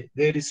they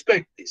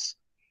respect this.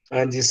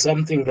 And it's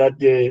something that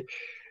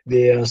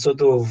they are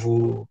sort of,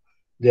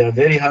 they are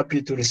very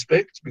happy to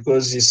respect,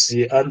 because it's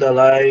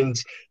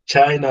underlined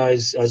China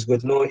has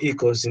got no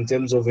equals in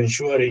terms of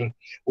ensuring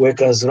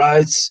workers'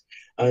 rights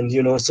and,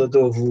 sort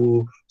of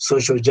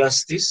social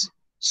justice.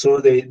 So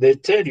they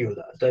tell you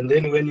that. And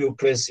then when you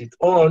press it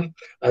on,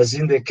 as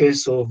in the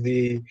case of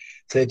the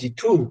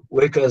 32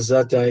 workers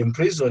that are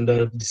imprisoned and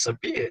have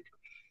disappeared,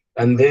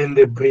 and then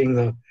they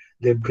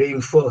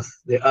bring forth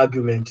the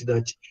argument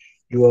that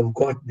you have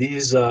got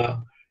these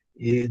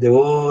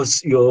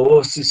your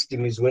whole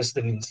system is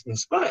Western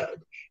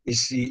inspired.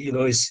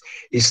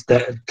 It's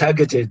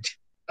targeted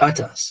at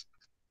us,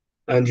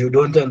 and you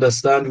don't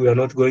understand. We are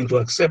not going to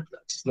accept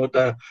that. It's not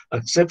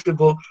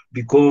acceptable,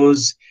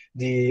 because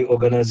the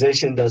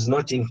organization does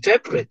not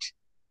interpret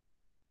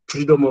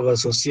freedom of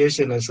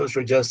association and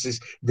social justice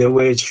the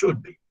way it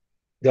should be.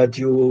 That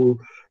you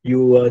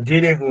are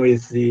dealing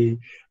with the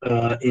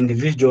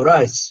individual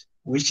rights,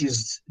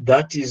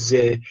 that is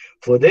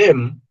for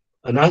them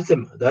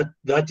anathema.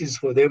 That is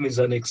for them is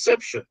an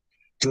exception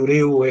to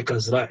real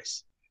workers'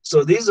 rights.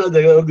 So these are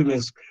the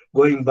arguments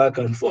going back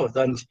and forth.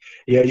 And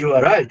yeah, you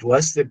are right.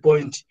 What's the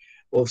point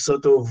of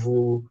sort of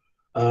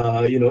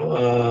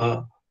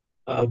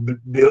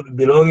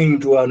belonging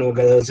to an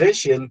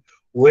organization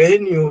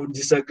when you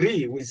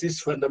disagree with its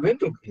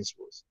fundamental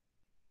principles?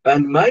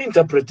 And my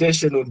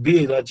interpretation would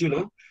be that,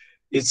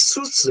 it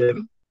suits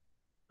them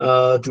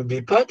to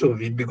be part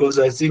of it, because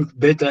I think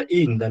better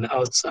in than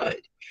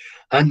outside.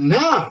 And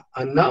now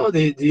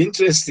the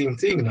interesting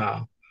thing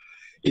now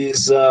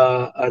is,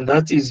 and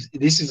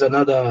this is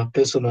another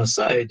personal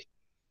side.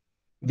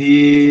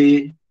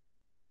 In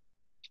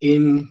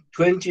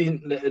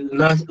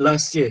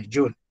last year,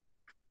 June,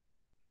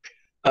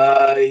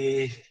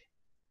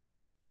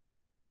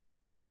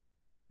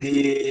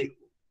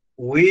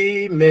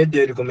 we made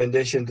the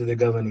recommendation to the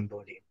governing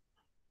body,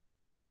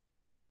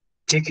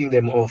 taking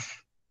them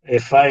off a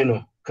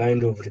final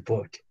kind of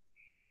report,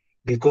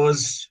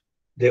 because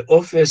the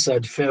office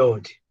had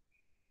failed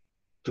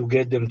to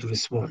get them to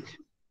respond.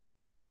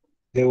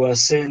 They were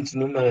sent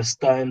numerous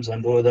times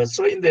and all that.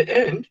 So in the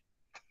end,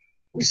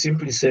 we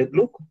simply said,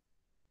 look,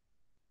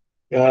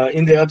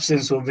 in the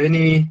absence of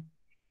any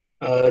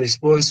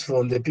response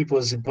from the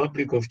People's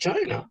Republic of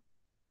China,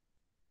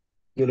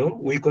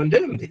 we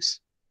condemn this.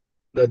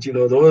 That,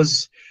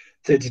 those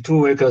 32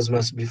 workers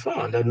must be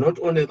found. And not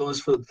only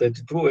those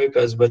 32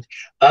 workers, but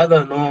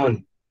other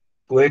known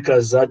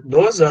workers,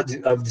 those that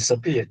have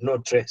disappeared, no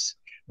trace,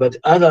 but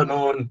other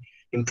known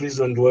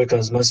imprisoned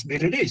workers must be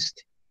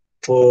released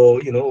for,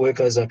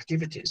 workers'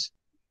 activities.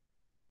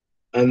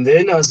 And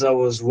then as I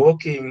was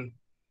walking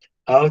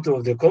out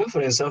of the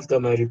conference after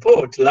my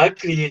report,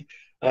 luckily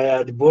I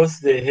had both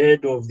the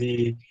head of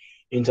the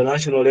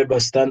International Labour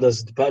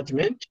Standards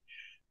Department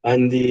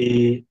and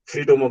the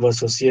Freedom of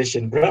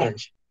Association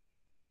branch,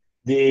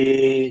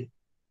 the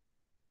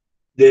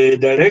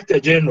Director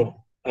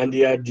General, and he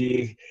had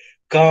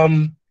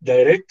come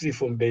directly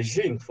from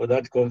Beijing for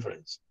that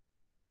conference,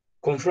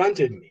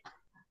 confronted me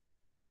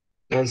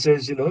and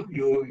says,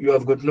 you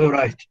have got no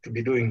right to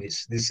be doing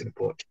this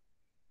report.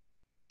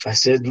 I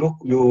said, look,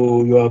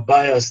 you are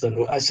biased.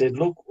 And I said,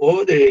 look,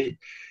 all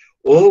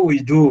we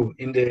do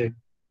in the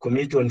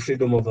Committee on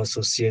Freedom of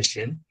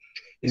Association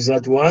is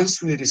that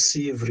once we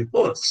receive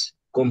reports,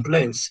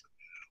 complaints,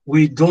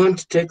 we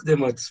don't take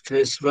them at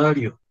face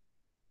value.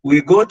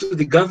 We go to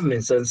the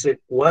governments and say,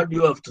 what do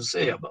you have to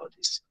say about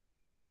this?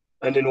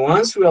 And then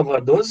once we have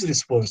had those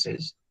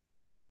responses,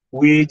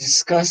 we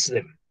discuss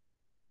them,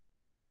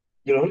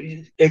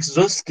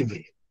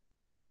 exhaustively,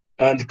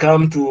 and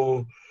come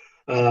to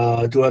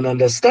an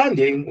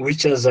understanding,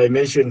 which, as I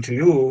mentioned to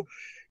you,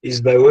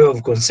 is by way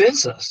of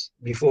consensus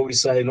before we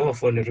sign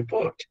off on a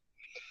report.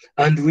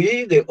 And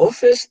the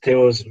office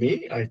tells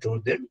me, I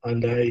told them,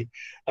 and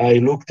I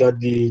looked at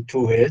the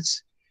two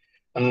heads,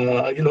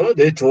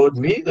 they told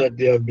me that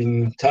they have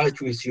been in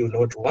touch with you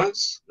not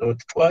once, not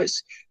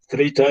twice,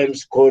 3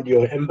 times, called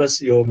your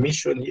embassy, your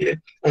mission here,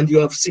 and you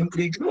have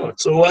simply ignored.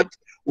 So on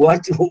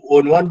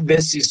what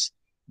basis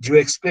do you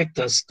expect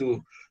us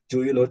to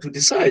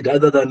decide,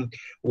 other than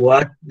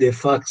what the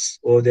facts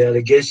or the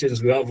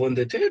allegations we have on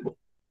the table?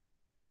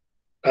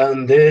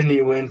 And then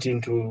he went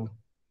into,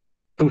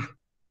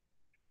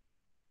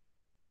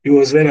 he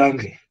was very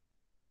angry.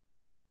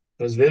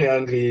 He was very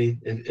angry.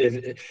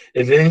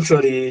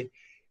 Eventually,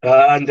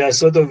 and I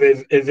sort of,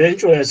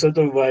 eventually, I sort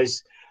of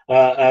was,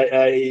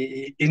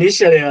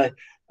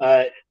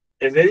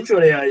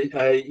 eventually,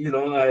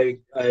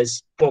 I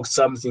spoke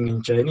something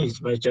in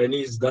Chinese. My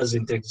Chinese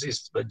doesn't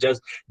exist, but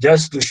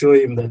just to show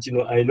him that,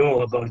 I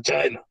know about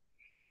China.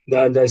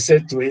 And I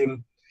said to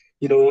him,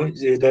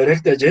 the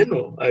Director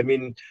General. I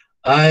mean,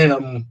 I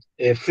am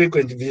a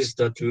frequent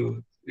visitor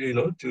to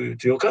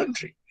your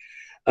country.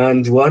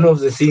 And one of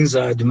the things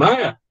I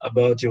admire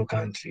about your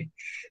country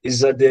is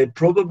that they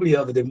probably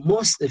have the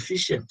most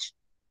efficient,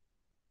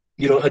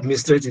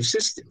 administrative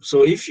system.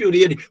 So if you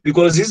really,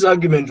 because his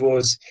argument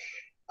was,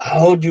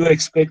 how do you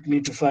expect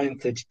me to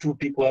find 32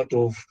 people out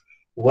of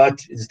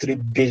what is 3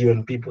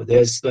 billion people?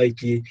 There's like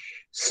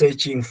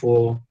searching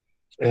for,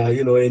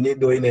 a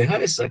needle in a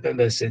haystack.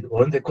 And I said,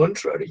 on the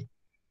contrary,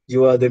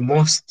 you are the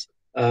most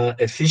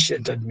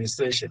efficient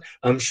administration.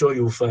 I'm sure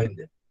you'll find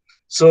them.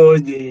 So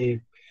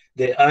the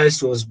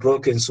ice was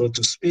broken, so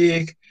to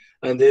speak,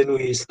 and then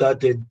we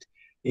started,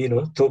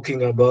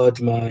 talking about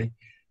my,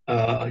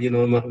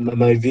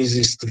 my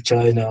visits to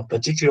China,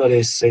 particularly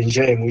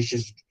Shenzhen, which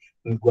is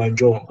in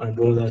Guangzhou, and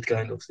all that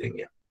kind of thing.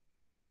 Yeah.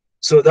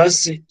 So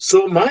that's it.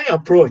 So my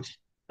approach,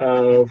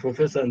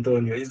 Professor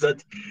Antonio, is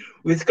that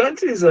with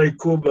countries like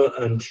Cuba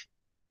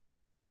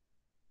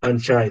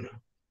and China,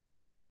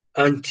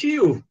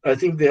 until I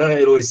think the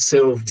ILO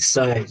itself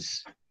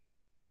decides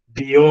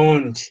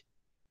beyond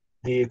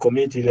the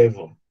committee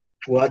level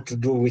what to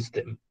do with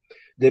them,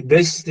 the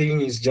best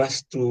thing is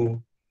just to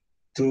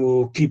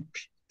keep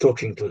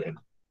talking to them.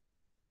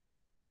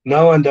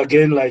 Now and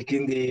again, like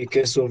in the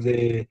case of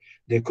the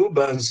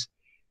Cubans,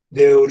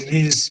 they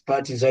release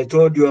parties. I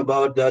told you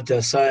about that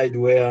aside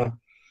where,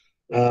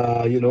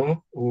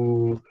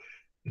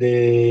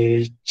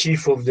 the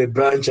chief of the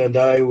branch and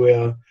I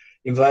were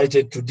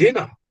invited to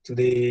dinner to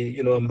the,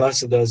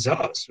 ambassador's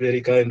house,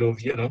 very kind of,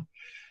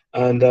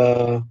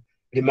 and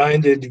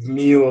reminded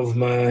me of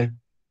my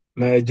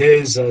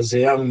days as a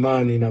young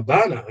man in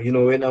Havana,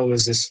 when I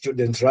was a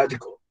student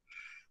radical,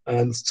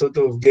 and sort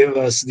of gave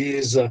us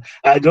these,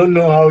 I don't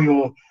know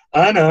how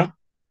Anna,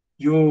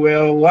 you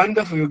were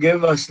wonderful. You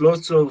gave us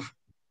lots of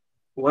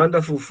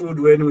wonderful food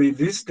when we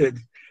visited,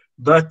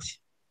 but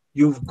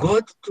you've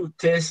got to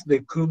taste the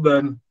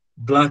Cuban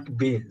black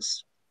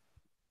beans.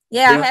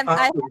 Yeah, I have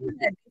that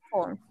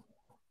before.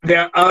 They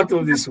are out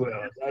of this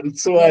world. And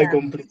so I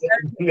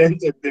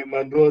complimented them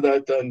and all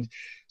that. And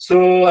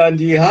so, and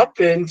it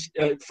happened,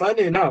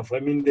 funny enough, I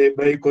mean,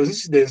 by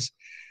coincidence,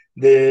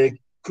 the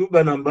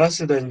Cuban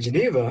ambassador in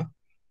Geneva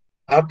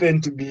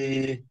happened to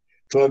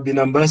have been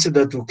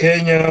ambassador to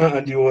Kenya,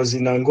 and he was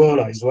in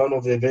Angola. He's one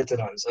of the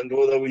veterans. And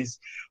all that we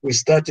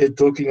started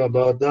talking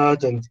about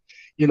that. And,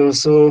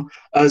 so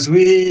as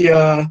we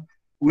are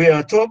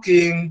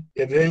talking,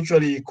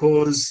 eventually he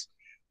calls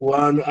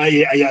one,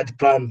 I had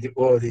planned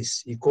all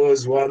this. He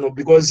calls one,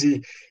 because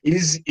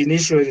his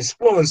initial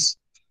response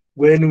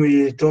when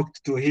we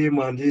talked to him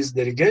and his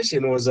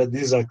delegation was that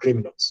these are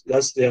criminals.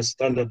 That's their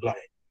standard line.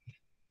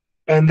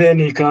 And then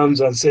he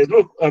comes and said,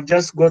 look, I've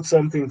just got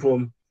something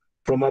from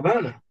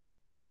Havana.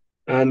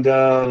 And we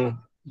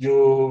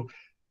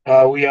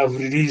have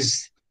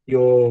released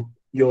your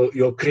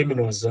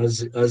criminals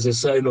as a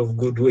sign of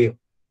goodwill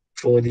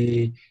for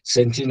the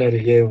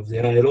centenary year of the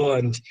ILO,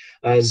 and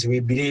as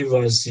we believe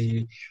as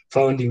the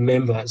founding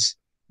members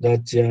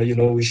that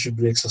we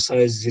should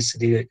exercise this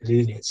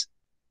leniency.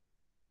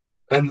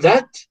 And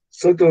that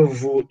sort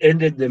of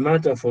ended the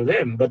matter for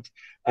them. But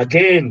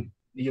again,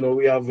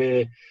 we have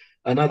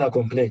another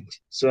complaint.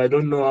 So I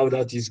don't know how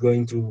that is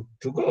going to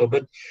go.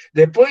 But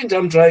the point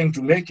I'm trying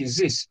to make is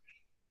this,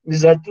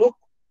 is that, look,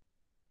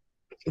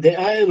 the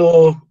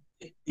ILO,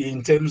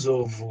 in terms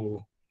of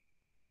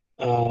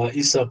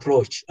its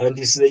approach, and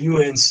it's the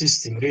UN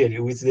system, really.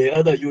 With the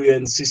other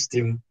UN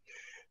system,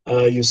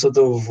 you sort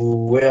of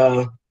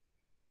where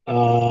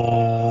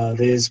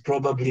there's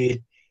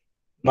probably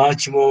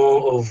much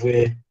more of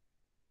a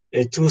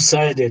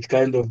two-sided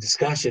kind of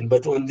discussion.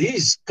 But on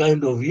these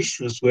kind of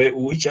issues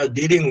which are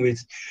dealing with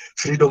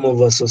freedom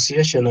of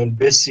association and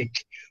basic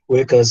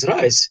workers'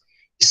 rights,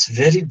 it's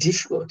very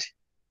difficult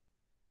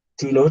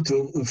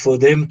for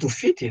them to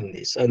fit in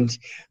this. And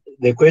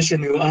the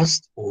question you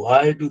asked,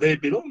 why do they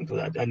belong to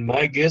that? And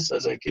my guess,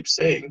 as I keep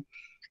saying,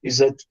 is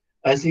that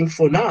I think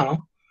for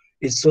now,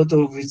 it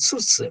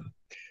suits them.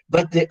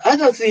 But the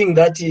other thing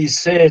that he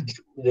said,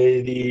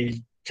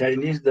 the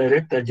Chinese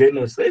Director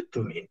General said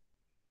to me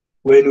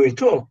when we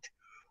talked,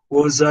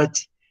 was that,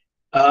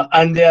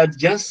 and they had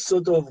just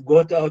sort of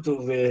got out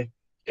of a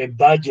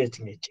budget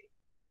meeting.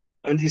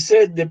 And he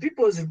said the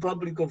People's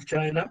Republic of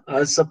China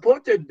has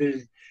supported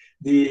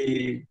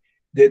the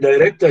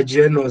Director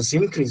General's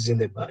increase in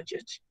the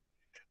budget.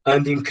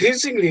 And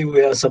increasingly,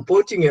 we are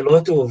supporting a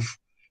lot of,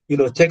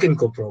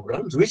 technical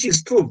programs, which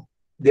is true.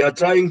 They are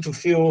trying to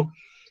feel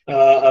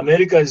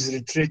America is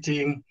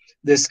retreating.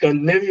 The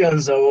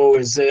Scandinavians are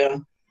always there.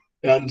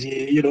 And,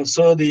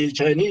 so the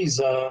Chinese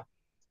are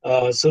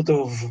sort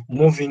of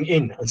moving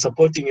in and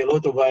supporting a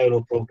lot of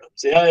ILO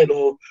programs. The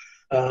ILO,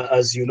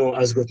 as you know,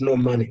 has got no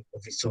money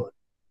of its own.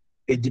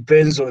 It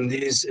depends on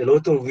this. A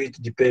lot of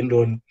it depends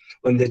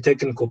on the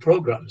technical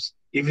programs.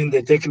 Even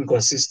the technical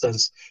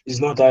assistance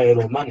is not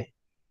ILO money.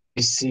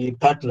 It's the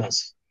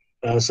partners,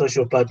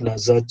 social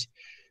partners that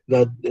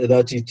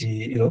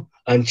it,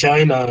 and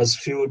China has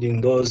filled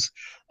in those.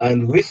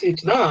 And with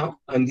it now,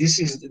 and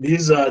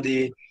these are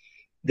the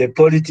the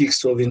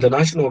politics of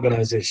international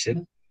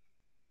organization,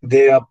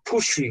 they are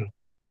pushing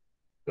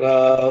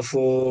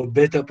for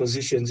better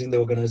positions in the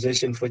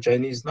organization for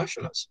Chinese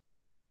nationals.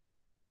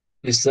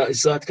 It's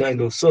that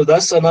kind of, so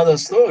that's another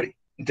story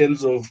in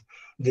terms of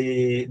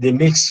the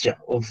mixture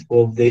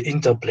of the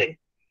interplay,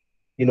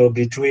 you know,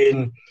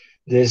 between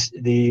this,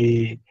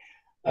 the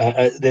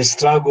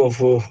struggle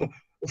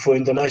for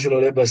international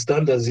labor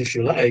standards, if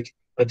you like,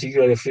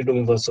 particularly freedom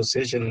of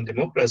association and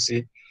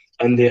democracy,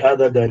 and the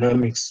other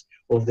dynamics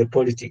of the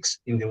politics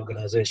in the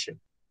organization.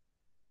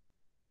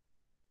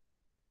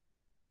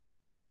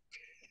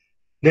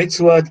 Next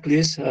word,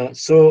 please.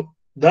 So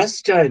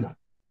that's China.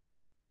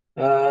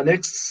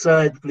 Next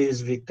slide,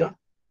 please, Victor.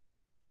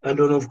 And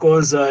then, of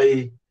course,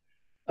 I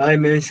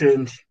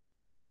mentioned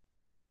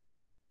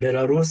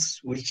Belarus,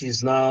 which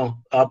is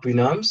now up in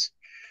arms.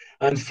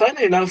 And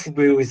funny enough,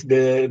 with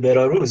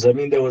Belarus, I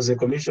mean, there was a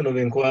commission of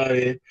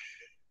inquiry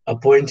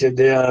appointed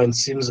there, and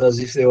seems as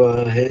if they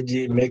were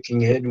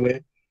making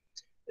headway.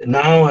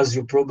 Now, as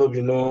you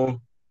probably know,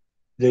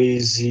 there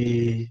is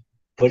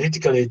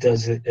politically it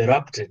has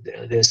erupted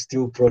there. There's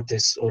still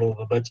protests all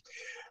over, but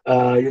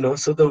you know,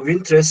 sort of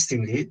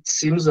interestingly, it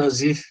seems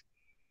as if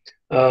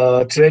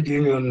trade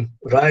union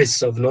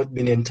rights have not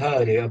been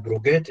entirely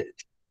abrogated.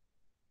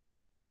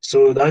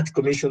 So that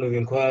commission of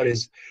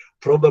inquiries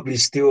probably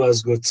still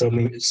has got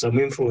some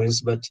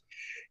influence, but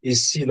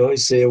it's, you know,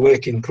 it's a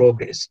work in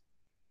progress.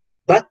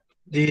 But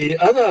the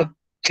other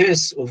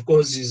case, of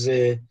course, is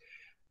the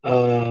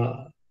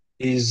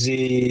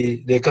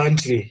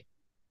country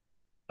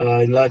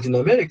in Latin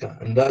America,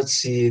 and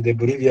that's the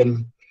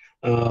Bolivian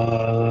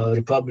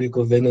Republic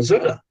of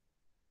Venezuela.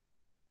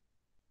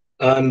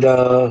 And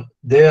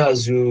there,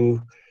 as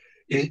you,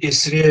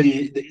 it's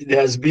really,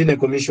 there has been a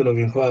commission of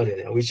inquiry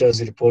there, which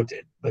has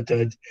reported. But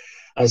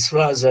as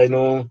far as I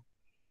know,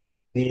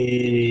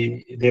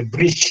 the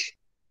breach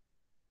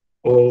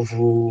of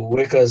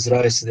workers'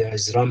 rights there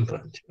is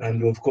rampant.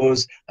 And of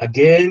course,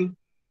 again,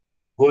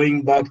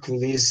 going back to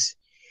this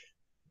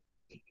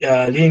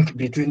link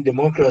between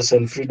democracy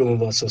and freedom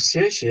of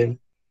association,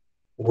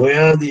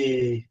 where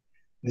the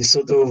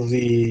sort of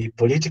the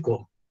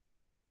political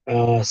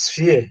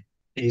sphere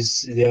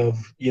is, they have,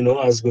 you know,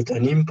 has got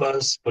an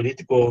impasse,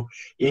 political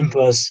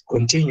impasse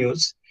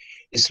continues.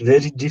 It's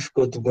very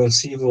difficult to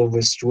conceive of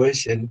a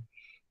situation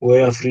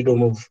where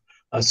freedom of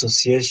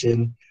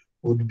association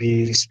would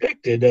be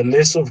respected,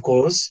 unless, of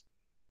course,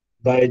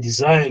 by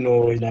design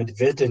or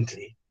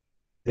inadvertently,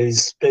 there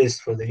is space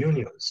for the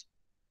unions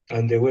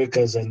and the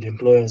workers and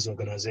employers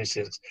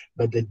organizations.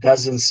 But there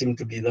doesn't seem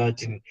to be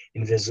that in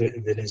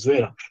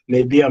Venezuela.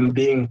 Maybe I'm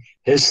being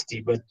hasty,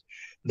 but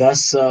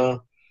that's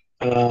the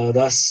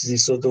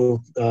sort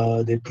of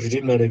the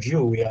preliminary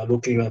view. We are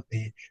looking at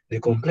the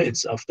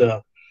complaints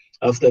after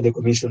the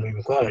commission of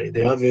inquiry.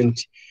 They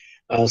haven't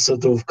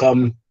sort of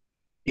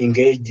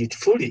engaged it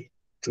fully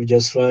to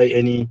justify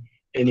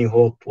any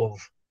hope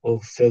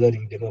of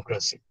furthering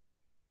democracy.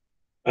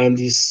 And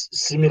these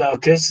similar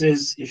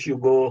cases, if you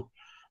go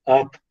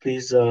up,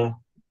 please,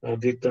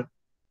 Victor.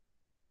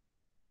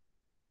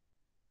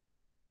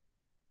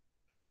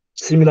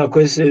 Similar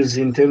cases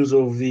in terms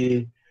of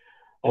the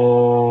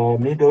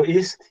Middle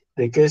East.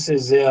 The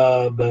cases there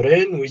are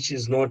Bahrain, which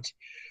is not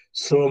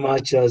so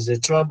much as a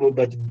trouble,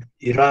 but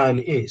Iran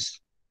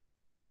is.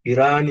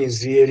 Iran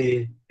is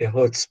really a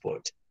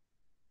hotspot.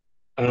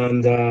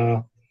 And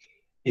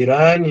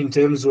Iran, in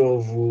terms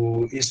of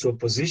its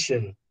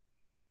opposition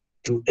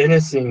to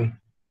anything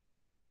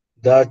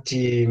that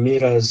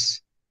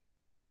mirrors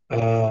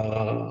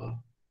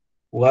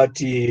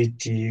what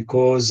it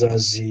calls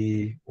as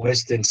the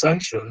Western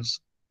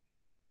sanctions,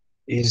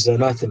 is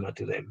anathema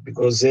to them,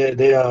 because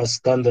their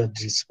standard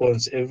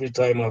response every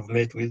time I've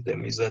met with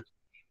them is that,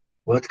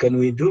 what can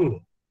we do?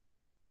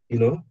 You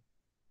know,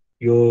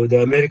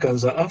 the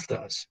Americans are after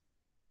us.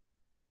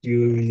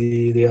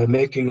 They are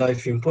making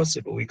life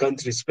impossible. We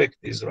can't respect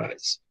these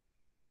rights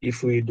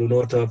if we do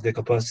not have the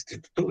capacity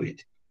to do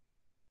it.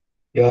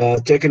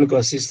 Technical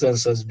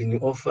assistance has been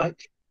offered.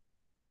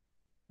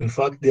 In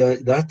fact, there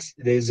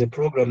is a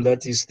program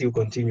that is still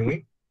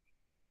continuing,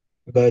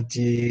 but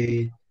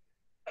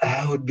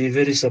I would be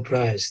very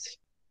surprised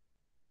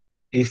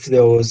if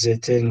there was a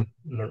 10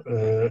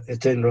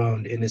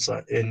 round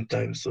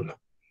anytime sooner,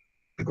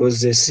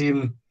 because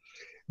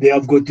they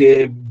have got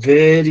a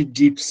very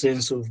deep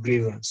sense of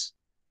grievance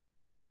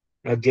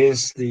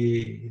against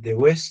the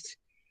West,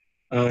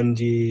 and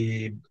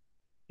you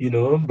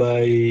know,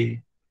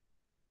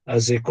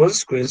 as a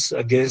consequence,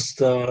 against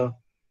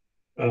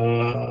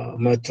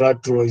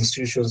multilateral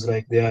institutions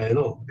like the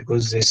ILO,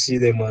 because they see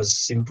them as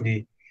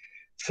simply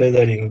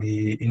furthering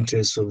the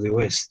interests of the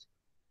West.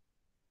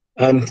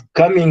 And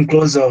coming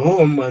closer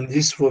home, and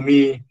this for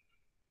me,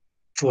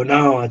 for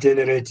now at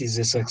any rate, is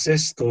a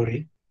success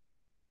story,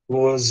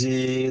 was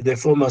the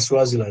former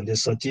Swaziland, the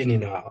Eswatini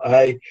now.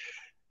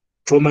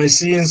 For my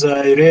sins,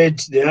 I read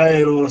the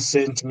ILO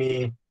sent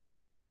me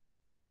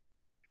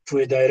for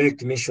a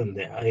direct mission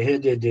there. I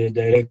headed a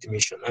direct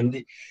mission.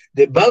 And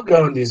the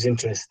background is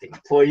interesting.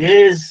 For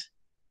years,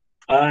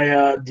 I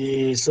had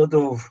sort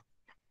of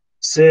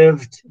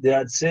served, they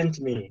had sent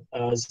me,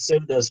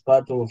 served as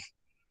part of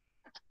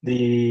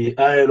the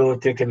ILO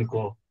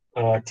technical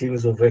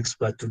teams of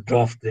experts to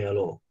draft their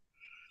law.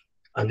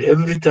 And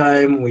every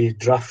time we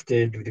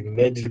drafted, we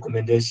made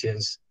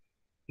recommendations,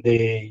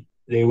 they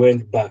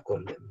went back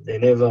on them. They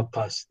never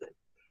passed them.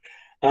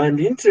 And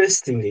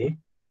interestingly,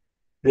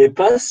 the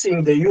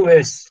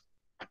US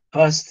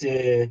passed,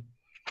 I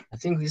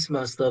think this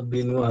must have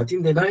been, I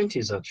think the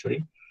 90s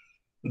actually,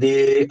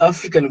 the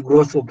African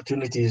Growth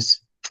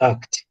Opportunities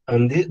Act.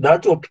 And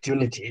that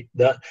opportunity,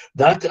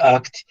 that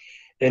act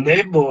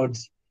enabled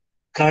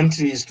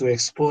countries to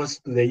export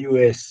to the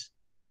US,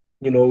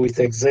 with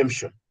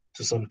exemption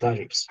to some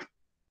tariffs.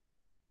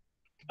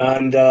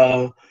 And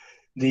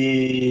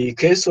the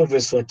case of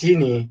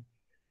Eswatini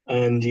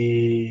and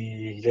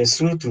the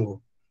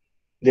Lesotho,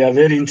 they are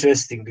very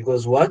interesting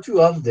because what you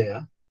have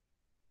there,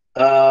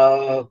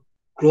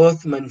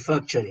 cloth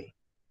manufacturing,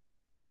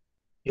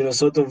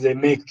 sort of they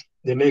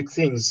make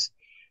things,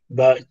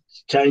 but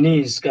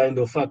Chinese kind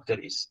of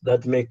factories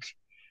that make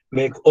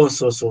all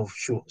sorts of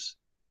shoes.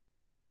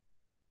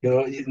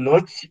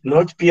 Not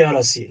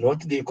PRC,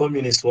 not the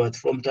communist one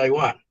from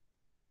Taiwan.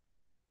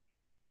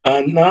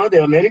 And now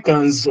the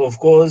Americans, of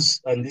course,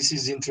 and this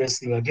is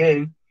interesting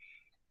again,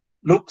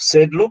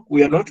 said, look,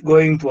 we are not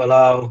going to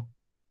allow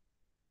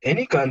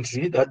any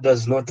country that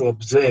does not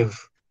observe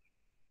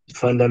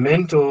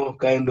fundamental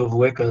kind of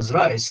workers'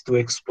 rights to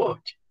export.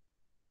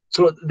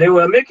 So they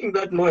were making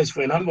that noise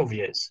for a number of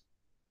years.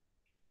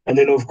 And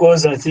then, of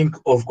course, I think,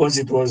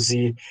 it was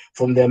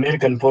from the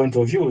American point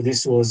of view,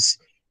 this was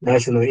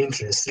national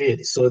interest,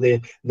 really. So their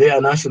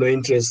national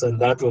interest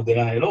and that of the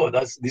ILO,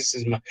 this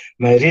is my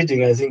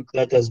reading. I think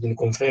that has been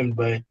confirmed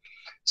by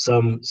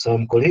some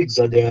colleagues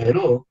at the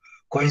ILO,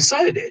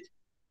 coincided.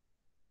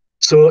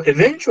 So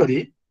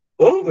eventually,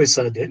 all of a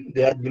sudden,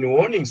 they had been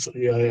warning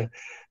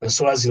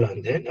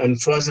Swaziland then, and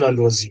Swaziland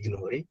was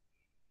ignoring.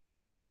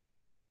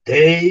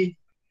 They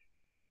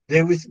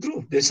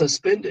withdrew, they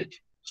suspended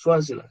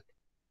Swaziland.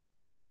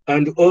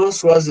 And all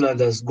Swaziland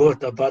has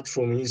got, apart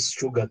from his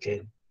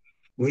sugarcane,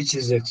 which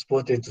is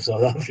exported to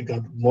South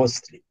Africa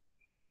mostly,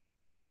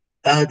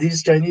 are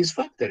these Chinese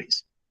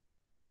factories.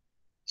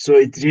 So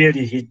it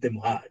really hit them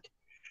hard.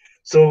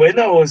 So when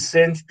I was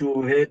sent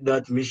to head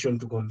that mission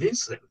to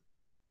convince them,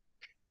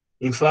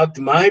 in fact,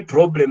 my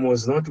problem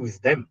was not with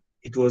them.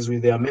 It was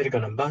with the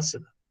American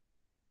ambassador,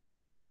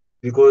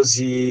 because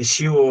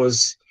she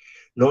was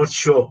not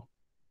sure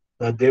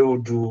that they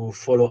would do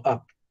follow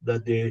up,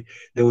 that they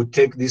would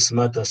take this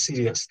matter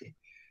seriously.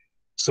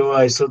 So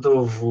I sort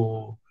of,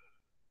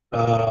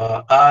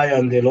 I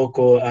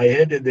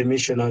headed the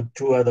mission, and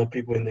 2 other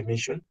people in the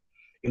mission,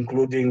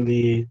 including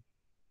the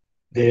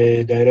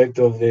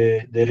director of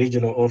the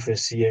regional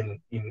office here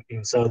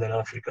in Southern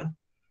Africa.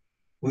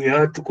 We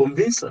had to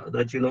convince her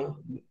that,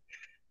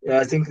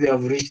 I think they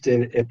have reached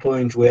a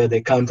point where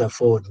they can't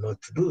afford not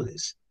to do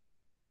this.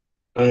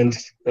 And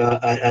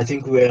I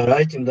think we are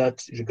right in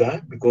that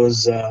regard,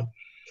 because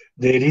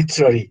they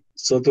literally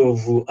sort of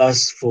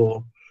asked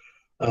for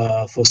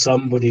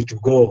somebody to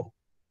go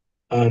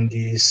and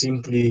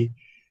simply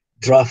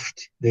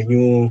draft the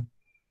new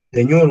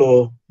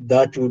law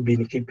that would be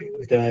in keeping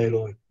with the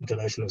ILO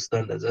international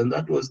standards, and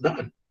that was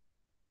done.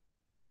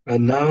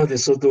 And now they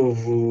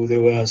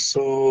were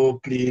so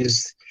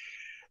pleased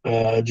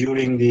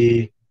during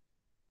the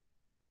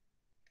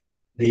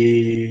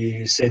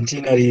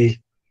centenary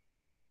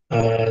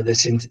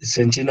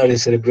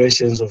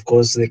celebrations. Of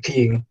course, their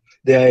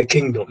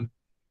kingdom,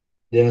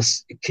 their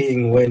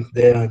king went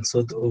there and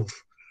sort of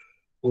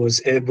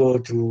was able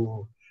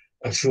to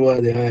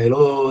assure the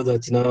ILO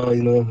that now,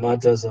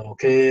 matters are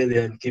okay, they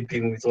are in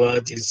keeping with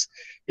what is,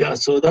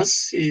 so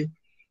that's,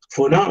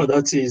 for now,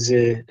 that is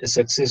a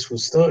successful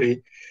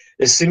story.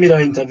 A similar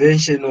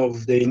intervention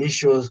of the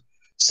initial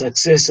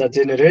success at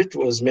any rate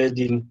was made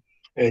in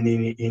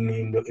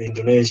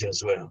Indonesia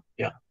as well.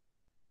 Yeah.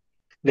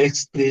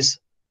 Next, please.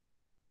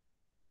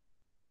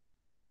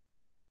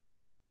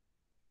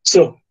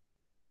 So,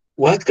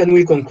 what can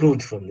we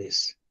conclude from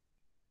this?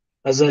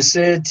 As I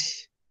said,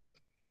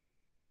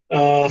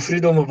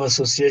 freedom of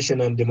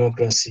association and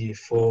democracy,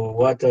 for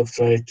what I've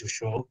tried to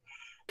show,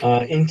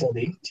 are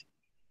interlinked,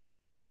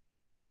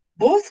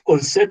 both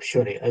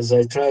conceptually, as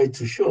I tried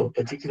to show,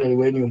 particularly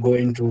when you go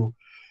into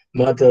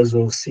matters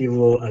of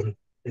civil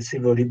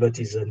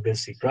liberties and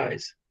basic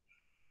rights,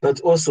 but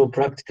also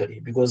practically,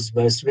 because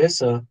vice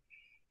versa,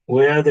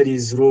 where there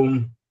is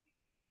room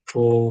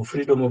for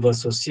freedom of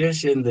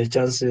association, the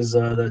chances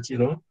are that,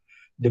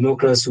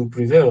 democracy will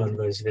prevail, and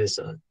vice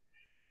versa.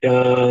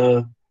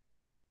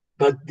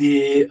 But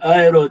the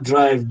ILO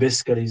drive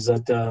basically is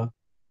that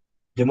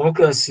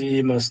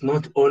democracy must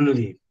not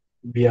only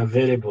be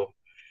available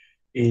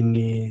in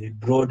the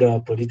broader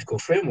political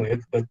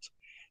framework, but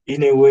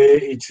in a way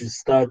it should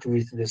start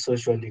with the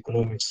social and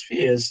economic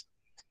spheres,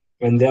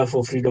 and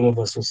therefore freedom of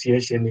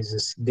association is a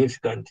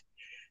significant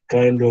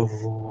kind of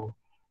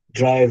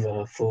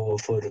driver for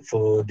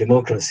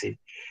democracy.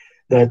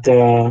 That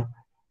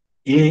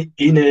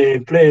in a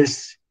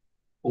place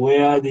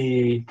where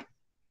the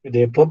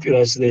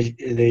populace,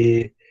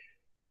 the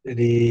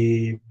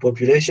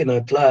population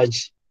at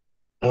large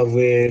have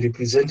a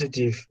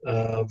representative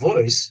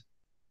voice.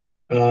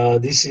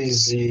 This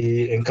is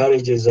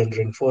encourages and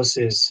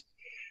reinforces,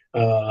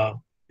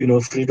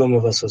 freedom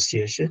of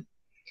association.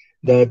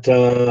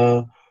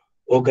 That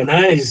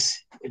organized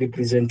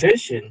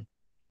representation,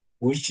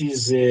 which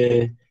is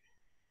a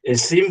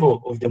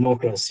symbol of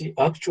democracy,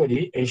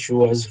 actually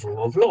ensures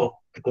rule of law,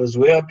 because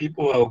where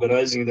people are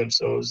organizing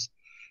themselves,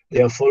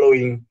 they are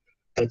following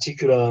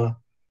particular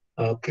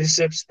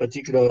precepts,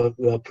 particular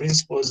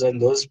principles,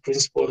 and those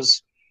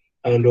principles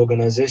and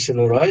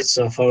organizational rights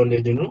are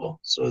founded in law.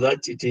 So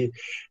that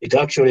it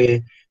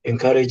actually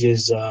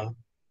encourages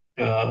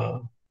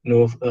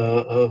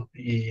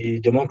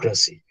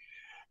democracy.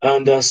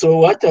 And so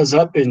what has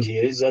happened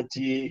here is that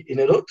in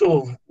a lot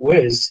of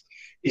ways,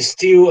 is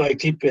still, I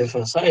keep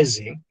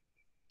emphasizing,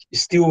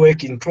 is still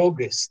work in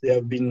progress. There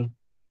have been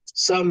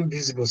some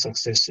visible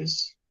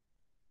successes,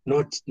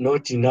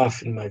 not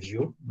enough in my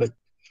view, but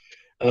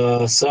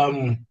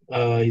some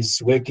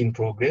is work in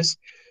progress.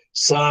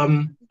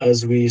 Some,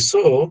 as we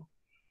saw,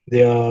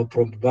 they are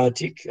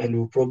problematic and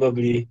will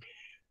probably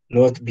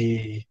not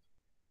be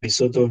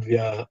sort of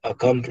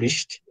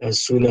accomplished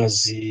as soon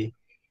as the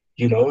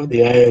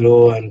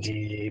ILO and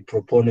the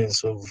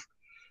proponents of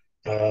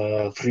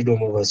freedom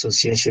of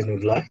association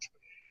would like.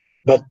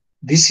 But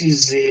this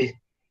is the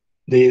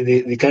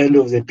kind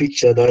of the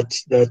picture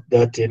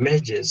that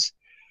emerges.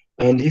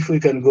 And if we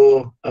can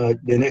go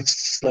the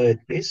next slide,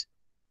 please.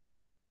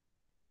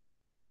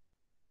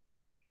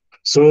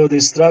 So the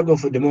struggle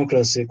for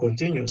democracy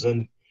continues,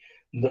 and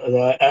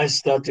I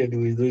started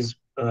with these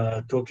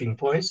talking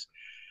points.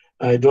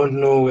 I don't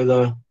know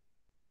whether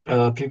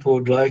people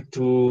would like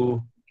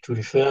to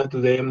refer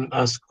to them,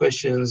 ask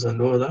questions and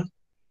all that.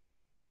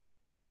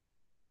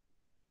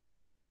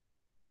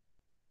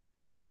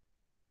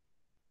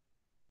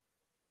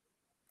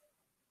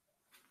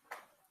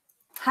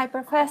 Hi,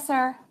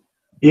 Professor.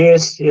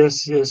 Yes,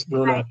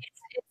 Bruna. Hi,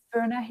 it's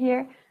Bruna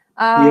here.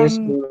 Yes,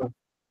 Bruna.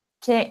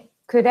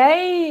 Could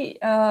I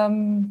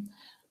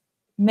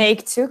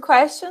make two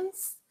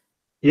questions?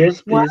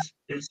 Yes, please.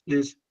 Yes,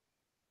 please.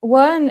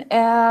 One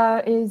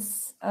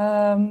is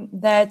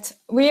that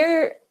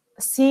we're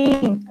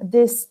seeing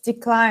this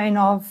decline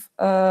of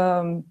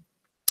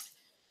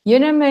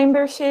union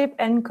membership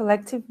and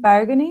collective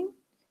bargaining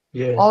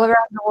all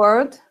around the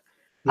world.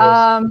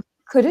 Yes.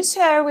 Could you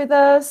share with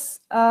us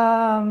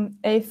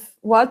if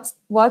what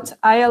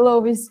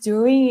ILO is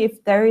doing,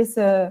 if there is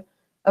a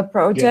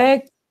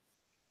project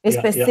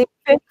specific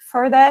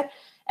for that?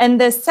 And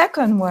the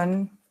second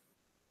one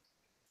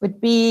would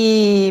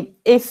be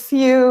if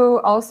you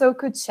also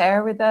could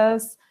share with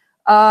us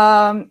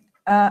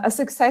a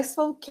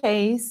successful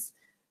case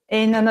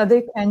in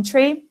another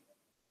country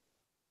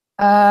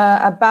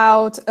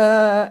about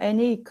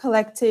any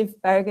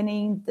collective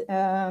bargaining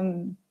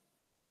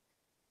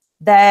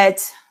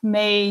that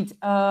made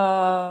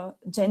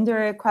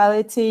gender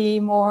equality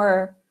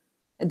more,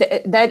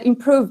 that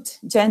improved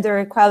gender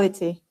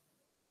equality.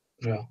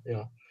 Yeah.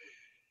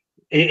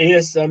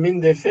 Yes, I mean,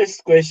 the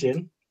first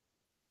question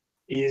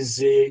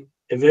is a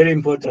very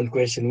important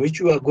question,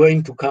 which we are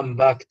going to come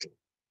back to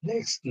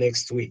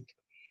next week.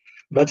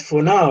 But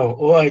for now,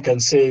 all I can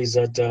say is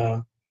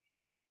that,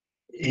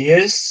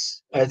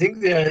 yes, I think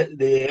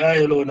the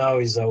ILO now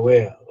is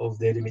aware of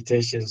the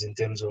limitations in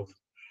terms of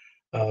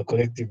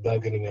collective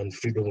bargaining and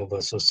freedom of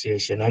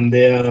association. And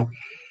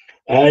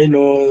I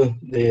know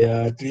there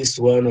are at least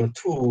one or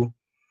two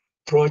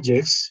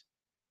projects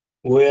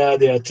where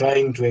they are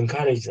trying to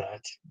encourage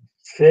that.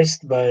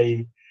 First,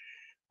 by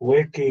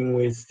working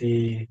with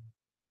the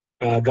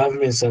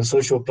governments and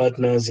social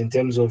partners in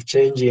terms of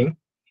changing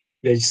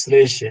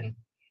legislation,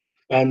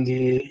 and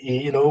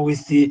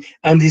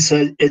it's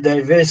a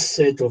diverse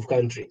set of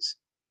countries,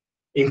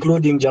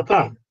 including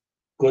Japan,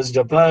 because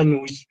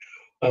Japan, which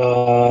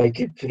I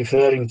keep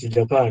referring to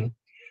Japan,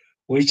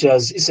 which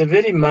it's a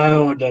very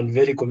mild and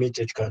very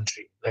committed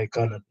country, like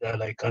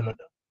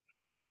Canada.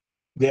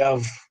 They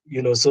have,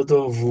 sort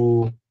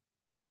of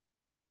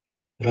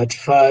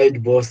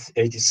ratified both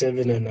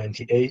 87 and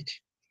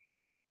 98,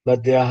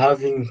 but they are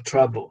having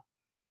trouble,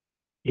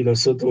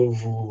 sort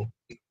of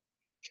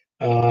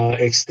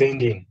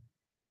extending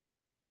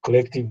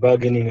collective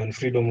bargaining and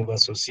freedom of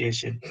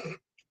association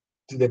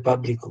to the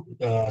public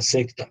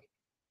sector.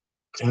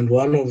 And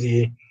one of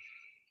the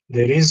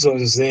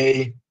reasons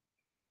the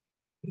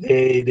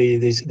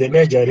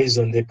major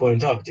reason they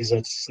point out is that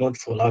it's not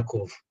for lack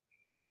of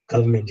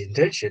government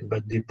intention,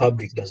 but the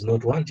public does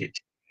not want it.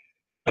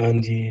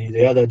 And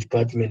the other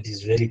department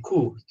is very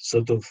cool,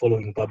 sort of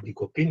following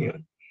public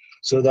opinion.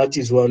 So that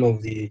is one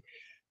of the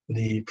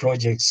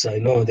projects I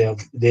know they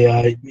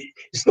are.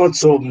 It's not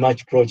so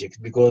much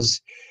project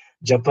because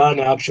Japan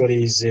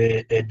actually is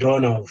a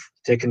donor of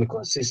technical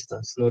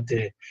assistance, not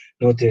a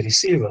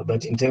receiver.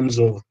 But in terms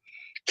of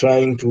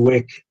trying to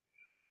work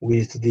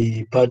with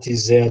the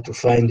parties there to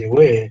find a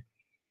way,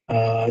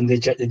 and the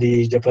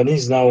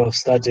Japanese now have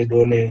started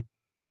on a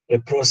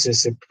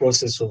process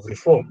of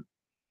reform.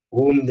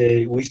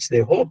 which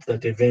they hope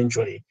that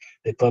eventually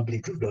the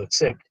public will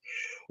accept.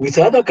 With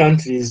other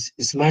countries,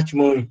 it's much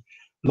more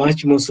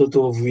sort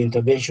of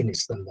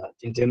interventionist than that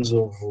in terms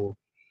of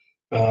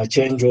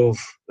change of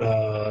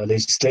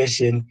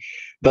legislation,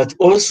 but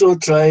also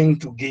trying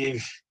to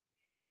give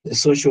the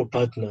social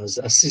partners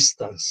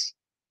assistance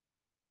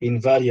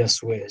in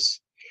various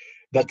ways.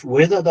 But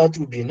whether that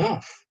will be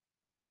enough,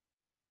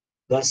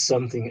 that's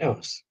something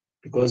else,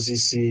 because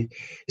it's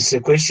a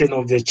question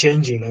of the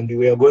changing, and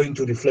we are going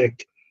to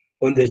reflect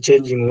on the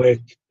changing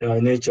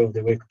nature of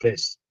the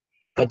workplace,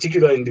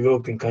 particularly in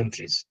developing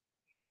countries,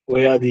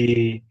 where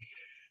the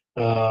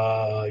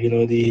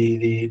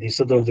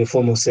sort of the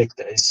formal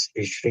sector is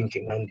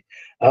shrinking. And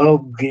I'll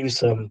give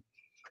some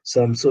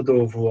sort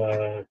of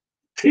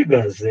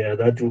figures there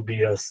that will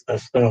be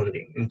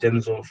astounding in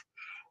terms of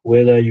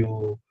whether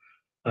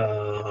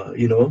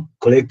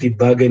collective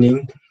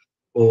bargaining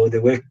or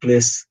the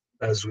workplace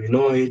as we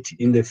know it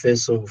in the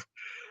face of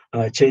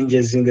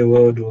changes in the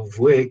world of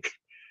work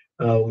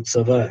would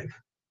survive.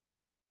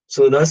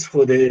 So that's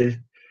for the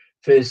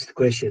first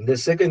question. The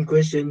second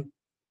question,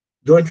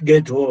 don't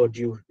get old.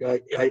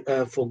 I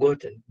have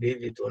forgotten,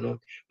 believe it or not.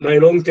 My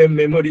long-term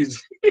memory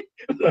is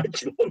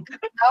much longer.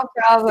 No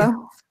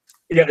problem.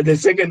 Yeah, the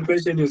second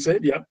question you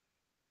said, yeah,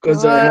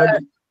 because I had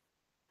it.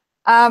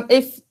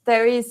 If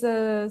there is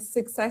a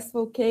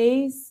successful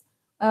case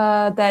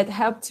that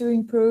helped to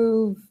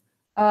improve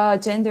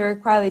gender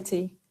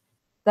equality,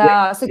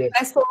 the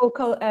successful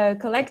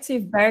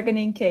collective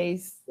bargaining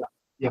case.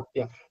 Yeah.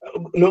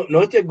 No,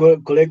 not a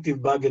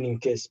collective bargaining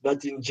case,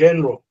 but in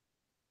general.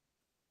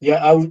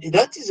 Yeah,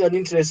 that is an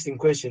interesting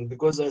question,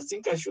 because I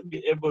think I should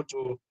be able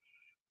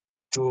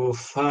to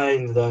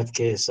find that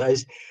case.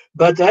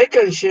 But I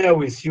can share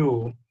with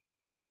you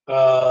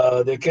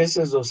the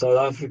cases of South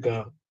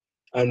Africa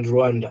and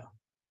Rwanda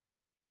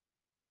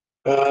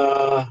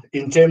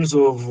in terms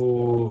of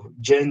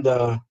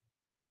gender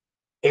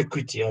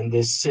equity and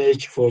the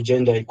search for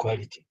gender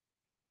equality.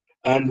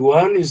 And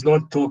one is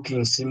not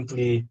talking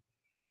simply,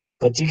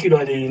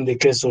 particularly in the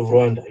case of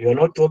Rwanda, you're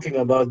not talking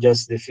about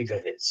just the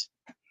figureheads.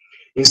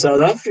 In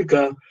South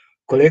Africa,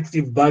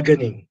 collective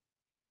bargaining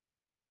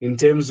in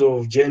terms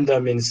of gender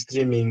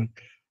mainstreaming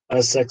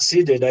has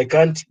succeeded. I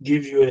can't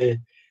give you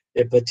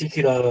a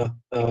particular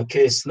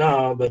case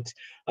now, but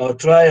I'll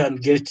try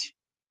and get,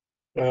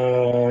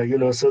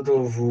 sort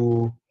of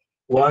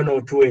one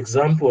or two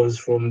examples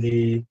from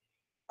the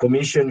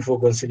Commission for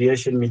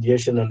Conciliation,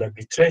 Mediation and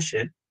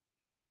Arbitration,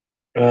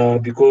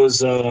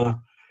 because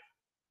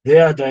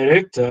their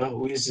director,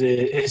 who is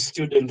a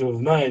student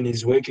of mine,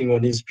 is working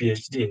on his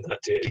PhD in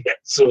that area.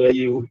 So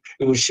he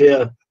will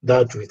share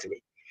that with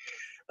me.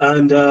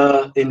 And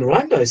in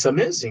Rwanda, it's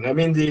amazing. I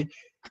mean,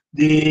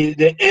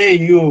 the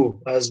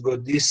AU has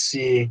got this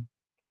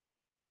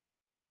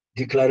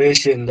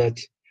declaration that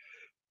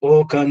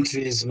all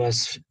countries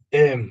must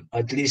aim,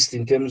 at least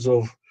in terms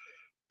of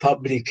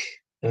public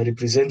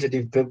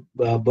representative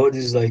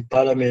bodies like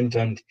parliament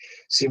and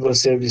civil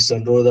service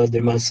and all that,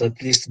 there must at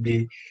least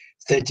be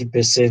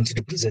 30%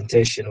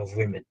 representation of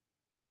women,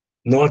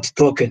 not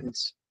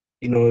tokens,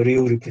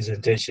 real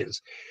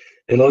representations.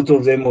 A lot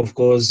of them, of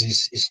course,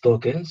 is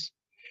tokens,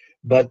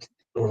 but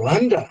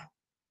Rwanda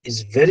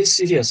is very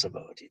serious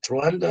about it.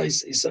 Rwanda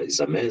is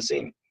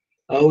amazing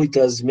how it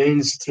has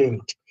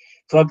mainstreamed.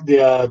 In fact, they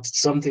are at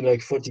something like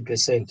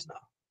 40% now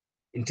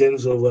in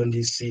terms of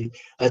NDC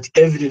at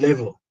every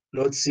level,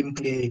 not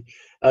simply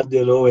at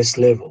the lowest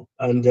level.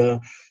 And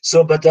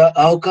but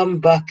I'll come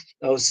back.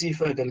 I'll see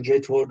if I can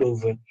get hold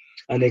of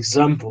an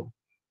example,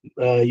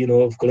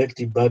 of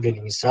collective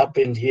bargaining. It's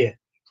happened here,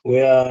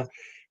 where,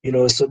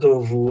 sort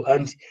of,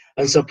 and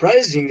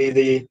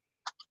surprisingly,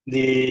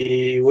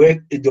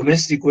 the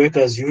domestic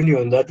workers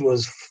union that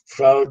was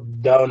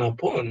frowned down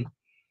upon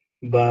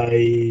by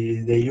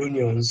the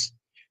unions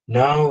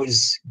now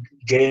is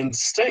gained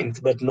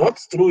strength, but not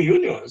through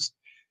unions,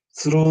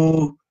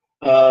 through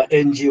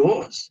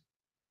NGOs,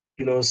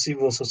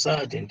 civil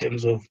society, in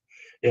terms of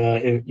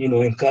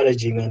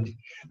encouraging and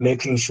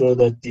making sure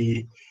that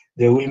the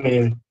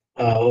women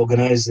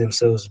organize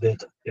themselves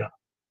better. Yeah.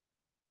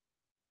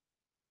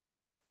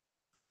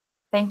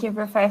 Thank you,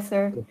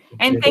 Professor.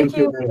 And thank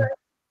you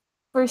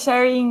for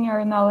sharing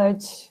your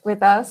knowledge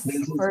with us.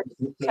 Thank you.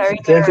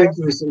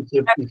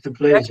 It's a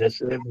pleasure.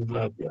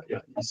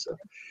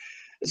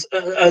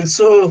 And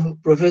so,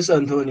 Professor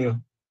Antonio,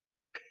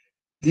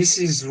 this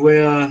is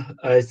where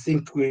I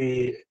think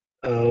we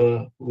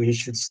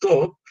should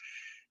stop,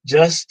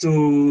 just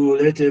to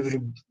let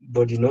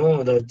everybody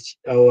know that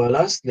our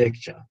last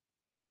lecture,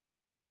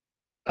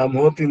 I'm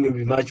hoping, will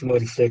be much more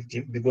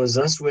reflective, because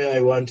that's where I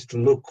want to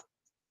look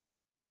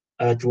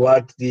at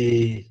what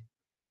the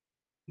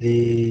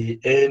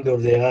end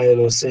of the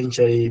ILO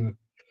century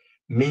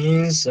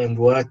means and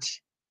what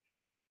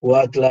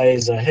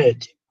lies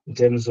ahead in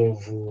terms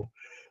of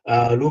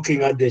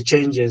looking at the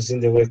changes in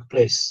the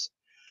workplace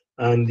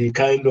and the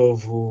kind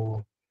of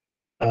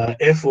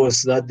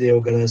efforts that the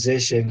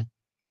organization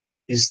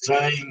is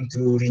trying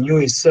to renew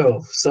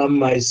itself. Some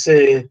might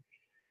say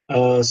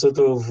sort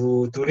of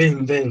to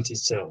reinvent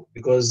itself,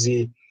 because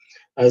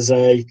as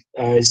I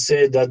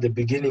said at the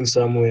beginning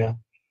somewhere,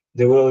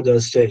 the world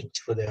has changed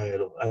for the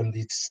ILO, and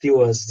it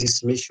still has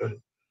this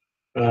mission,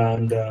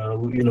 and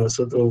you know,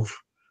 sort of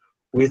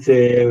with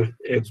a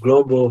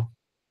global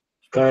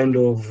kind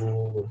of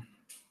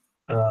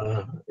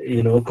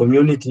you know,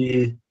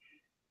 community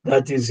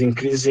that is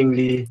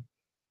increasingly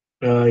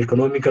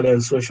economically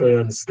and socially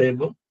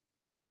unstable,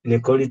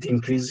 inequality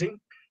increasing,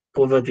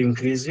 poverty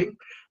increasing,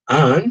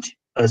 and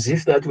as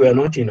if that were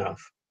not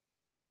enough,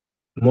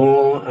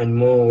 more and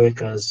more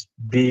workers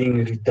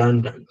being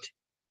redundant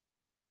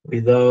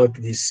without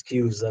the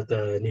skills that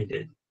are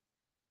needed,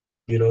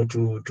 you know,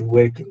 to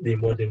work in the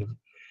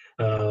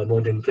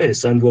modern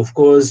place. And of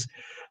course,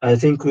 I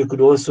think we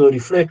could also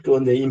reflect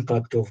on the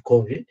impact of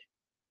COVID,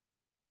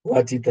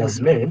 what it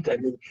has meant. I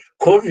mean,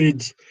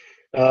 COVID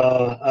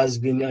has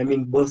been, I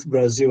mean, both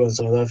Brazil and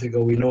South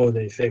Africa, we know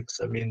the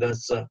effects. I mean,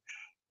 that's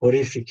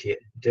horrific here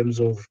in terms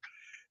of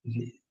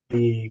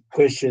the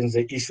questions,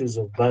 the issues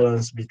of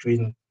balance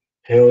between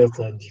health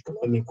and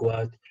economic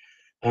work.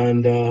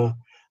 And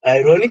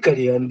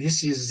ironically, and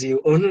this is the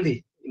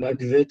only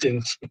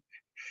inadvertent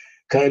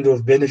kind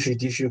of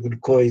benefit, if you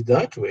could call it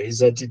that way, is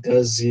that it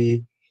has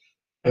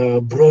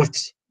brought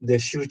the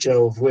future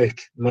of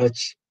work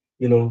much,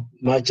 you know,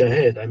 much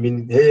ahead. I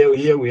mean,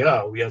 here we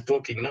are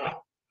talking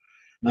now.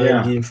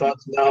 Yeah. And in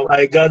fact, now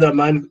I gather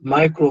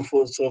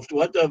Microsoft,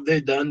 what have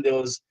they done? There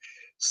was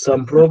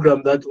some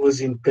program that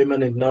was in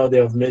permanent, now they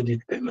have made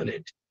it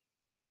permanent.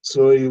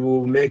 So it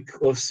will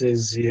make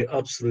offices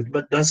absolute,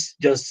 but that's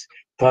just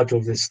part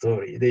of the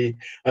story.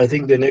 I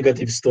think the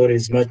negative story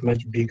is much,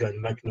 much bigger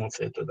and much more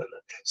fatal than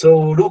that. So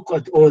we'll look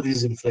at all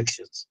these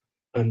inflections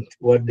and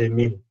what they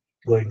mean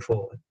going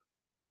forward.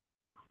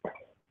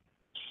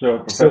 So,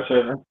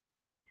 Professor,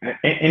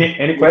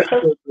 any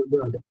questions?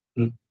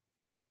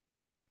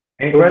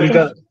 Any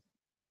questions?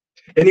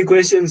 Any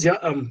questions? Yeah.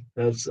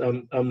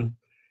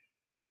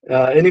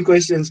 Any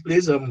questions,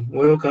 please?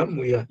 Welcome.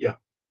 Yeah.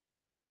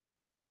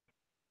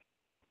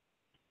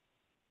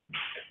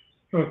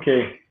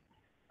 Okay.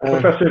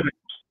 Professor,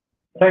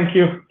 thank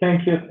you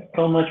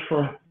so much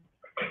for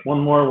one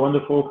more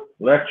wonderful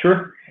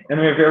lecture, and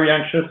we're very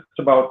anxious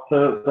about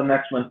the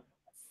next one,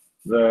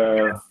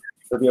 the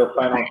real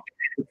final.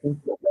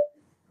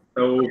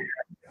 So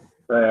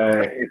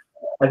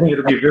I think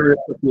it'll be very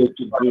appropriate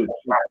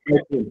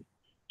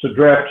to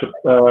draft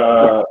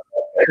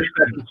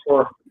perspectives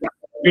for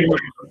freedom of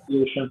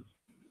association.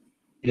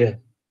 Yeah.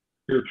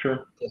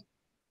 Future.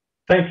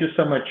 Thank you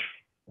so much.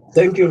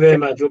 Thank you very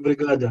much.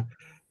 Obrigado.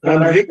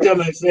 And Victor,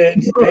 my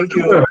friend, thank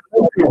you.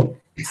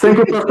 Thank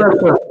you,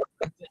 Professor.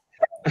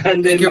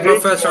 And thank you,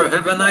 Professor.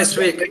 Have a nice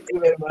week. Thank you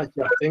very much.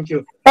 Yeah, thank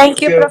you.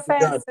 Thank you,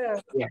 Professor.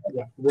 Yeah.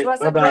 It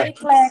was a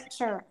great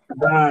lecture.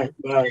 Bye.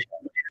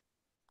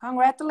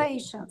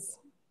 Congratulations.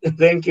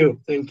 Thank you.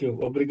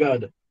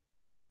 Obrigado.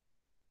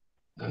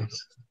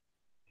 Nice.